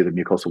them through the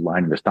mucosal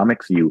line in the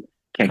stomach, so you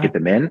can't get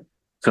them in.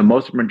 So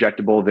most of them are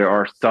injectable. There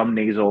are some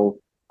nasal,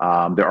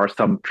 there are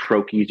some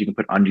troches you can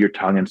put under your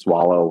tongue and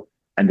swallow,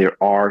 and there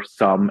are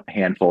some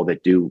handful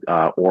that do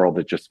oral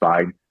that's just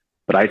fine.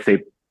 But I'd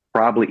say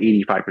probably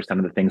 85%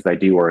 of the things I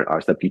do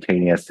are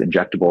subcutaneous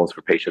injectables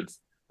for patients.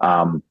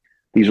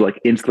 These are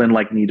like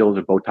insulin-like needles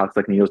or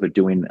Botox-like needles. They're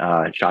doing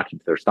shots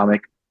into their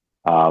stomach.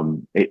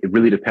 It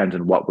really depends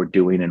on what we're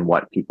doing and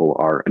what people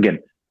are, again,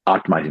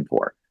 optimizing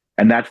for.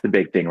 And that's the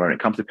big thing when it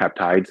comes to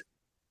peptides.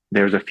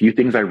 there's a few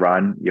things I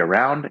run year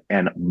round,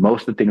 and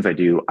most of the things I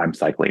do, I'm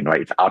cycling,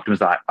 right? It's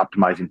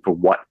optimizing for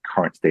what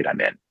current state I'm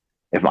in.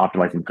 If I'm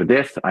optimizing for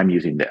this, I'm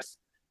using this.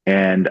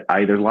 And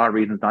there's a lot of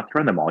reasons not to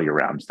run them all year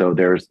round. So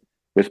there's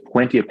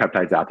plenty of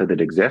peptides out there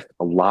that exist.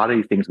 A lot of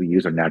these things we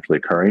use are naturally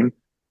occurring.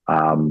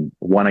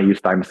 One, I use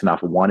thymosin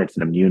alpha 1. It's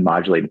an immune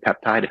modulating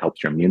peptide. It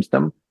helps your immune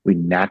system. We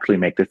naturally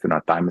make this in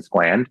our thymus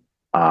gland,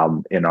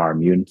 in our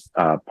immune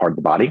part of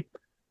the body.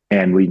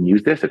 And we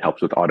use this. It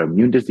helps with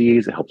autoimmune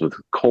disease. It helps with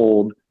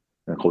cold.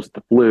 It helps with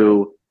the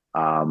flu.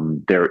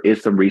 There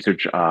is some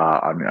research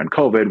on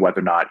COVID, whether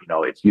or not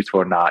it's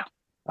useful or not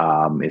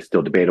is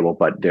still debatable.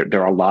 But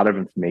there are a lot of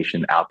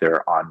information out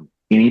there on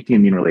anything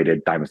immune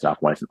related. Thymosin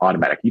alpha 1 is an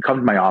automatic. You come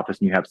to my office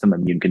and you have some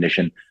immune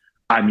condition,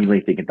 I'm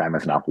immediately thinking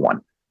thymosin alpha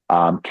 1.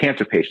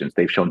 Cancer patients,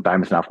 they've shown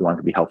thymosin alpha 1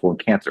 can be helpful in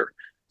cancer.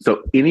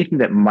 So anything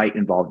that might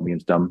involve the immune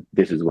system,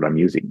 this is what I'm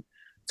using.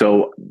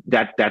 So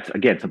that's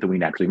again something we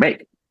naturally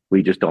make.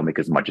 We just don't make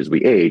as much as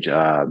we age.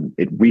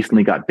 It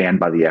recently got banned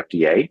by the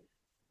FDA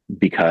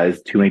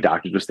because too many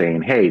doctors were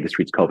saying, hey, this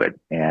treats COVID.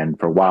 And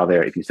for a while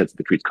there, if you said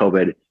it treats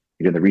COVID, you're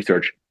doing the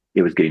research,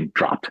 it was getting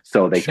dropped.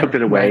 So they took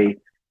it away. Right.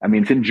 I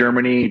mean, it's in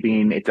Germany,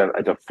 it's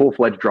a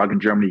full-fledged drug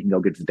in Germany. You can go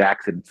get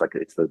Dax, and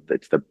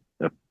it's the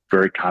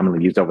very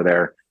commonly used over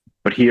there.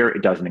 But here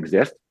it doesn't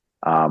exist.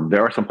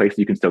 There are some places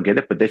you can still get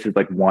it, but this is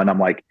like one. I'm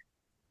like,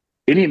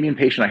 any immune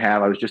patient I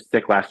have, I was just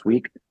sick last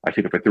week. I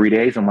took it for 3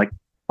 days. I'm like,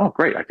 oh,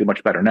 great. I feel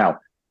much better now.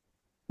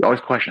 We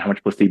always question how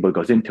much placebo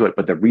goes into it,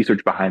 but the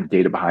research behind the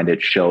data behind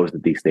it shows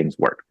that these things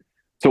work.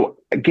 So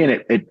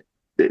again,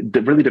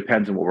 it really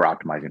depends on what we're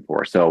optimizing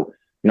for. So,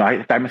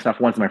 thymosin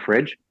alpha 1's in my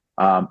fridge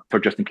for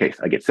just in case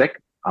I get sick,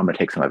 I'm going to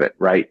take some of it,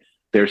 right?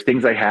 There's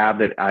things I have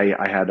that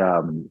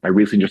I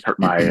recently just hurt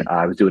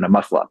I was doing a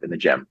muscle up in the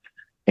gym.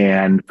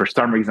 And for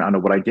some reason, I don't know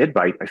what I did,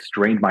 but I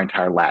strained my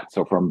entire lat.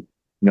 So from,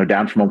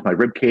 down from my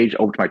rib cage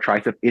over to my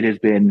tricep, it has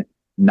been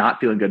not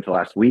feeling good until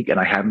last week. And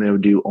I haven't been able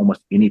to do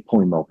almost any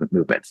pulling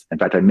movements. In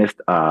fact, I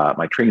missed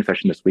my training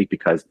session this week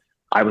because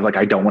I was like,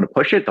 I don't want to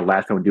push it. The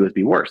last thing I would do is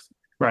be worse.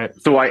 Right.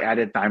 So I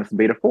added thymosin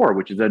beta 4,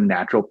 which is a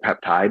natural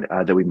peptide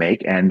that we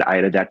make. And I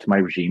added that to my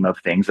regime of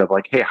things of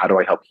like, hey, how do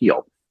I help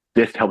heal?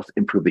 This helps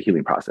improve the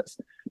healing process.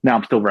 Now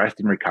I'm still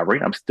resting and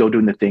recovering. I'm still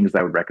doing the things that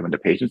I would recommend to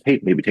patients.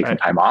 Hey, maybe take some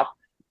time off.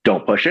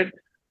 Don't push it.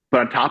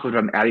 But on top of it,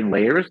 I'm adding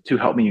layers to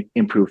help me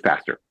improve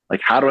faster.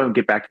 Like, how do I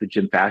get back to the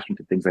gym faster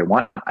to things I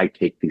want? I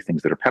take these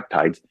things that are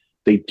peptides.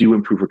 They do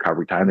improve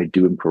recovery time. They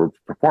do improve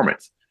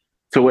performance.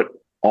 So it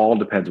all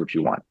depends what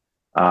you want.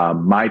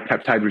 My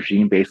peptide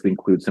regime basically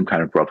includes some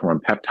kind of growth hormone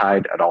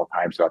peptide at all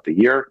times throughout the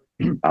year.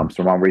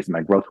 So I'm raising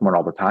my growth hormone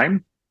all the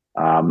time.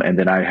 And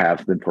then I have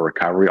something for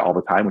recovery all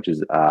the time, which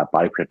is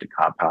body protected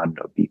compound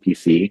of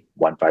BPC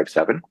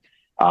 157.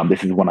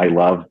 This is one I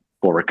love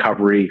for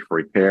recovery, for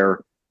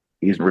repair,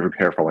 even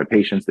repair for all my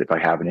patients. If I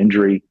have an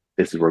injury,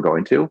 this is where we're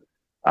going to.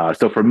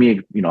 So for me,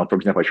 for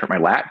example, I hurt my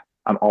lat,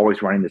 I'm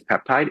always running this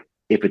peptide.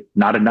 If it's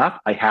not enough,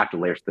 I have to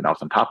layer something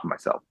else on top of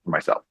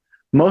myself.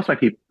 Most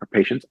of my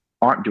patients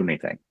aren't doing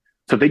anything.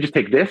 So if they just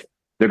take this,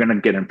 they're going to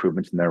get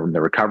improvements in their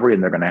recovery,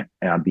 and they're going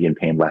to be in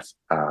pain less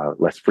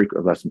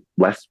frequent,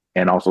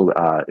 and also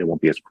it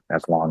won't be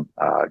as long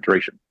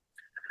duration.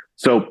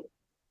 So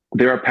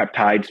there are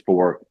peptides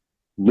for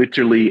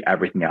literally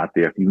everything out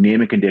there. If you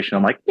name a condition,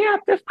 I'm like, yeah,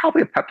 there's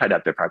probably a peptide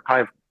out there. I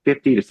probably have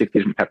 50 to 60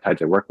 different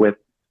peptides I work with.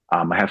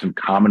 I have some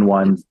common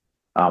ones.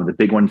 The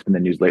big ones in the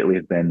news lately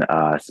have been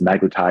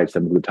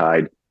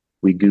semaglutide,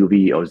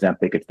 Wegovy,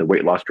 Ozempic. It's the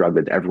weight loss drug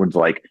that everyone's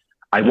like,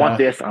 I want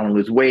this. I want to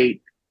lose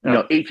weight.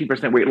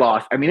 18% weight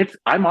loss. I mean,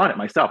 I'm on it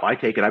myself. I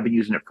take it. I've been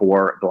using it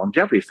for the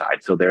longevity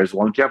side. So there's a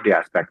longevity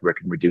aspect where it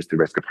can reduce the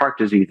risk of heart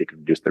disease. It can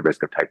reduce the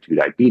risk of type 2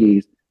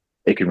 diabetes.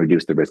 It can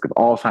reduce the risk of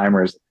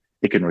Alzheimer's.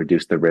 It can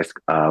reduce the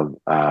risk of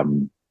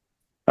plaquing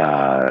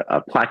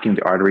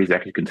the arteries. It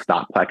actually can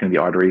stop plaquing the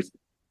arteries.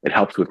 It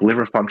helps with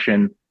liver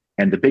function.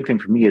 And the big thing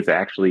for me is it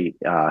actually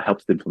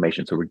helps the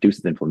inflammation, so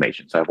reduces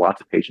inflammation. So I have lots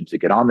of patients who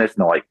get on this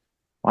and they're like,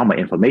 "Wow, my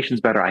inflammation's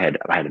better. I had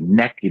a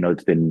neck,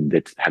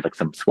 it's had like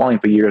some swelling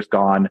for years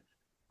gone.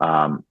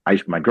 I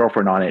used my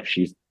girlfriend on it.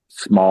 She's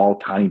small,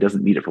 tiny,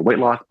 doesn't need it for weight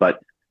loss,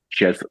 but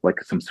she has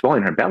like some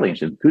swelling in her belly and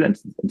she has food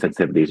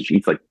insensitivities. She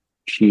eats like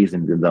cheese,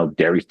 and though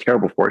dairy's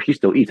terrible for her, she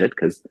still eats it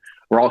because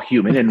we're all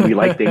human and we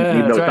like things,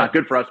 even though it's not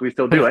good for us, we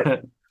still do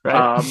it."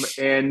 Right.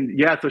 And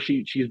yeah, so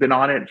she's been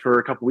on it for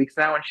a couple of weeks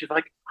now, and she's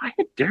like, I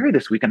had dairy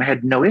this week and I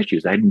had no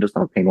issues. I had no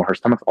stomach pain, or her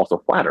stomach's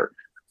also flatter.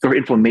 So her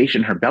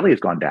inflammation, her belly has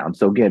gone down.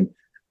 So again,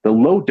 the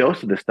low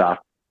dose of this stuff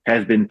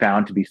has been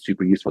found to be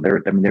super useful.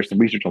 There's some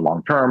research on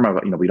long term.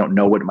 We don't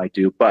know what it might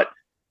do, but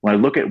when I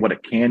look at what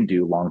it can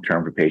do long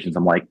term for patients,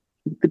 I'm like,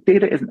 the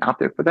data isn't out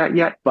there for that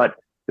yet, but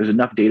there's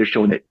enough data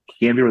showing that it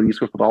can be really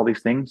useful for all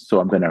these things.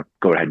 So I'm going to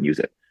go ahead and use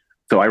it.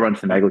 So I run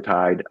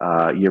semaglutide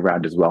year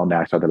round as well.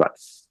 Now I started about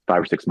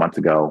 5 or 6 months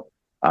ago.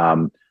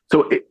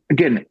 So it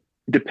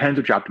depends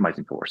what you're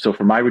optimizing for. So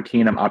for my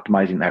routine, I'm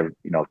optimizing. I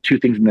have 2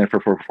 things in there for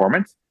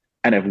performance,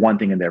 and I have 1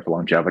 thing in there for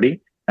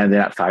longevity. And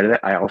then outside of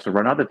that, I also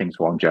run other things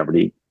for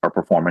longevity or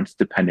performance,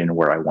 depending on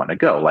where I want to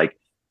go. Like,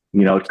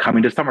 it's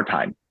coming to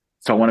summertime.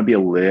 So I want to be a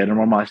little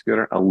more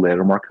muscular, a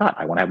little more cut.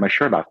 I want to have my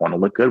shirt off. I want to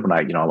look good when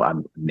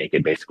I'm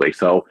naked, basically.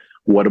 So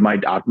what am I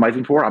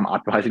optimizing for? I'm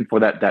optimizing for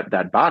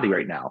that body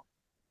right now.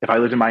 If I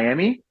lived in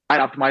Miami, I'd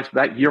optimize for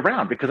that year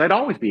round because I'd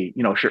always be,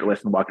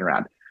 shirtless and walking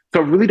around.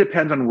 So it really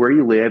depends on where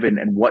you live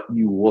and what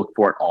you look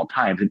for at all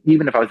times. And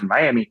even if I was in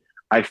Miami,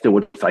 I still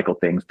would cycle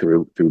things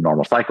through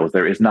normal cycles.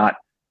 There is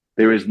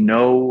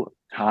no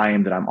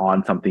time that I'm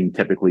on something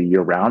typically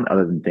year round,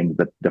 other than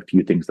the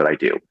few things that I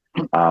do.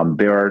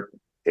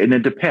 And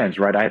it depends,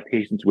 right? I have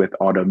patients with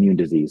autoimmune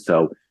disease,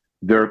 so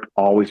they're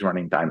always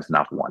running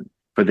Diamosinoff 1.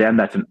 For them,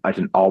 that's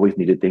an always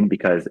needed thing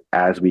because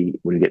when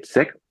we get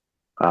sick,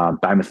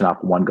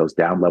 Diamosinoff 1 goes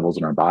down levels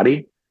in our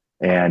body.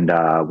 And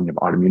when you have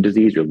autoimmune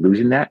disease, you're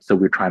losing that. So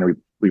we're trying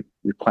to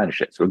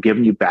replenish it. So we're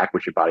giving you back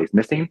what your body's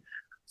missing.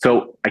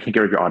 So I can't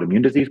get rid of your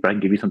autoimmune disease, but I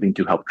can give you something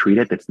to help treat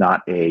it that's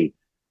not a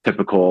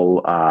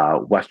typical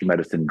Western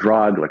medicine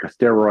drug like a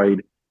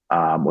steroid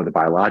or the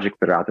biologics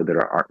that are out there that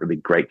aren't really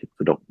great,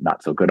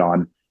 not so good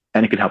on,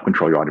 and it can help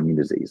control your autoimmune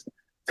disease.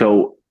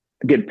 So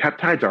again,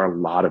 peptides are a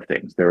lot of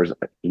things. There's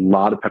a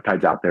lot of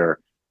peptides out there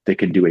that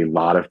can do a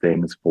lot of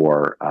things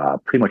for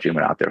pretty much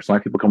anyone out there. So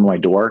when people come to my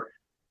door,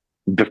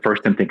 the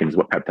first thing I'm thinking is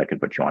what peptide can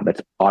put you on.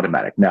 That's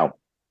automatic. Now,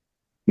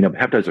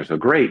 peptides are so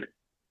great,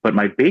 but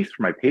my base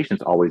for my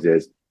patients always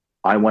is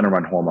I want to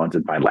run hormones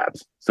and find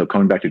labs. So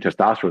coming back to the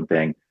testosterone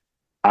thing,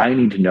 I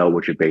need to know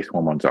what your base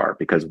hormones are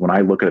because when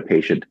I look at a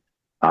patient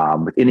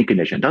with any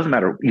condition, it doesn't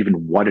matter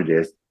even what it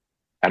is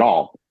at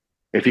all.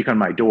 If you come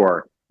to my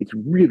door, it's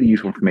really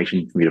useful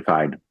information for me to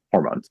find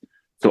hormones.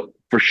 So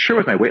for sure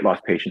with my weight loss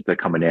patients that are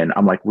coming in,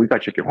 I'm like, we've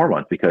got to check your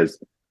hormones because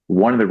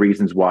one of the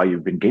reasons why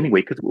you've been gaining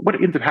weight, because what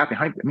ends up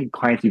happening,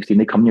 clients you've seen,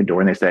 they come in your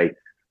door and they say,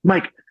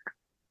 Mike,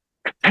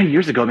 10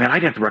 years ago, man, I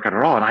didn't have to work out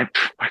at all. And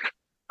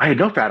I had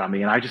no fat on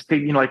me. And I just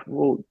think,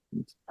 well,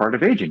 it's part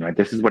of aging, right?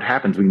 This is what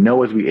happens. We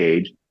know as we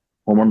age,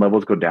 hormone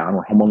levels go down.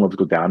 When hormone levels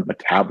go down,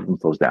 metabolism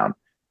slows down.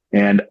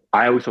 And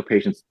I always tell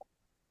patients,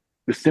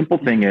 the simple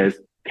thing is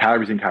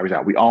calories in, calories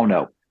out. We all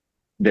know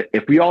that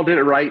if we all did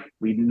it right,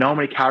 we know how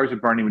many calories are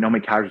burning, we know how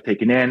many calories are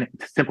taken in.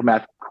 It's a simple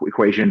math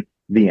equation,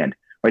 the end,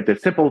 right? The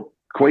simple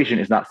equation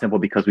is not simple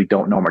because we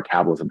don't know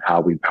metabolism,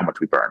 how much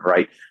we burn,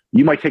 right?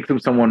 You might take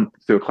someone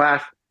through a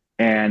class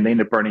and they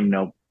end up burning,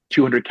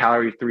 200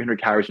 calories,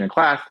 300 calories in a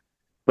class,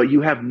 but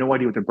you have no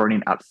idea what they're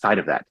burning outside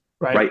of that,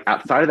 right?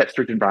 Outside of that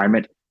strict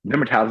environment, their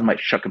metabolism might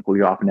shut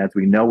completely off. And as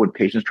we know, when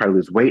patients try to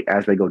lose weight,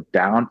 as they go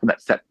down from that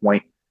set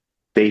point,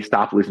 they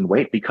stop losing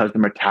weight because the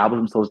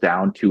metabolism slows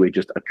down to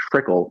just a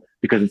trickle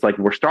because it's like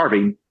we're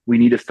starving. We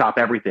need to stop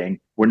everything.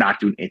 We're not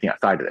doing anything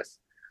outside of this.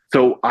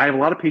 So I have a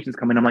lot of patients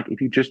come in. I'm like,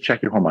 if you just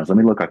check your hormones, let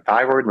me look at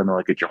thyroid, let me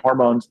look at your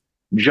hormones.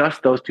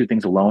 Just those two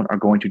things alone are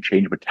going to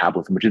change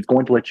metabolism, which is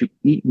going to let you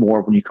eat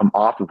more when you come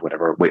off of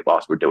whatever weight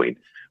loss we're doing,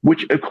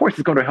 which of course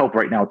is going to help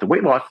right now with the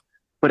weight loss.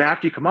 But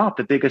after you come off,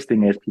 the biggest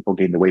thing is people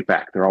gain the weight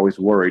back. They're always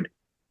worried,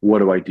 what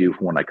do I do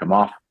for when I come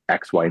off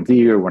X, Y, and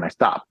Z or when I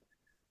stop?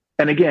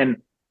 And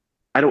again,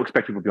 I don't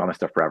expect people to be on this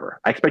stuff forever.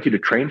 I expect you to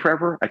train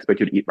forever. I expect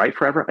you to eat right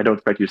forever. I don't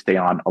expect you to stay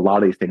on a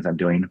lot of these things I'm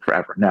doing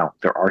forever. Now,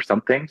 there are some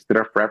things that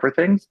are forever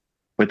things,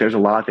 but there's a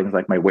lot of things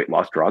like my weight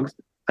loss drugs.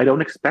 I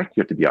don't expect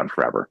you to be on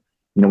forever.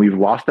 We've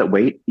lost that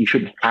weight. You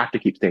shouldn't have to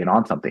keep staying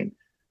on something.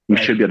 You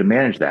should be able to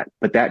manage that.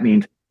 But that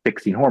means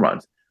fixing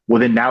hormones. Well,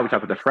 then now we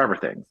talk about the forever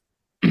things.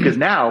 Because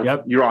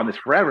now you're on this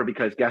forever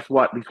because guess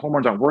what? These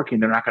hormones aren't working.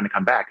 They're not going to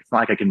come back. It's not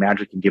like I can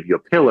magically give you a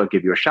pill or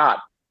give you a shot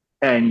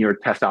and your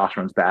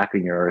testosterone's back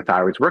and your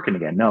thyroid's working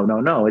again.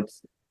 No.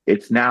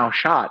 It's now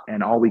shot.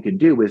 And all we can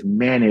do is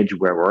manage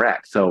where we're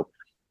at. So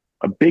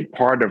a big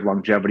part of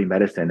longevity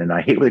medicine, and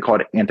I hate what they call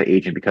it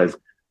anti-aging because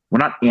we're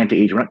not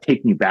anti-aging. We're not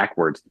taking you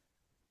backwards.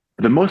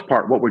 For the most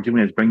part, what we're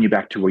doing is bringing you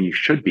back to where you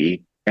should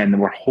be. And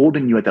then we're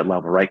holding you at that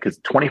level, right? Because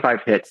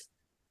 25 hits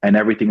and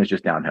everything is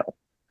just downhill.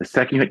 The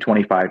second you hit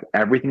 25,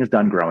 everything is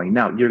done growing.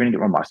 Now you're going to get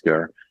more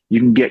muscular. You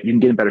can get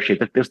in better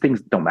shape. Those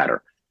things don't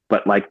matter.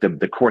 But like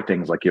the core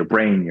things, like your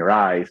brain, your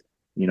eyes,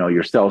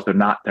 your cells, they're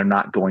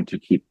not going to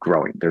keep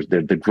growing.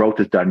 The growth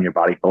is done in your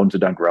body. Bones are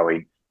done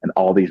growing, and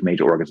all these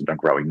major organs are done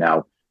growing.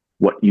 Now,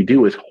 what you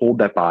do is hold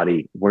that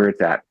body where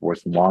it's at for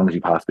as long as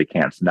you possibly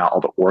can. So now all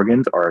the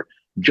organs are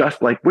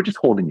just like we're just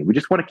holding you. We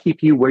just want to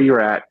keep you where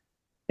you're at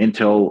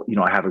until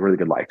I have a really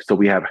good life. So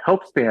we have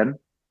health span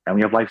and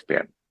we have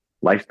lifespan.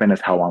 Lifespan is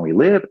how long we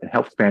live, and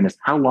health span is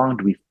how long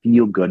do we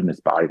feel good in this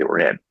body that we're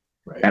in.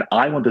 Right. And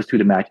I want those two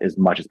to match as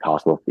much as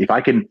possible. If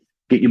I can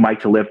get you, Mike,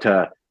 to live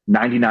to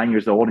 99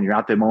 years old and you're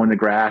out there mowing the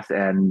grass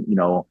and,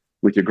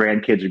 with your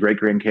grandkids, your great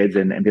grandkids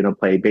and being able to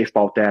play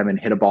baseball with them and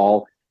hit a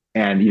ball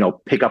and,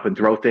 pick up and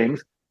throw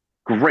things,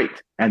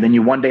 great. And then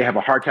you one day have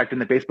a heart attack in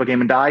the baseball game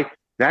and die.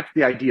 That's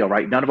the ideal,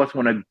 right? None of us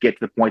want to get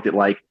to the point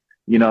that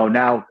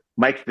now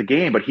Mike's the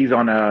game, but he's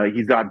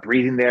got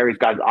breathing there. He's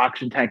got his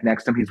oxygen tank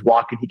next to him. He's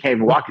walking. He can't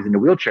even walk. He's in a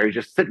wheelchair. He's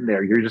just sitting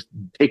there. You're just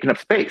taking up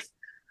space.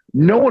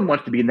 No one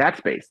wants to be in that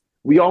space.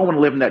 We all want to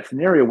live in that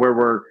scenario where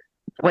we're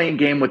playing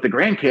game with the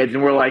grandkids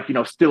and we're like,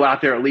 still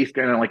out there at least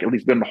going to at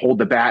least be able to hold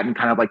the bat and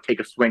kind of like take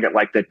a swing at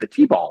like the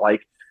T-ball.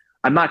 Like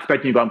I'm not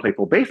expecting you to go out and play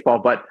full baseball,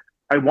 but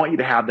I want you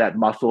to have that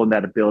muscle and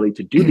that ability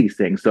to do these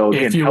things. So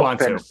again,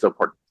 health span is so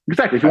important.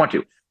 Exactly. If you want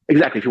to.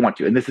 Exactly. If you want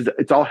to. And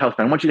it's all health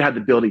span. I want you to have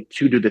the ability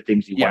to do the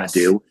things you want to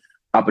do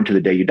up until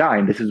the day you die.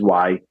 And this is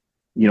why,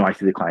 I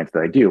see the clients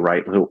that I do,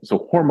 right?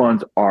 So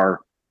hormones are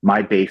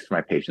my base for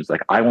my patients.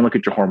 Like, I want to look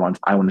at your hormones.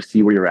 I want to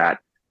see where you're at.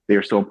 They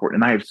are so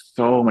important. And I have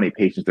so many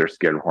patients that are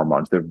scared of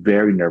hormones. They're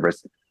very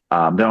nervous.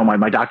 No,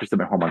 my doctor said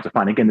my hormones are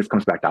fine. Again, this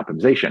comes back to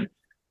optimization.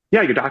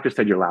 Yeah, your doctor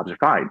said your labs are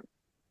fine,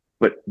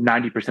 but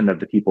 90% of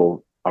the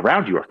people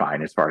around you are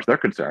fine as far as they're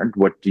concerned.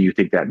 What do you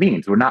think that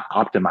means? We're not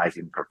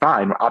optimizing for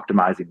fine. We're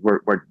optimizing.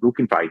 We're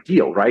looking for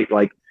ideal, right?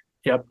 Like,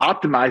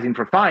 optimizing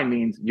for fine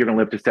means you're going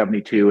to live to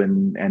 72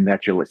 and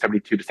that's your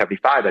 72 to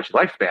 75. That's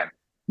your lifespan.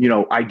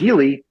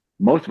 Ideally,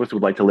 most of us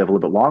would like to live a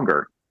little bit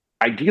longer.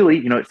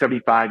 Ideally, at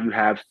 75, you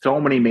have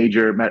so many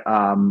major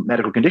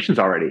medical conditions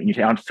already, and you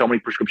take on so many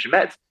prescription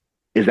meds.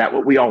 Is that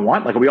what we all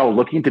want? Like, are we all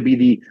looking to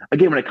be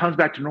again, when it comes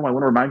back to normal, I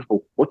want to remind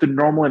people what the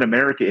normal in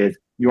America is.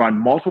 You're on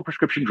multiple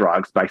prescription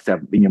drugs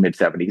in your mid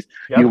 70s.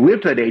 You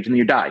live to that age and then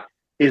you die.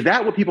 Is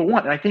that what people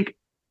want? And I think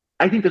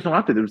there's no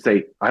out there that would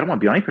say, I don't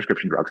want to be on any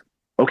prescription drugs.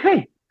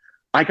 Okay,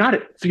 I got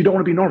it. So you don't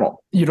want to be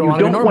normal. You don't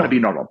want to be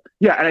normal.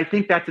 Yeah. And I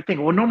think that's the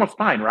thing. Well, normal's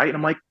fine, right? And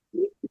I'm like,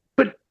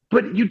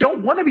 but you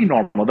don't want to be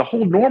normal. The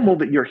whole normal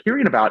that you're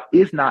hearing about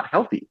is not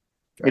healthy.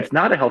 Right. It's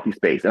not a healthy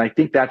space. And I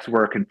think that's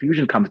where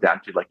confusion comes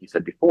down to, like you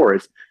said before,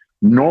 is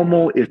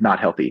normal is not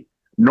healthy.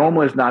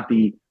 Normal is not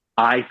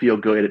I feel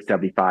good at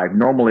 75.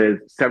 Normal is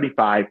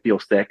 75, feel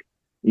sick.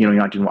 You're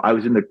not doing well. I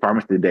was in the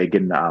pharmacy today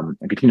getting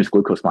a continuous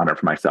glucose monitor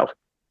for myself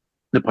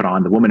to put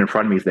on. The woman in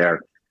front of me is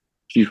there.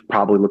 She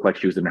probably looked like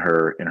she was in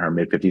her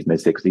mid 50s, mid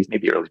 60s,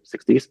 maybe early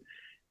 60s.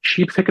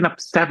 She's picking up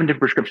 7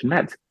 different prescription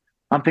meds.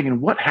 I'm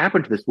thinking, what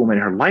happened to this woman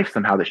in her life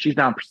somehow that she's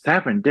down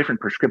 7 different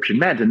prescription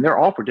meds, and they're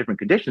all for different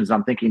conditions.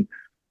 I'm thinking,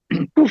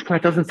 oof,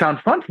 that doesn't sound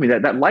fun to me.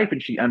 That life,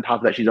 and on top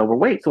of that, she's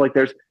overweight. So like,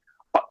 there's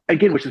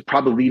again, which is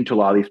probably leading to a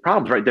lot of these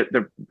problems, right?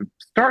 That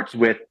starts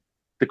with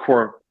the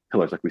core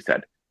pillars, like we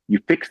said. You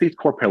fix these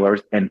core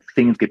pillars, and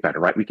things get better,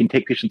 right? We can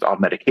take patients off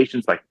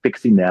medications by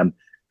fixing them,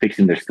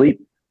 fixing their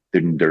sleep,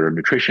 their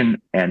nutrition,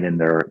 and then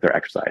their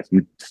exercise.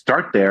 You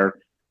start there,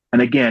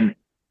 and again,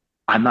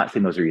 I'm not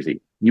saying those are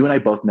easy. You and I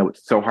both know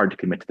it's so hard to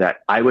commit to that.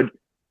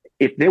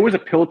 If there was a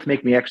pill to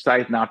make me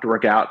exercise, not to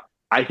work out,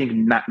 I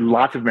think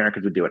lots of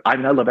Americans would do it. I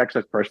mean, I love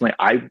exercise personally.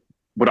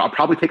 I'll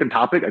probably take a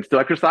topic. I'd still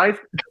exercise.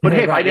 But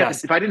hey, if I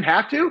didn't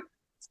have to,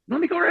 let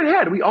me go right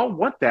ahead. We all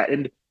want that.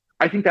 And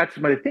I think that's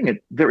my thing.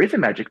 There is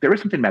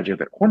something magic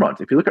about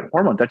hormones. If you look at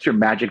hormones, that's your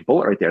magic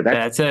bullet right there.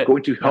 That's it.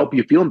 Going to help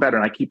you feeling better.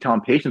 And I keep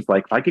telling patients,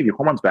 like, if I give you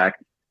hormones back,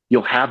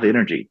 you'll have the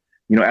energy.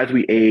 As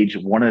we age,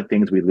 one of the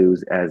things we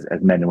lose as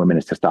men and women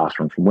is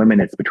testosterone. From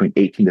women, it's between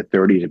 18 to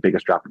 30 is the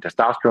biggest drop in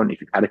testosterone.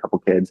 If you've had a couple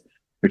kids,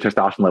 your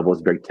testosterone level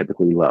is very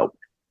typically low.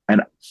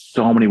 And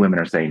so many women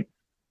are saying,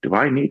 do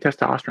I need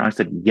testosterone? I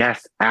said,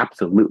 yes,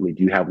 absolutely.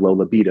 Do you have low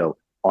libido?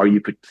 Are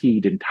you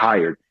fatigued and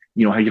tired? Have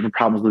you having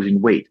problems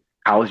losing weight?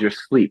 How is your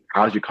sleep?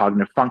 How's your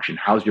cognitive function?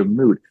 How's your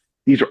mood?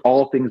 These are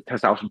all things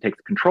testosterone takes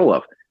control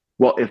of.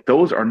 Well, if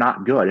those are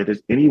not good, if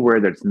there's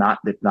anywhere that's not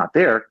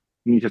there,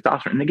 you need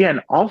testosterone. And again,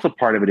 also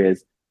part of it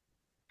is,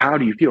 how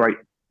do you feel, right?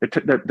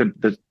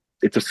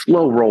 It's a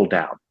slow roll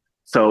down.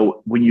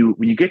 So when you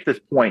get to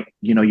this point,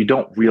 you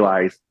don't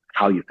realize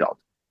how you felt.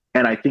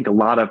 And I think a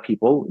lot of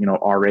people,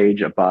 our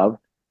age above,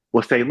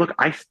 will say, look,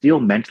 I still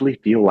mentally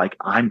feel like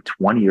I'm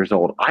 20 years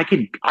old. I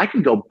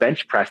can go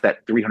bench press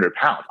that 300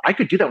 pounds. I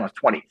could do that when I was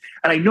 20.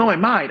 And I know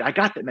in my mind, I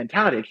got that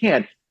mentality. I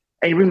can.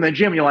 And you bring them in the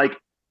gym, you're like,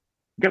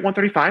 get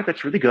 135.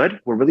 That's really good.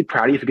 We're really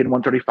proud of you if you get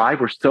 135.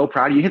 We're so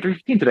proud of you. You hit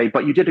 315 today,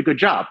 but you did a good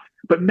job.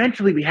 But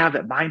mentally, we have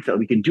that mindset.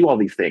 We can do all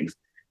these things.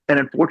 And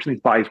unfortunately,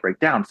 these bodies break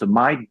down. So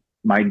my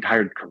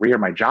entire career,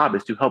 my job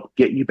is to help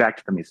get you back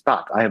to some of these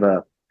spots. I have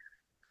a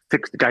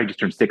guy who just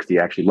turned 60.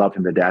 I actually love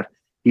him to death.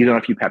 He's on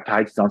a few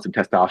peptides. He's on some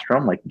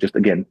testosterone. Like, just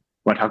again,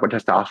 when I talk about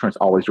testosterone, it's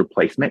always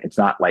replacement. It's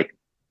not like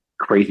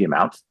crazy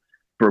amounts.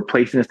 We're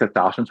replacing his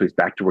testosterone, so he's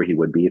back to where he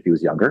would be if he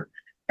was younger.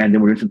 And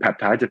then we're doing some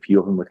peptides, a few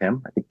of them with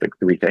him. I think like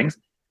 3 things.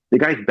 The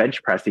guy's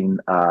bench pressing,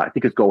 I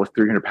think his goal was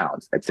 300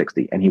 pounds at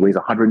 60, and he weighs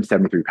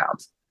 173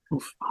 pounds.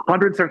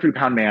 173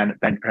 pound man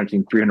bench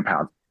pressing 300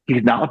 pounds.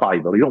 He's not a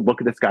bodybuilder. You don't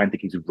look at this guy and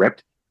think he's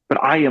ripped.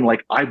 But I am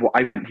like,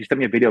 he sent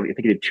me a video. I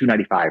think he did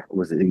 295.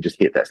 He just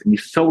hit this, and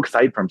he's so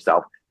excited for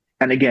himself.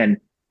 And again,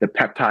 the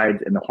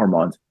peptides and the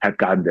hormones have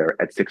gotten there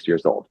at 6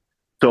 years old.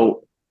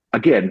 So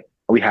again,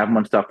 we have them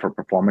on stuff for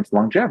performance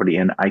longevity.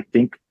 And I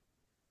think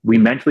we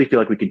mentally feel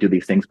like we can do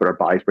these things, but our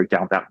bodies break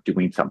down without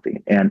doing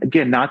something. And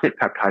again, not that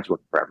peptides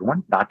work for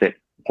everyone, not that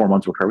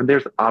hormones work for everyone.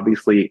 There's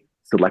obviously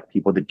select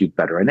people that do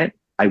better in it.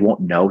 I won't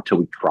know till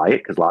we try it,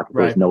 because a lot of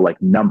people, there's no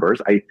like numbers.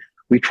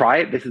 We try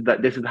it. This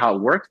is how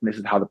it works, and this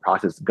is how the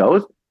process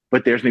goes.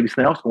 But there's maybe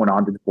something else going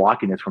on that's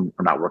blocking this from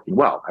not working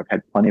well. I've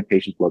had plenty of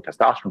patients with low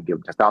testosterone,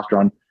 give them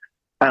testosterone.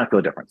 I don't feel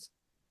a difference.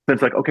 So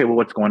it's like, okay, well,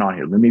 what's going on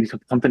here? Maybe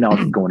something else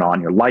is going on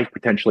in your life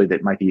potentially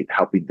that might be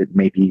helping, that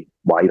may be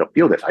why you don't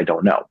feel this. I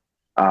don't know.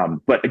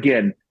 But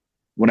again,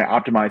 when I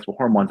optimize for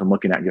hormones, I'm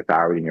looking at your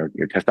thyroid and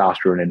your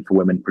testosterone, and for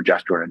women,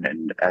 progesterone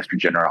and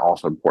estrogen are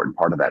also an important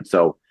part of that.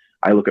 So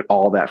I look at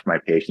all that for my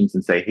patients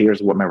and say,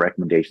 here's what my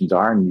recommendations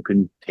are, and you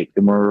can take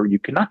them or you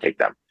cannot take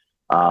them.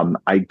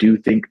 I do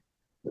think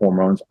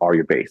hormones are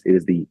your base. It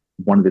is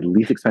one of the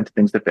least expensive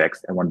things to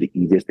fix and one of the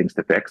easiest things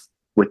to fix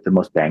with the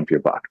most bang for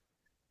your buck.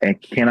 And I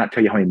cannot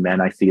tell you how many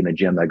men I see in the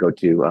gym that I go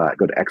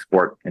to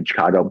Export in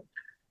Chicago,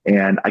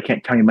 and I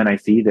can't tell you men I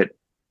see that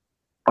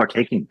are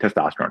taking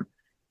testosterone,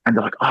 and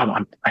they're like,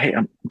 "Oh,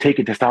 I'm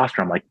taking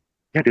testosterone." I'm like,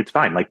 "Yeah, dude, it's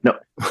fine." Like, no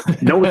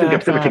one's gonna get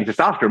upset with taking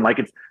testosterone. Like,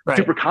 it's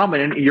super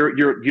common, and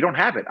you don't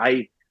have it.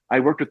 I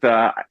worked with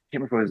I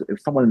can't remember if it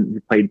was someone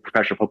who played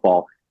professional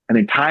football, and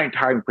the entire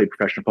time he played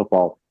professional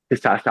football,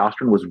 his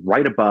testosterone was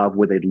right above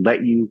where they'd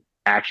let you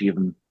actually give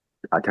him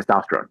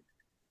testosterone,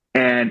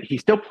 and he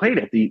still played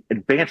at the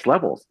advanced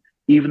levels,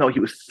 even though he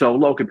was so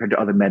low compared to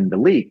other men in the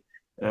league.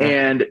 Yeah.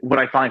 And when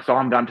I finally saw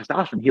him got on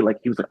testosterone, he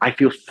was like, I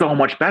feel so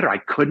much better. I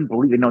couldn't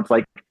believe it. It's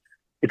like,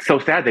 it's so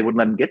sad they wouldn't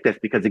let him get this,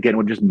 because again, it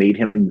would just made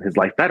his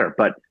life better.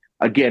 But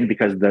again,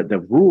 because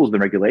the rules, the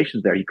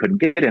regulations there, he couldn't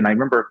get it. And I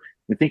remember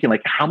thinking,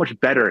 like, how much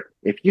better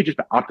if you just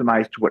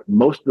optimized to what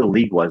most of the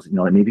league was,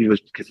 and maybe it was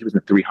because he was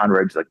in the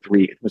 300s,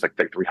 it was like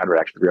 300,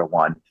 actually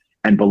 301,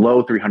 and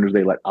below 300s,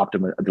 they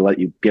let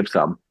you give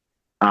some.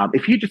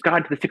 If you just got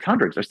into the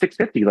 600s or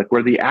 650, like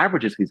where the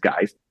average is these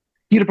guys,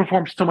 he'd have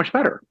performed so much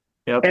better.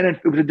 Yep. And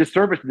it was a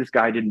disservice that this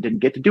guy didn't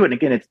get to do it. And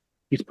again,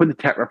 he's putting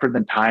the effort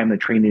and time and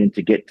training in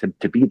to get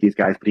to beat these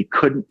guys, but he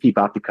couldn't keep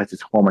up because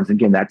his hormones.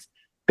 And again,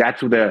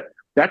 that's where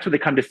they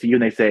come to see you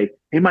and they say,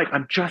 "Hey, Mike,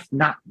 I'm just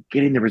not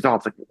getting the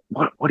results. Like,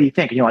 what do you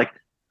think?" And you're like,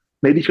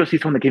 "Maybe you should go see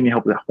someone that gave me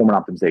help with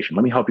hormone optimization.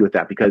 Let me help you with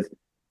that." Because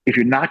if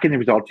you're not getting the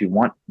results you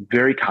want,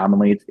 very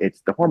commonly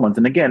it's the hormones.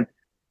 And again,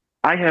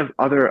 I have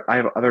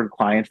other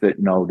clients that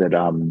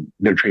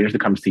they're trainers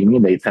that come see me,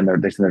 and they send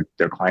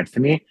their clients to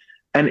me,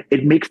 and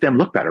it makes them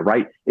look better,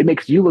 right? It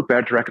makes you look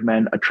better to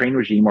recommend a train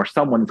regime or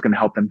someone that's going to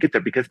help them get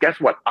there. Because guess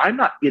what? I'm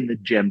not in the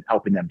gym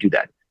helping them do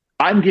that.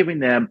 I'm giving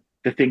them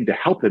the thing to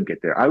help them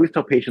get there. I always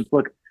tell patients,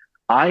 look,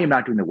 I am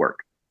not doing the work.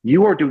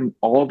 You are doing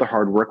all of the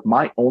hard work.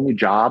 My only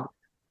job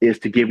is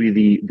to give you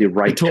the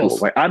right tool.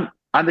 Right?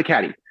 I'm the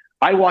caddy.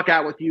 I walk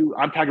out with you.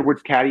 I'm Tiger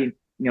Woods' caddy.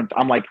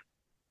 I'm like,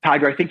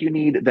 "Tiger, I think you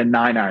need the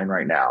 9-iron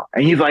right now."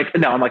 And he's like,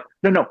 "No." I'm like,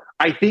 no,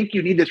 I think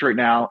you need this right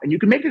now. And you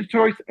can make the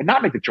choice and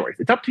not make the choice.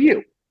 It's up to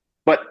you.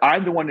 But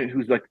I'm the one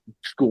who's like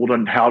schooled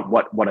on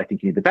what I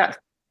think you need the best.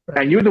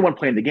 Right. And you're the one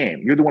playing the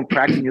game. You're the one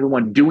practicing. You're the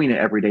one doing it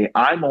every day.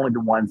 I'm only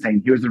the one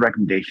saying, here's the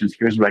recommendations.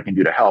 Here's what I can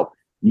do to help.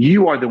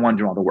 You are the one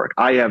doing all the work.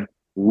 I have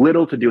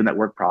little to do in that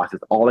work process.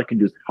 All I can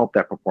do is help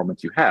that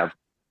performance you have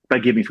by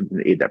giving something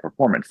to aid that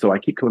performance. So I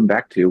keep coming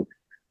back to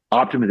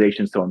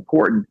optimization is so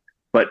important.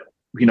 But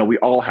we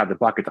all have the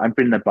buckets. I'm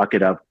putting the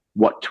bucket of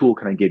what tool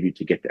can I give you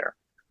to get there,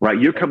 right?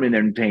 You're coming in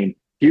there and saying,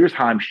 here's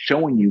how I'm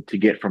showing you to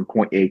get from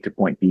point A to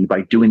point B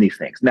by doing these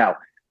things. Now,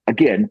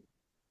 again,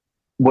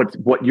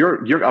 what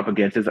you're up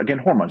against is, again,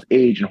 hormones,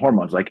 age and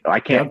hormones. Like,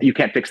 you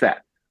can't fix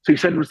that. So you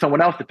send it to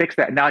someone else to fix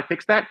that. Now I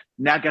fix that.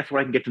 Now guess what?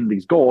 I can get to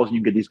these goals, and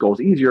you can get these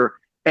goals easier,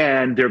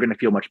 and they're going to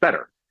feel much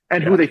better.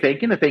 And who are they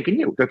thanking? They're thanking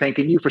you. They're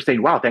thanking you for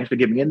saying, wow, thanks for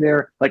getting me in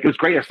there. Like, it was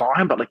great. I saw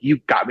him, but like, you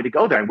got me to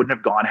go there. I wouldn't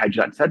have gone had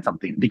you not said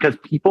something, because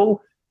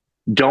people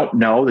don't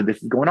know that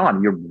this is going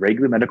on. Your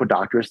regular medical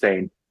doctor is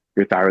saying,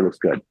 your thyroid looks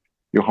good.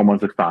 Your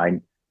hormones look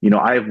fine.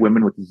 I have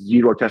women with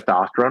zero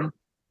testosterone.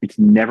 It's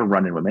never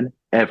run in women,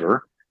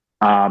 ever.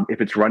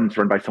 If it's run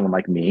by someone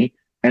like me.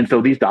 And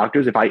so these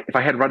doctors, if I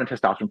had run a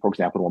testosterone, for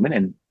example, a woman,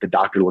 and the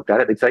doctor looked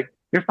at it, they'd say,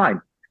 you're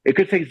fine. It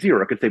could say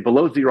 0. It could say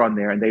below 0 on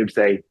there, and they would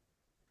say,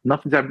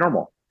 nothing's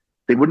abnormal.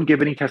 They wouldn't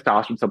give any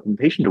testosterone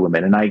supplementation to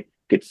women. And I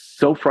get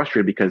so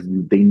frustrated because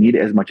they need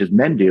it as much as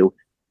men do.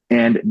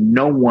 And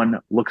no one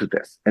looks at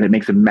this. And it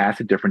makes a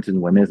massive difference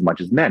in women as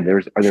much as men.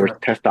 There's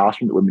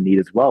testosterone that women need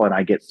as well. And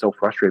I get so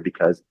frustrated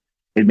because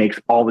it makes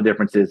all the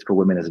differences for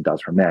women as it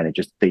does for men.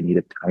 They need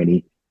a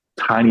tiny,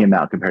 tiny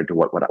amount compared to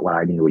what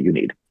I need, what you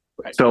need.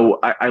 Right. So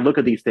I look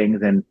at these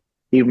things, and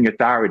even your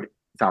thyroid is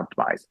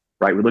optimized,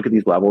 right? We look at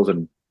these levels,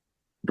 and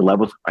the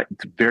levels,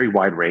 it's a very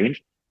wide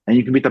range. And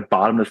you can be at the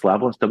bottom of this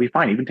level and still be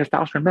fine. Even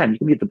testosterone men, you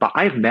can be at the bottom.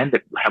 I have men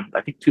that have,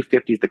 I think,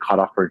 250 is the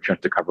cutoff for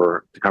insurance to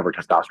cover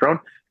testosterone.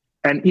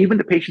 And even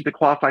the patients that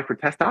qualify for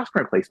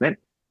testosterone replacement,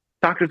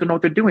 doctors don't know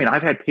what they're doing.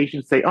 I've had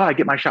patients say, "Oh, I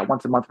get my shot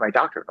once a month from my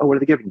doctor." "Oh, what are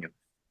they giving you?"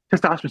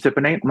 "Testosterone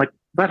cypionate." I'm like,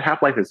 that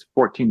half-life is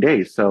 14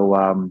 days. So,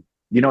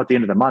 at the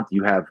end of the month,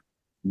 you have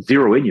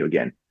 0 in you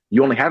again.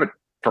 You only have it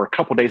for a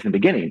couple of days in the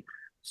beginning.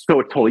 So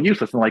it's totally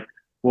useless. I'm like,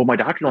 well, my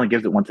doctor only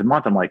gives it once a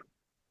month. I'm like,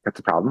 that's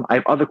a problem. I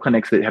have other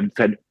clinics that have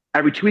said,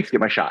 every 2 weeks, get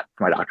my shot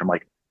from my doctor. I'm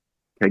like,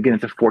 okay, again,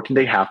 it's a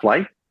 14-day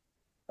half-life.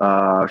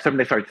 7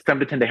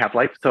 to 10 day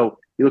half-life. So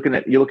you're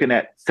looking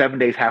at 7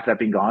 days, half of that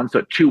being gone. So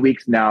at 2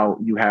 weeks now,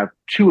 you have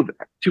two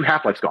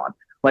half-lives gone.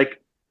 Like,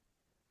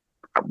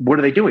 what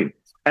are they doing?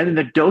 And then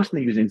the dose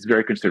they're using is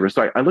very considerate.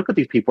 So I look at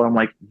these people, and I'm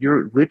like,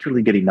 you're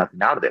literally getting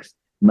nothing out of this,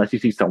 unless you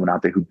see someone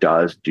out there who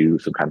does do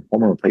some kind of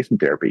hormone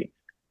replacement therapy.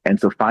 And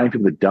so finding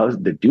people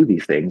that do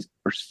these things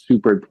are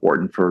super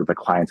important for the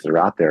clients that are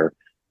out there.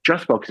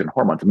 Just focus on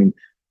hormones. I mean,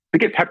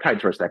 forget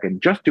peptides for a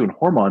second. Just doing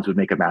hormones would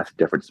make a massive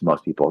difference to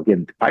most people.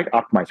 Again, if I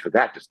optimize for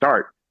that to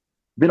start,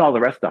 then all the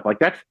rest stuff, like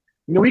that's,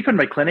 we come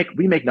to my clinic,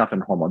 we make nothing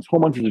on hormones.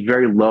 Hormones is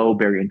very low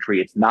barrier entry.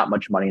 It's not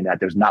much money in that.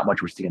 There's not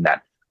much we're seeing in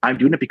that. I'm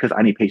doing it because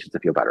I need patients to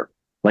feel better.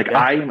 Like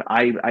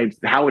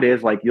how it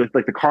is, like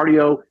like the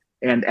cardio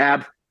and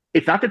abs.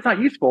 It's not that it's not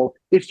useful.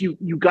 It's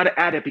you got to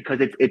add it because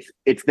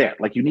it's there.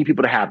 Like you need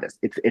people to have this.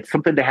 It's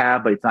something to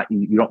have, but it's not,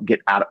 you don't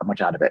get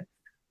much out of it.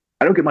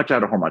 I don't get much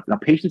out of hormones. Now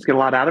patients get a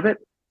lot out of it,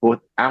 but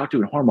without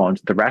doing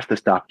hormones, the rest of the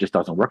stuff just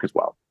doesn't work as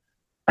well.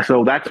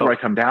 So that's where I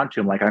come down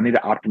to. I'm like, I need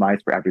to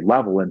optimize for every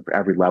level, and for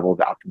every level,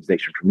 the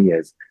optimization for me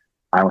is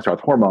I want to start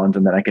with hormones,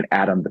 and then I can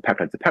add on the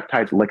peptides. The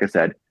peptides, like I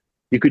said,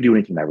 you could do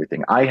anything and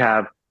everything. I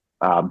have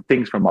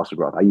things for muscle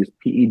growth. I use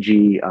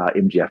PEG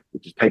MGF,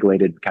 which is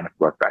pegylated kind of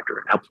growth factor.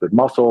 It helps with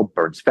muscle,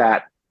 burns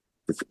fat.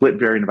 The split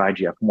variant of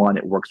IGF-1.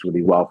 It works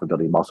really well for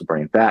building muscle,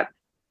 burning fat.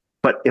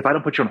 But if I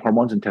don't put you on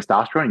hormones and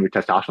testosterone, and your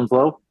testosterone's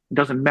low, it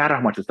doesn't matter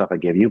how much of stuff I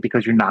give you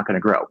because you're not going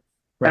to grow.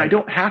 Right. And I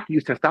don't have to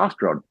use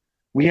testosterone.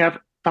 We have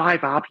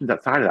 5 options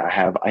outside of that.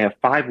 I have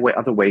 5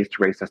 other ways to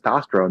raise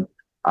testosterone,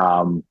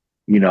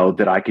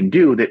 that I can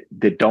do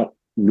that don't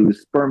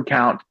lose sperm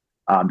count,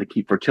 to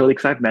keep fertility.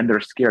 Because I have men that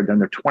are scared. They're in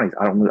their 20s.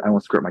 I don't want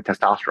to screw up my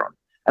testosterone.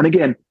 And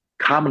again,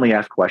 commonly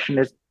asked question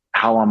is,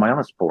 how long am I on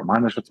this for? I'm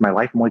on this for my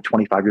life. I'm only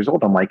 25 years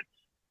old. I'm like,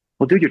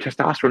 well, dude, your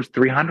testosterone's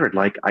 300.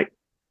 Like,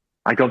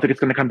 I don't think it's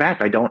going to come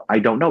back. I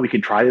don't know. We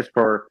can try this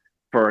for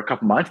a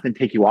couple months, then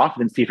take you off,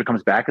 and then see if it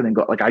comes back, and then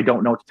go. Like, I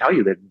don't know what to tell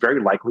you. That very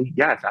likely,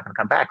 yeah, it's not going to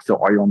come back. So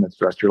are you on this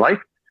the rest of your life?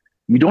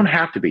 You don't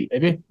have to be.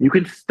 Maybe you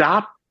can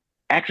stop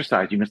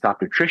exercise. You can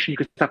stop nutrition. You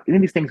can stop any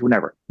of these things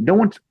whenever. No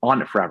one's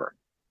on it forever.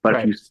 But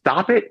if you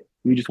stop it,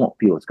 you just won't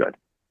feel as good.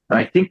 And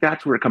I think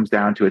that's where it comes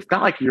down to. It's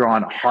not like you're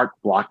on heart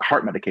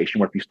medication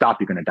where if you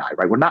stop, you're going to die,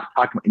 right? We're not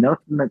talking about,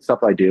 none of the stuff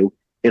I do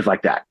is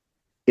like that.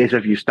 Is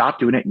if you stop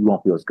doing it, you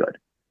won't feel as good.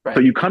 Right.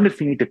 So you come to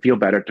see me to feel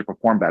better, to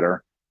perform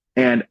better.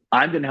 And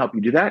I'm going to help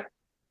you do that.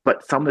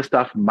 But some of the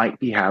stuff might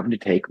be having to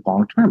take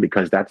long-term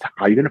because that's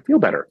how you're going to feel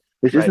better.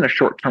 This isn't a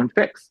short-term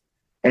fix.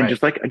 And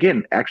just like,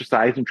 again,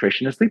 exercise,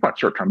 nutrition, and sleep on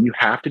short-term, you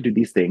have to do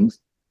these things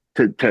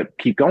to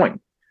keep going.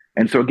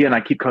 And so again,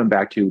 I keep coming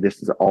back to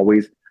this is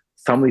always,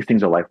 some of these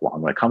things are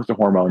lifelong. When it comes to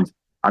hormones,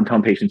 I'm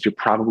telling patients you're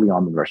probably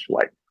on them the rest of your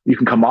life. You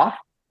can come off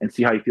and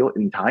see how you feel at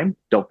any time.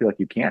 Don't feel like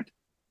you can't.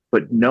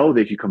 But know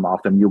that if you come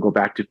off them, you'll go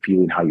back to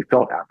feeling how you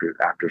felt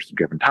after some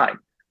given time.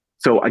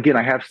 So again,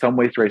 I have some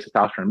ways to raise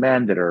testosterone in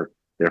men that are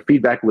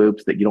feedback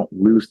loops that you don't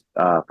lose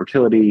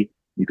fertility.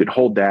 You could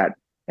hold that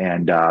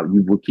and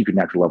you will keep your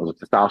natural levels of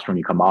testosterone.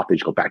 You come off, they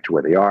just go back to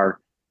where they are.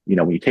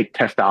 When you take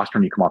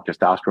testosterone, you come off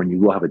testosterone, you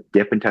will have a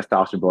dip in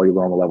testosterone below your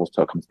normal levels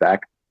till it comes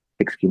back.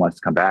 It takes a few months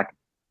to come back.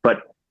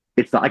 But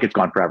it's not like it's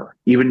gone forever.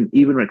 Even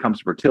when it comes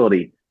to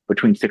fertility,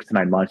 between 6 to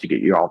 9 months, you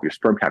get all of your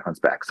sperm count comes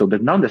back. So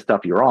none of the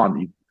stuff you're on that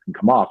you can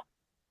come off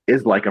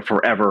is like a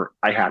forever,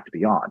 I have to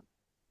be on.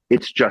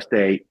 It's just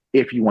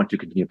if you want to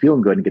continue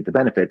feeling good and get the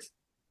benefits,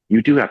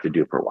 you do have to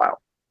do it for a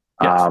while.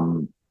 Yes.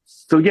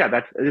 So yeah,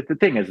 that's the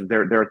thing is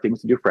there are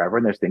things to do forever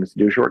and there's things to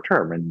do short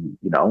term. And,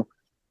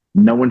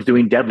 no one's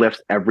doing deadlifts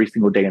every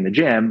single day in the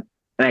gym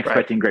and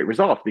expecting great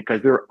results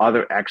because there are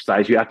other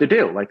exercise you have to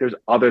do. Like there's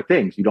other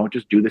things. You don't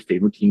just do the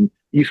same routine.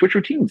 You switch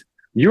routines.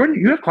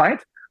 You have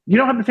clients. You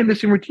don't have the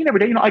same routine every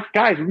day. Like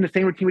guys, we're in the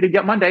same routine we did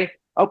yet Monday.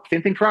 Oh,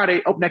 same thing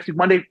Friday. Oh, next week,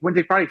 Monday,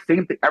 Wednesday, Friday,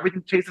 same thing.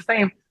 Everything stays the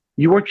same.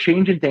 You are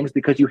changing things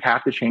because you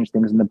have to change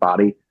things in the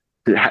body.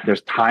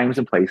 There's times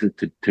and places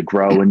to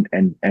grow and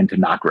to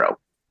not grow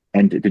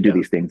and to do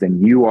these things.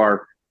 And you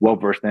are well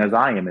versed as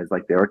I am, is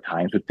like there are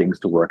times for things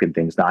to work and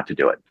things not to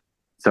do it.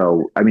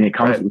 So, I mean, it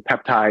comes with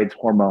peptides,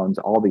 hormones,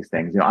 all these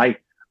things. I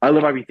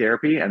love IV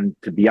therapy. And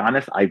to be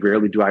honest, I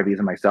rarely do IVs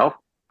in myself.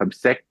 I'm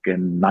sick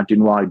and not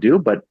doing what I do.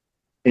 But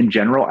in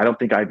general, I don't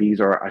think IVs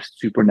are a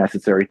super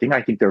necessary thing.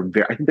 I think they're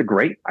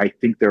great. I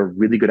think they're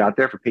really good out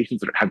there for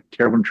patients that have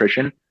terrible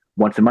nutrition.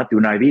 Once a month, do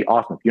an IV.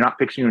 Awesome. If you're not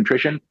fixing your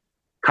nutrition,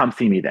 come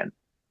see me then.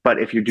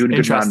 But if you're doing a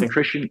good amount of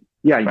nutrition,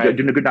 you're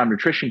doing a good amount of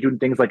nutrition, doing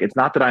things like, it's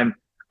not that I'm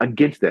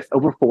against this.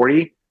 Over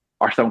 40,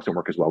 our stomachs don't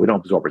work as well. We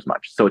don't absorb as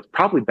much. So it's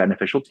probably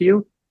beneficial to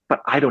you,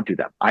 but I don't do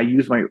that. I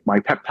use my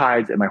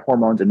peptides and my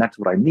hormones, and that's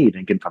what I need.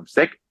 And again, if I'm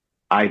sick,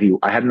 IV.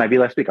 I had an IV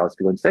last week. I was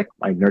feeling sick.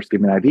 My nurse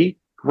gave me an IV.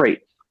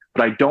 Great.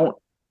 But I don't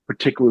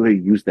particularly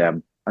use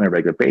them on a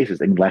regular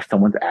basis unless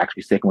someone's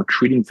actually sick and we're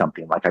treating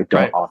something. Like I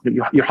don't often.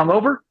 You're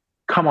hungover?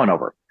 Come on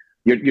over.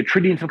 You're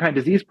treating some kind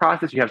of disease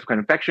process. You have some kind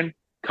of infection.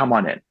 Come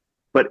on in.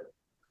 But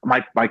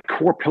my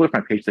core pillar for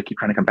my patients I keep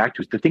trying to come back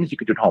to is the things you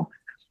can do at home.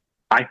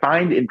 I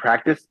find in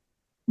practice,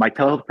 my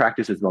telehealth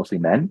practice is mostly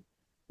men.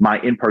 My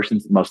in-person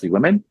is mostly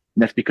women. And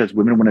that's because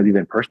women want to do it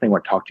in person. They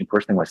want to talk to you in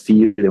person. They want to see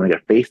you. They want to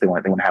get a face. They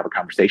want to have a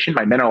conversation.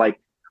 My men are like,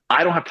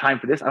 I don't have time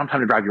for this. I don't have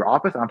time to drive to your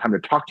office. I don't have time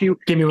to talk to you.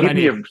 Give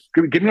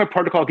me a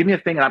protocol. Give me a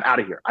thing, and I'm out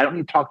of here. I don't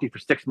need to talk to you for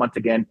 6 months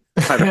again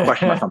if I have a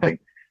question about something.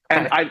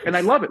 And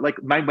I love it.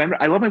 Like my women,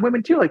 I love my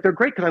women too. Like they're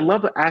great because I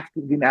love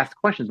being asked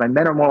questions. My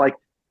men are more like,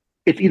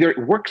 it's either it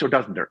works or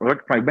doesn't. Or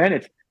for my men,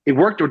 it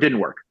worked or didn't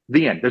work.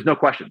 The end. There's no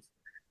questions.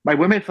 My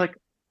women, it's like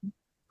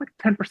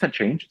 10%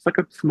 change. It's like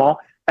a small,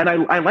 and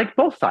I like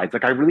both sides.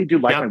 Like I really do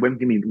like my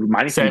women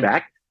reminding me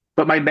back.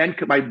 But my men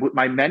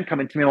come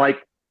into me like,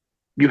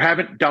 you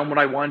haven't done what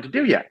I wanted to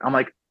do yet. I'm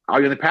like, are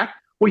you on the path?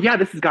 Well, yeah,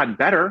 this has gotten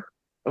better.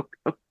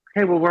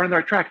 Okay, well, we're on the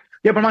right track.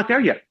 Yeah, but I'm not there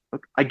yet.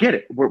 I get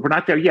it. We're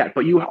not there yet,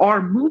 but you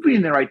are moving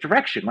in the right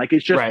direction. Like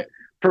it's just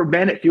for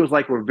men, it feels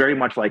like we're very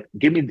much like,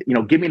 give me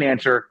an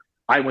answer.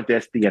 I want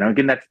this.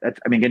 Again, that's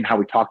again how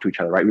we talk to each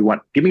other, right? We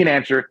want give me an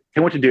answer,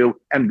 tell me what to do,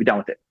 and be done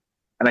with it.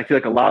 And I feel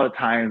like a lot of the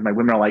times my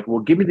women are like,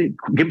 well, tell me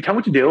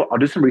what to do. I'll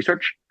do some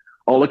research.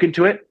 I'll look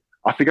into it.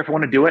 I'll figure if I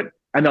want to do it,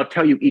 and they'll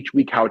tell you each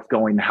week how it's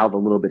going, how the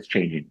little bit's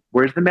changing.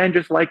 Whereas the men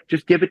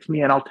just give it to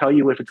me, and I'll tell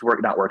you if it's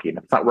not working.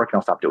 If it's not working,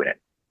 I'll stop doing it.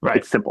 Right.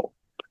 It's simple.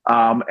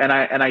 And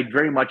I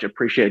very much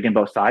appreciate, again,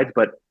 both sides.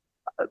 But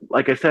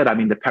like I said, I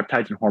mean, the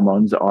peptides and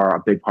hormones are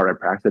a big part of my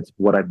practice. It's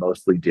what I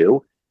mostly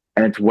do.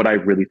 And it's what I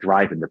really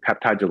thrive in. The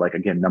peptides are like,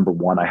 again, number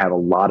one. I have a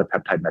lot of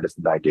peptide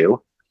medicine that I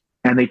do,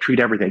 and they treat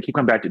everything. I keep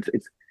coming back to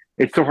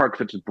it's so hard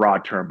because it's a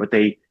broad term, but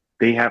I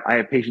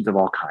have patients of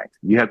all kinds.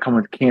 You come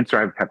with cancer,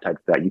 I have a peptide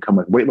for that. You come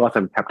with weight loss, I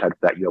have a peptide for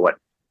that. You know what?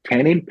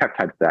 Tanning,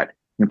 peptide for that.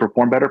 You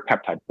perform better,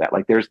 peptide for that.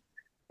 Like there's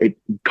a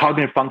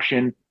cognitive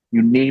function,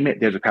 you name it,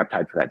 there's a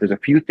peptide for that. There's a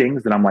few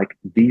things that I'm like,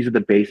 these are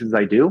the bases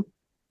I do.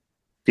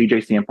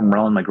 CJCM from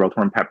Merlin, my growth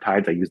hormone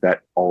peptides, I use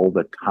that all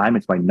the time.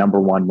 It's my number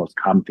one most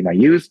common thing I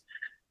use.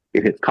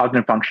 It hits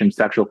cognitive function,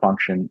 sexual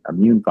function,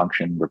 immune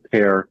function,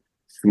 repair,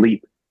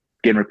 sleep,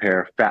 skin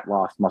repair, fat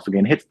loss, muscle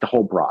gain. It hits the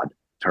whole broad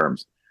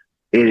terms.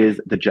 It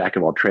is the jack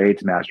of all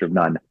trades, master of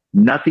none.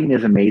 Nothing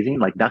is amazing.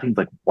 Like nothing's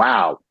like,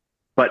 wow.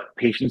 But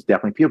patients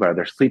definitely feel better.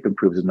 Their sleep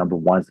improves is number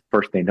one. It's the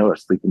first they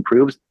notice. Sleep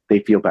improves, they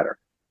feel better.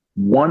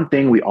 One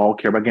thing we all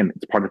care about, again,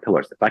 it's part of the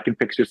pillars. If I can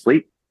fix your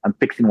sleep, I'm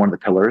fixing one of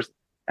the pillars.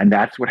 And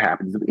that's what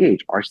happens as we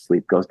age. Our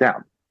sleep goes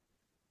down.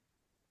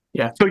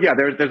 Yeah. So yeah,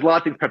 there's a lot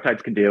of things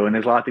peptides can do, and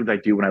there's a lot of things I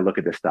do when I look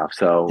at this stuff.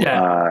 So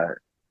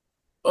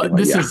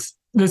this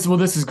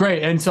is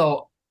great. And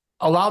so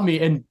allow me,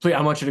 and please,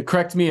 I want you to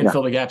correct me and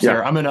fill the gaps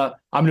here. I'm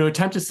gonna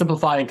attempt to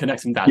simplify and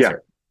connect some dots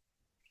here.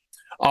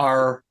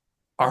 Our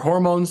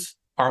hormones,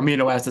 our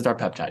amino acids, our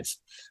peptides.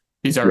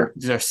 These are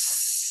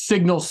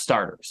signal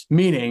starters,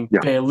 meaning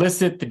they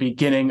elicit the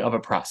beginning of a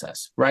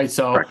process, right?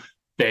 So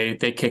they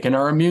kick in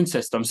our immune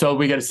system. So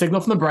we get a signal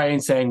from the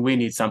brain saying we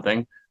need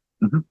something.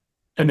 Mm-hmm.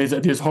 And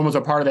these hormones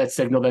are part of that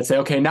signal that say,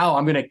 okay, now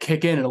I'm going to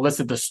kick in and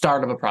elicit the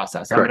start of a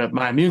process.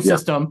 My immune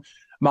system,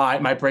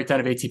 my breakdown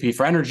of ATP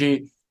for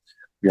energy.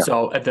 Yeah.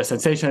 So at the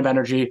sensation of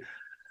energy.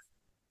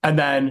 And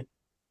then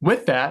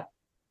with that,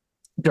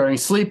 during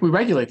sleep, we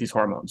regulate these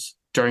hormones.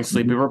 During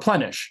sleep, we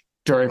replenish.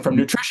 From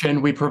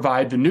nutrition, we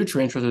provide the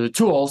nutrients, which are the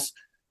tools,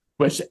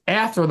 which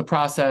after the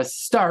process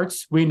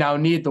starts, we now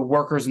need the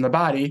workers in the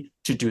body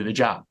to do the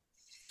job.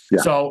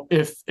 Yeah. So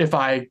if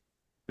I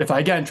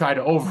again try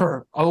to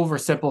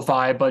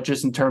oversimplify, but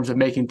just in terms of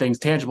making things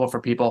tangible for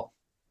people,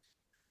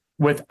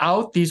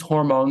 without these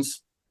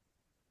hormones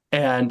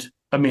and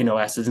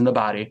amino acids in the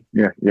body,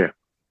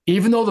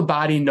 even though the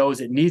body knows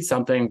it needs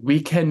something,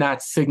 we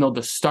cannot signal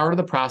the start of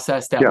the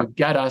process that would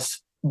get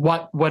us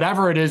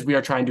whatever it is we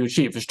are trying to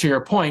achieve. Because to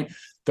your point,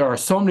 there are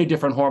so many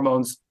different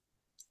hormones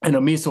and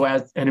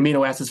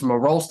amino acids from a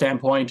role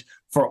standpoint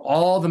for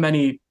all the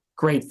many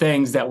great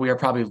things that we are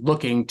probably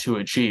looking to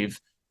achieve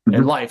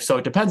in life. So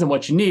it depends on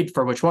what you need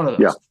for which one of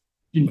those.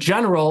 In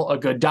general, a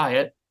good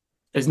diet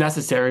is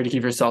necessary to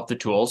give yourself the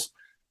tools.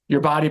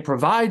 Your body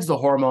provides the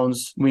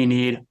hormones we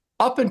need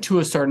up until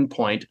a certain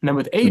point, and then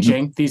with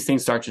aging, these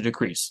things start to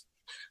decrease.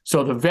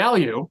 So the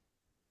value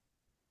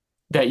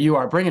that you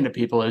are bringing to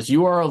people is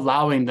you are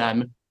allowing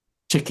them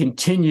to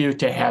continue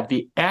to have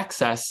the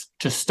access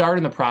to start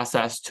in the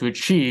process to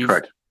achieve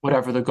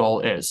whatever the goal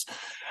is.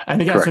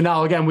 And again, so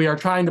now we are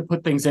trying to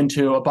put things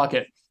into a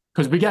bucket.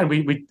 Because again,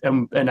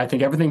 and I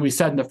think everything we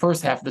said in the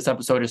first half of this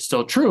episode is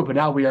still true, but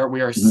now we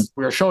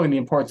are showing the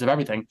importance of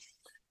everything.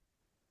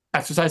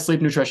 Exercise,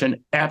 sleep,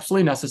 nutrition,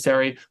 absolutely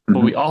necessary,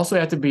 but we also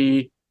have to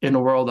be in a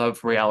world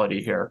of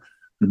reality here.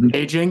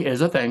 Aging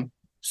is a thing.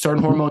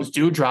 Certain hormones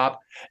do drop,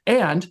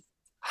 and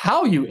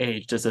how you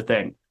aged is a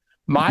thing.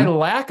 My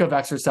lack of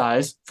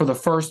exercise for the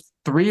first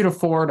 3 to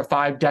 4 to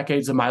 5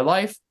 decades of my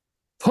life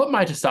put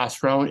my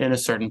testosterone in a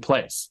certain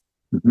place.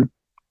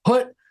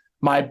 Put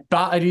my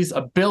body's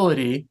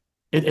ability.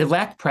 It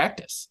lacked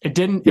practice.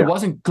 It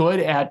wasn't good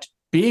at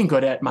being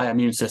good at my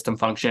immune system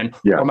function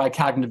or my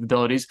cognitive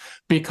abilities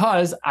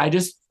because I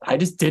just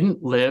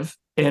didn't live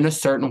in a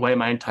certain way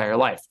my entire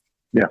life.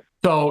 Yeah.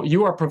 So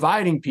you are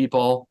providing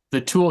people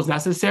the tools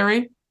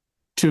necessary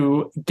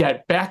to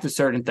get back to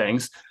certain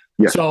things.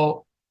 Yeah.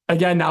 So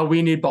again, now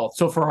we need both.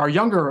 So for our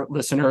younger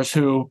listeners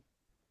who,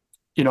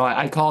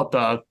 I call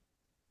it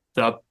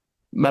the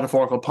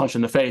metaphorical punch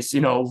in the face.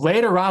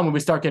 Later on when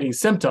we start getting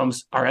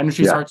symptoms, our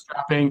energy starts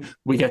dropping,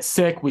 we get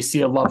sick, we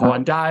see a loved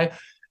one die.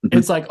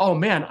 It's like, oh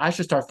man, I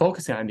should start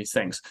focusing on these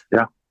things.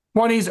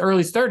 20s,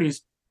 early 30s,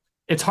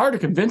 it's hard to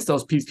convince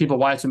those people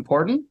why it's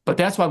important, but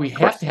that's why we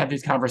have to have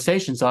these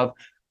conversations of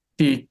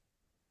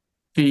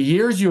the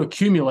years you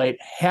accumulate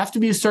have to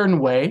be a certain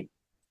way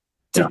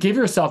to give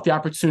yourself the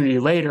opportunity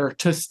later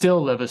to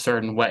still live a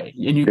certain way.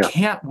 And you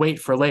can't wait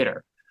for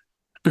later,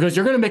 because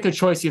you're going to make a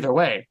choice either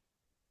way.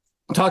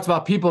 I talked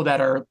about people that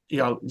are,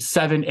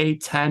 7,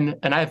 8, 10,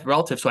 and I have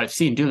relatives who I've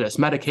seen do this,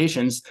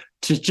 medications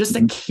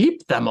to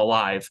keep them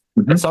alive.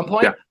 At some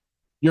point,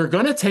 you're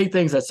going to take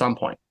things at some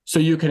point. So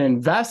you can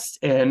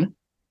invest in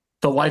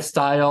the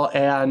lifestyle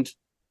and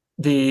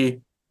the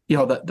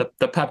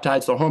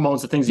peptides, the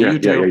hormones, the things that you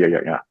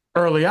do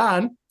early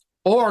on,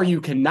 or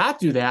you cannot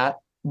do that,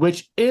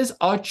 which is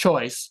a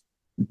choice.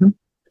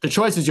 The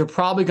choice is you're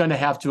probably going to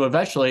have to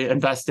eventually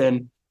invest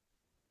in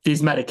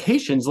these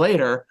medications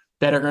later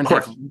that are going to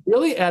have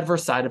really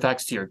adverse side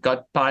effects to your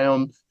gut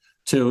biome,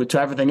 to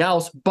everything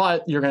else,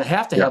 but you're going to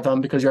have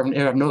them because you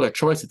have no other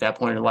choice at that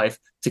point in life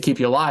to keep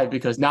you alive,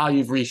 because now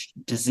you've reached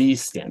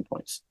disease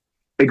standpoints.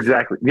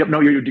 Exactly. Yep. No,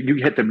 you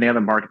hit the nail on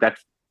the mark.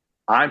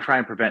 I'm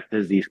trying to prevent the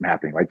disease from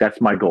happening, right?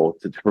 That's my goal,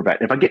 to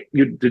prevent. If I get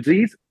your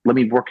disease, let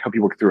me help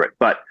you work through it.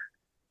 But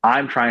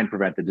I'm trying to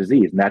prevent the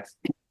disease, and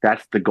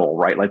that's the goal,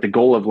 right? Like the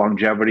goal of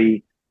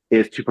longevity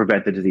is to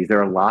prevent the disease.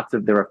 There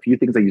are a few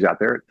things I use out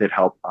there that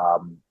help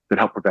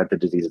prevent the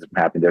diseases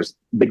from happening. There's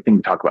a big thing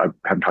to talk about,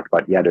 I haven't talked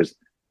about yet, is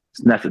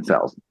senescent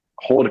cells.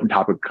 A whole different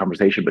topic of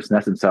conversation, but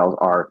senescent cells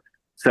are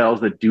cells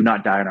that do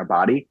not die in our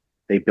body.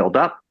 They build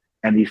up,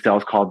 and these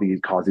cells cause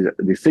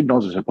these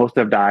signals are supposed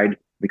to have died.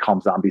 We call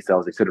them zombie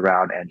cells. They sit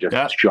around and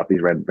just shoot up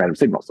these random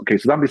signals. Okay,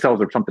 so zombie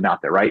cells are something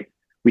out there, right?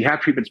 We have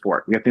treatments for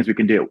it. We have things we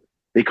can do.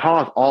 They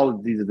cause all of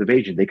diseases of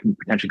aging. They can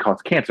potentially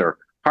cause cancer,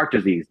 heart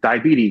disease,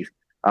 diabetes,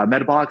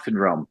 metabolic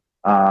syndrome,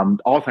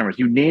 Alzheimer's.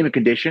 You name a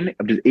condition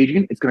of just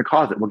aging, it's going to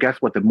cause it. Well,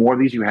 guess what? The more of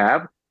these you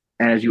have,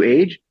 and as you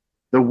age,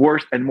 the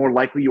worse and more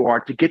likely you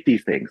are to get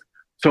these things.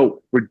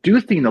 So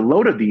reducing the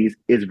load of these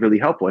is really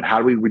helpful. And how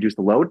do we reduce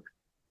the load?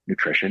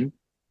 Nutrition,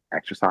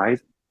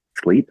 exercise,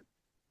 sleep.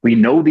 We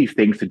know these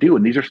things to do,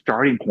 and these are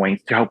starting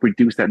points to help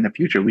reduce that in the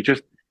future.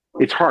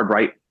 It's hard,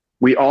 right?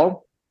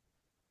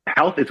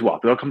 Health is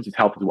wealth. It all comes with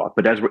health is wealth.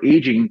 But as we're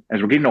aging,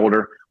 as we're getting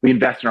older, we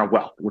invest in our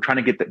wealth. We're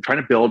trying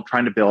to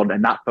build,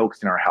 and not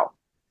focus on our health.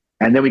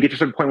 And then we get to a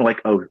certain point where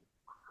like, oh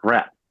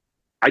crap,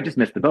 I just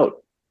missed the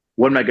boat.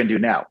 What am I going to do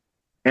now?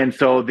 And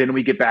so then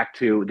we get back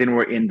to,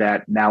 we're in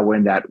that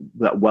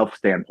wealth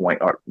standpoint,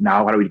 or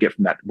now how do we get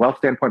from that wealth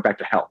standpoint back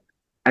to health?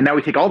 And now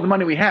we take all the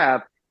money we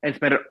have and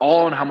spend it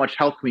all on how much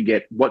health can we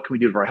get? What can we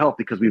do for our health?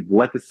 Because we've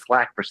let this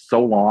slack for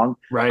so long.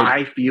 Right.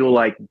 I feel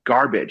like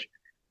garbage.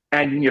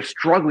 And you're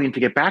struggling to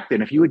get back there.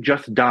 And if you had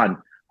just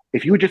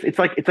it's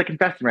like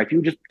investing, right? If you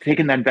had just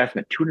taken that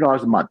investment,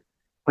 $200 a month,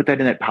 put that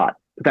in that pot,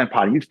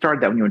 you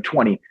started that when you were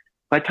 20.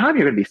 By the time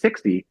you're going to be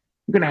 60,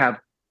 you're going to have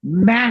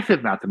massive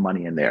amounts of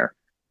money in there.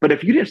 But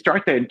if you didn't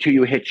start that until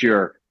you hit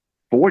your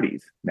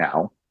 40s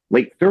now,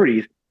 late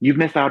 30s, you've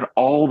missed out on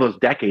all those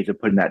decades of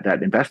putting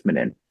that investment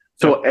in.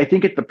 So I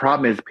think the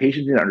problem is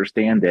patients need to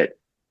understand that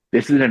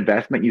this is an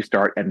investment you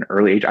start at an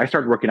early age. I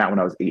started working out when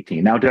I was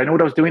 18. Now, did I know what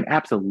I was doing?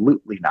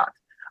 Absolutely not.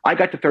 I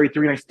got to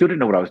 33 and I still didn't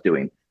know what I was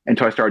doing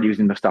until I started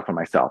using the stuff on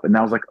myself. And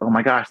I was like, oh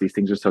my gosh, these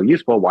things are so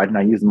useful. Why didn't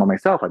I use them on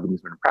myself? I've been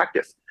using them in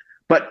practice.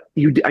 But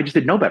I just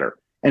didn't know better.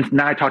 And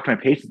now I talk to my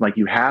patients like,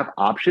 you have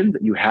options.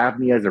 You have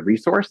me as a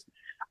resource.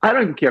 I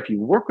don't even care if you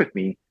work with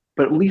me,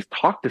 but at least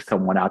talk to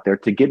someone out there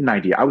to get an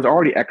idea. I was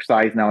already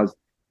exercising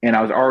and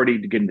I was already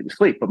getting to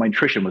sleep, but my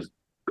nutrition was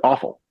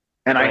awful.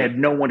 And I had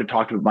no one to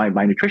talk to my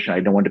nutrition. I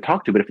had no one to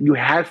talk to. But if you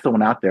have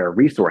someone out there, a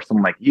resource,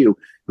 someone like you,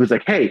 who's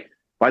like, hey,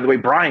 by the way,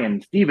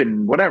 Brian,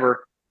 Steven,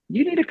 whatever,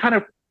 you need to kind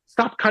of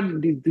stop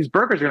cutting these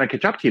burgers are going to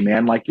catch up to you,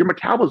 man. Like your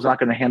metabolism is not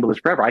going to handle this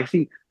forever.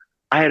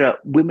 I had a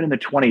woman in the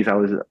 20s. I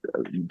was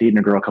dating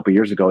a girl a couple of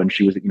years ago, and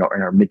she was, in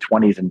her mid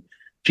 20s, and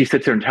she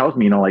sits there and tells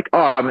me, like,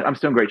 oh, I'm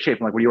still in great shape.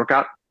 I'm like, what do you work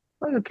out?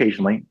 Like,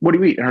 occasionally. What do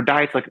you eat? And her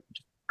diet's like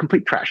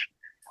complete trash.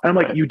 And I'm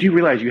like, you do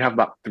realize you have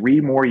about 3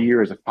 more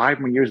years or 5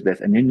 more years of this,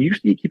 and then you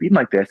keep eating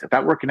like this. If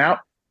that working out,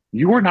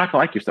 you are not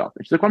going to like yourself.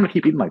 And she's like, well, I'm going to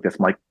keep eating like this.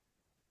 I'm like,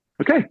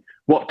 okay.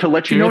 Well, to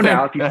let you know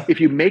now, if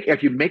you make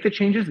the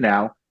changes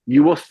now,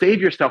 you will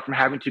save yourself from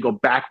having to go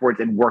backwards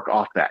and work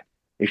off that.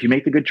 If you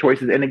make the good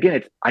choices, and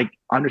again, I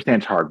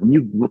understand it's hard. When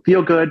you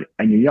feel good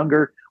and you're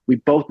younger, we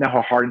both know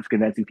how hard it's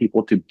convincing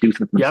people to do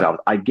something for themselves.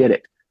 I get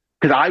it.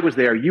 Because I was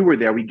there, you were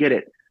there, we get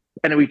it.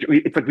 And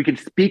it's like we can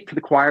speak to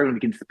the choir and we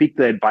can speak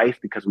the advice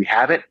because we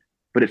have it,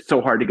 but it's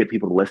so hard to get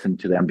people to listen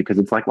to them because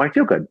it's like, well, I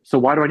feel good. So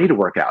why do I need to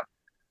work out?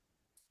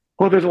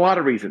 Well, there's a lot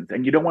of reasons,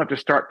 and you don't want to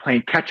start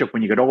playing catch up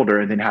when you get older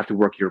and then have to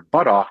work your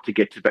butt off to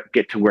get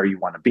to where you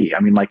want to be. I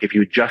mean, like if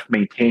you just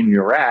maintain where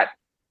you're at,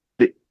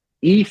 the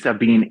ease of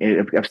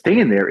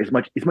staying there is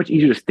much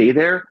easier to stay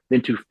there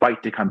than to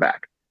fight to come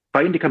back.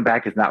 Fighting to come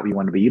back is not where you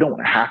want to be. You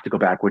don't have to go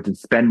backwards and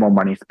spend more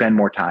money, spend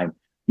more time.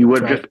 You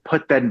would have just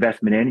put that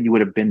investment in, and you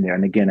would have been there.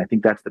 And again, I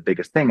think that's the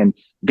biggest thing. And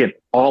again,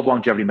 all of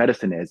longevity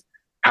medicine is,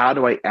 how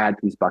do I add to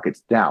these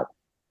buckets now?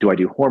 Do I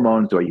do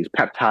hormones? Do I use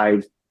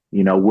peptides?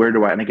 Where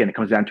do I, and again, it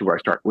comes down to where I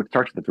start. What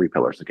starts with the 3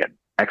 pillars again: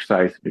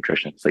 exercise,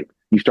 nutrition, sleep.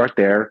 You start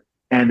there,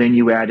 And then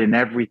you add in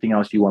everything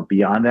else you want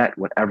beyond that,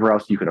 whatever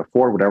else you can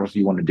afford, whatever else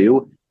you want to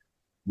do.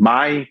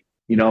 My,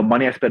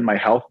 money I spend on my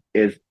health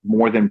is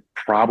more than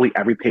probably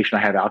every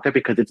patient I have out there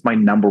because it's my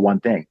number one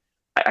thing.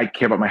 I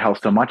care about my health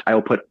so much. I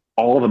will put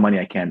all the money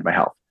I can into my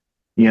health.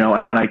 And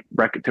I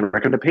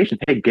recommend to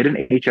patients, hey, get an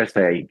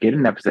HSA, get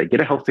an FSA, get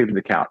a health savings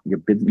account.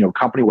 Your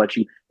company will let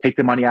you take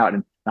the money out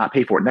and not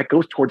pay for it. And that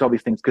goes towards all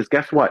these things because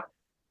guess what?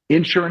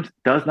 Insurance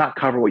does not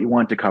cover what you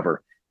want it to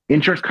cover.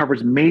 Insurance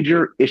covers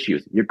major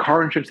issues. Your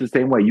car insurance is the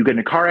same way. You get in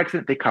a car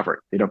accident, they cover it.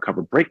 They don't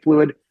cover brake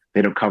fluid.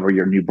 They don't cover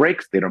your new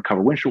brakes. They don't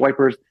cover windshield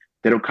wipers.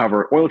 They don't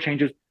cover oil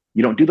changes.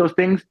 You don't do those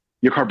things,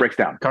 your car breaks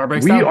down.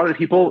 We are the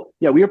people.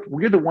 Yeah,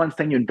 we're the ones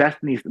saying you invest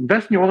in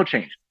your oil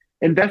change,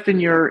 invest in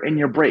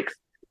your brakes.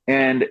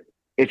 And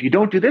if you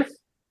don't do this,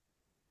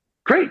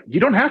 great. You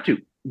don't have to.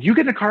 You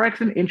get in a car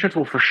accident, insurance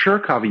will for sure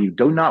cover you.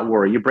 Do not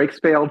worry. Your brakes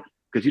failed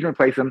because you didn't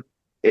replace them.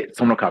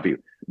 Someone will cover you.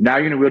 Now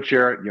you're in a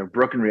wheelchair. You have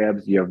broken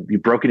ribs. You have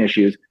broken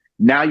issues.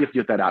 Now you have to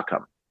deal with that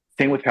outcome.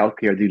 Same with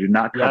healthcare. They do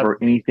not cover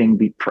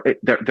anything.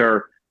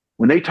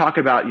 When they talk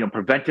about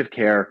preventive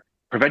care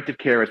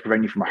is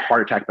preventing you from a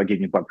heart attack by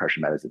giving you blood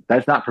pressure medicine.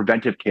 That's not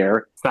preventive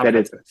care. That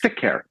is sick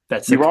care.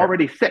 You're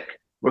already sick.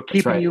 We're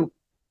keeping you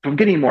from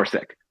getting more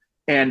sick.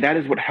 And that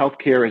is what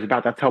healthcare is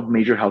about. That's how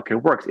major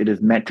healthcare works. It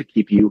is meant to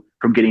keep you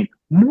from getting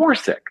more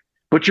sick,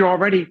 but you're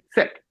already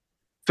sick.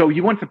 So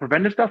you want the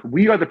preventive stuff?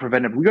 We are the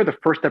preventive. We are the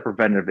first step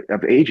preventative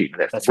of aging.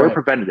 We're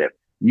preventative.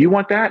 You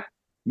want that?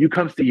 You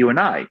come see you and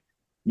I.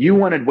 You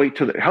want to wait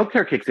till the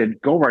healthcare kicks in,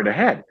 go right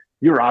ahead.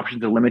 Your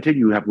options are limited.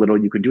 You have little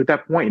you can do at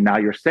that point. And now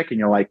you're sick and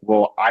you're like,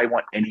 well,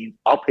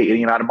 I'll pay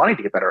any amount of money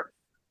to get better.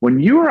 When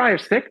you or I are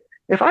sick,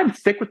 if I'm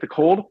sick with the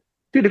cold,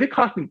 dude, if it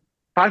costs me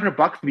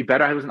 $500 to be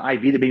better, I was an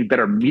IV that made me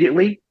better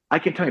immediately. I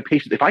can tell my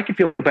patients, if I can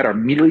feel better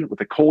immediately with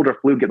a cold or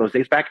flu and get those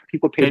days back,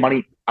 people pay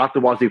money out the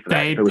wazoo for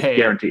that. It was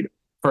guaranteed.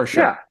 For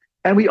sure. Yeah.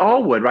 And we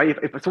all would, right?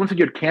 If someone said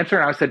you had cancer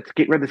and I said, to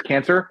get rid of this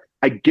cancer,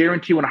 I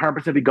guarantee you when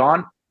 100% be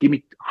gone, give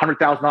me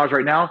 $100,000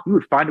 right now, you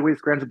would find a way to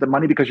scrounge up the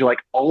money because you're like,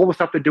 all the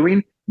stuff they're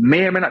doing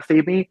may or may not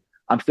save me.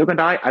 I'm still going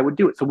to die. I would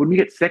do it. So when we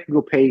get sick,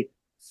 we'll pay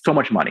so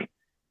much money.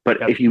 But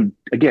if you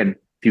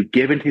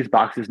give into these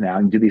boxes now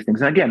and do these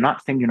things, and again, I'm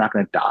not saying you're not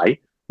going to die.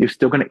 You're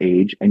still going to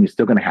age and you're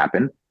still going to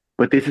happen.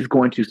 But this is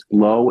going to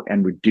slow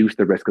and reduce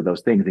the risk of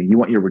those things. And you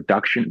want your risk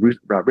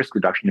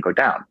reduction to go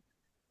down.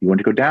 You want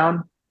to go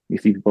down, you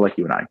see people like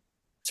you and I.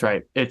 That's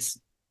right. It's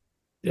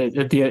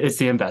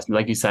the investment.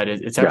 Like you said,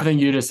 it's everything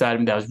you just said.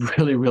 And that was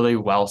really, really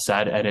well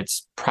said. And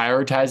it's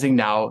prioritizing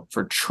now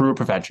for true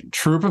prevention.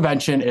 True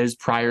prevention is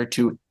prior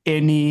to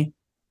any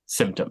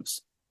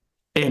symptoms.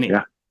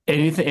 Anytime,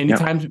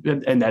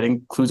 and that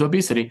includes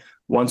obesity.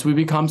 Once we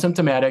become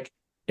symptomatic,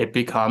 it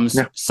becomes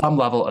some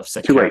level of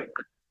sick. Too late.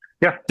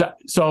 Yeah.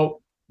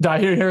 So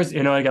here's,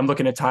 I'm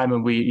looking at time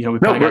and we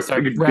probably got to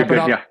start wrapping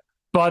up. Yeah.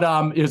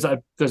 But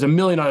there's a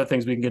million other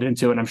things we can get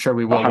into, and I'm sure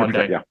we will one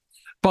day. Yeah.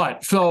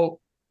 But so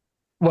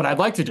what I'd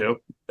like to do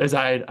is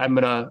I'm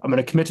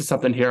gonna commit to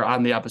something here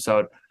on the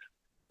episode.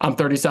 I'm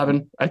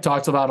 37. I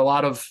talked about a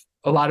lot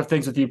of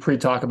things with you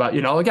pre-talk about,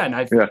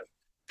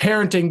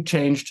 parenting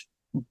changed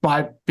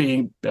by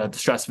being the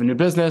stress of a new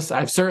business.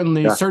 I've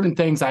certainly certain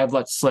things I've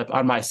let slip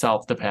on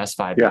myself the past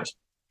 5 years.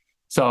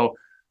 So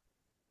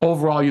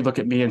overall, you look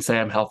at me and say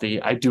I'm healthy.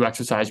 I do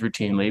exercise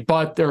routinely,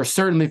 but there are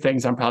certainly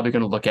things I'm probably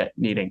going to look at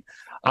needing.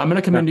 I'm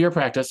going to come into your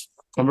practice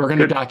and we're going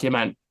to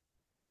document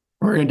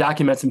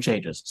some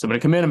changes. So I'm going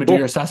to come in, I'm going to do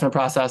your assessment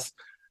process,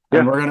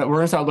 and we're going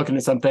to start looking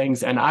at some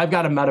things. And I've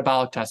got a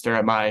metabolic tester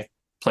at my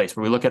place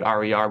where we look at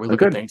RER, we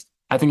look at things.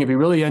 I think it'd be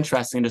really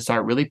interesting to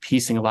start really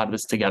piecing a lot of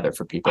this together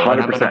for people.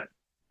 100%.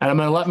 And I'm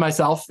going to let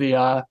myself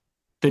the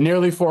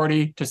nearly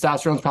 40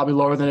 testosterone's probably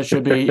lower than it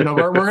should be.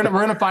 We're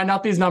going to find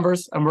out these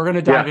numbers and we're going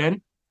to dive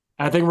in.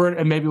 I think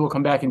and maybe we'll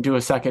come back and do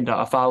a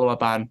follow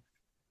up on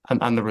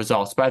the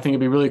results. But I think it'd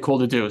be really cool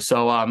to do.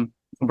 So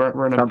we're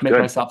going to make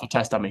myself a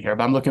test dummy here.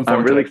 But I'm looking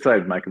forward. I'm really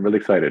excited, Mike. I'm really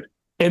excited.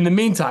 In the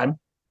meantime,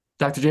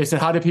 Dr. Jason,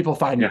 how do people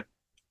find you? So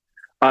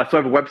I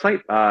have a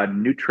website,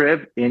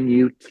 Nutriv,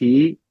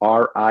 NUTRIV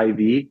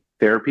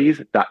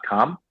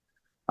therapies.com.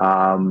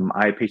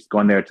 I have patients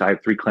going there. I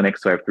have 3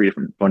 clinics, so I have 3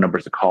 different phone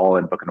numbers to call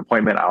and book an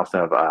appointment. I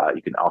also have,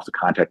 you can also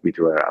contact me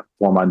through a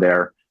form on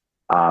there.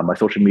 My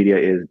social media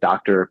is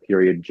Dr.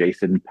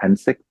 Jason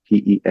Pencek,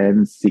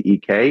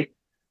 Pencek.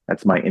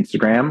 That's my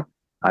Instagram.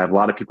 I have a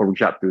lot of people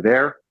reach out through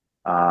there.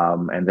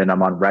 And then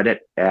I'm on Reddit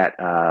at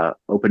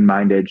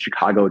Open-Minded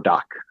Chicago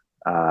Doc.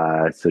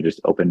 So just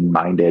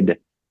Open-Minded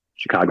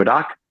Chicago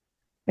Doc.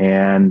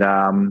 And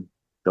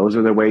those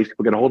are the ways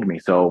people get a hold of me.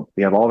 So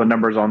we have all the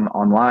numbers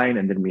online,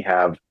 and then we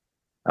have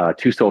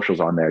 2 socials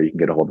on there you can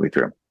get a hold of me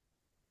through.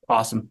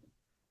 Awesome.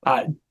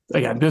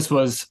 Again, this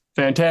was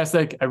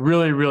fantastic. I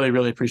really, really,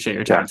 really appreciate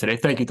your time today.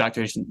 Thank you,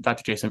 Dr.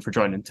 Jason, for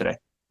joining today.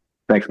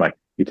 Thanks, Mike.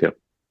 You too.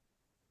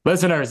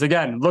 Listeners,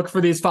 again, look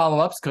for these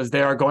follow-ups because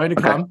they are going to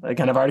come.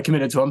 Again, I've already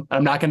committed to them.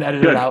 I'm not going to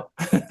edit it out.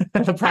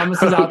 The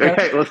promise is out there.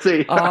 Okay, let's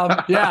see.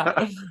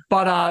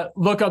 But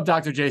look up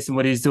Dr. Jason.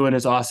 What he's doing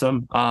is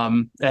awesome.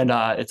 And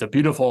it's a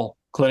beautiful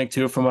clinic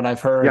too, from what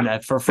I've heard. Yeah.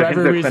 And for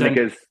every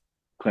reason.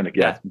 Clinic,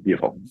 yeah, it's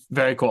beautiful.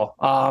 Very cool.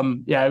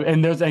 Yeah,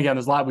 and there's a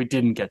lot we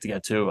didn't get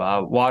to.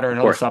 Water and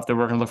other stuff that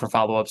we're going to look for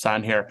follow-ups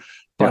on here.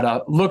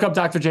 But look up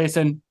Dr.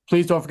 Jason.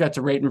 Please don't forget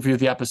to rate and review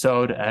the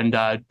episode, and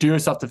do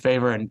yourself the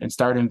favor and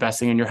start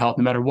investing in your health,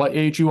 no matter what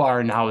age you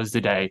are. Now is the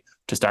day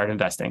to start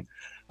investing.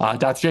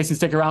 Dr. Jason,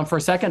 stick around for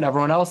a second.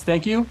 Everyone else,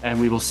 thank you, and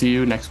we will see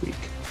you next week.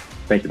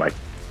 Thank you, Mike.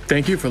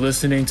 Thank you for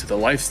listening to the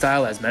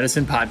Lifestyle as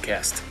Medicine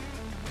podcast.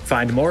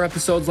 Find more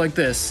episodes like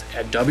this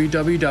at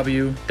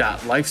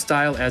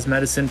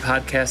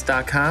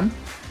www.lifestyleasmedicinepodcast.com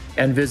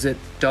and visit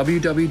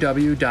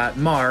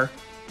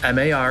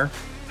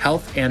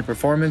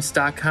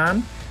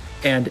www.marhealthandperformance.com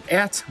and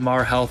at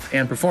Mar Health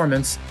and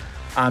Performance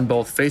on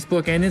both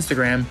Facebook and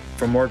Instagram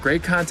for more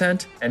great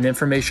content and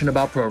information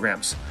about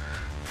programs.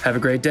 Have a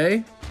great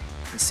day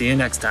and see you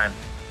next time.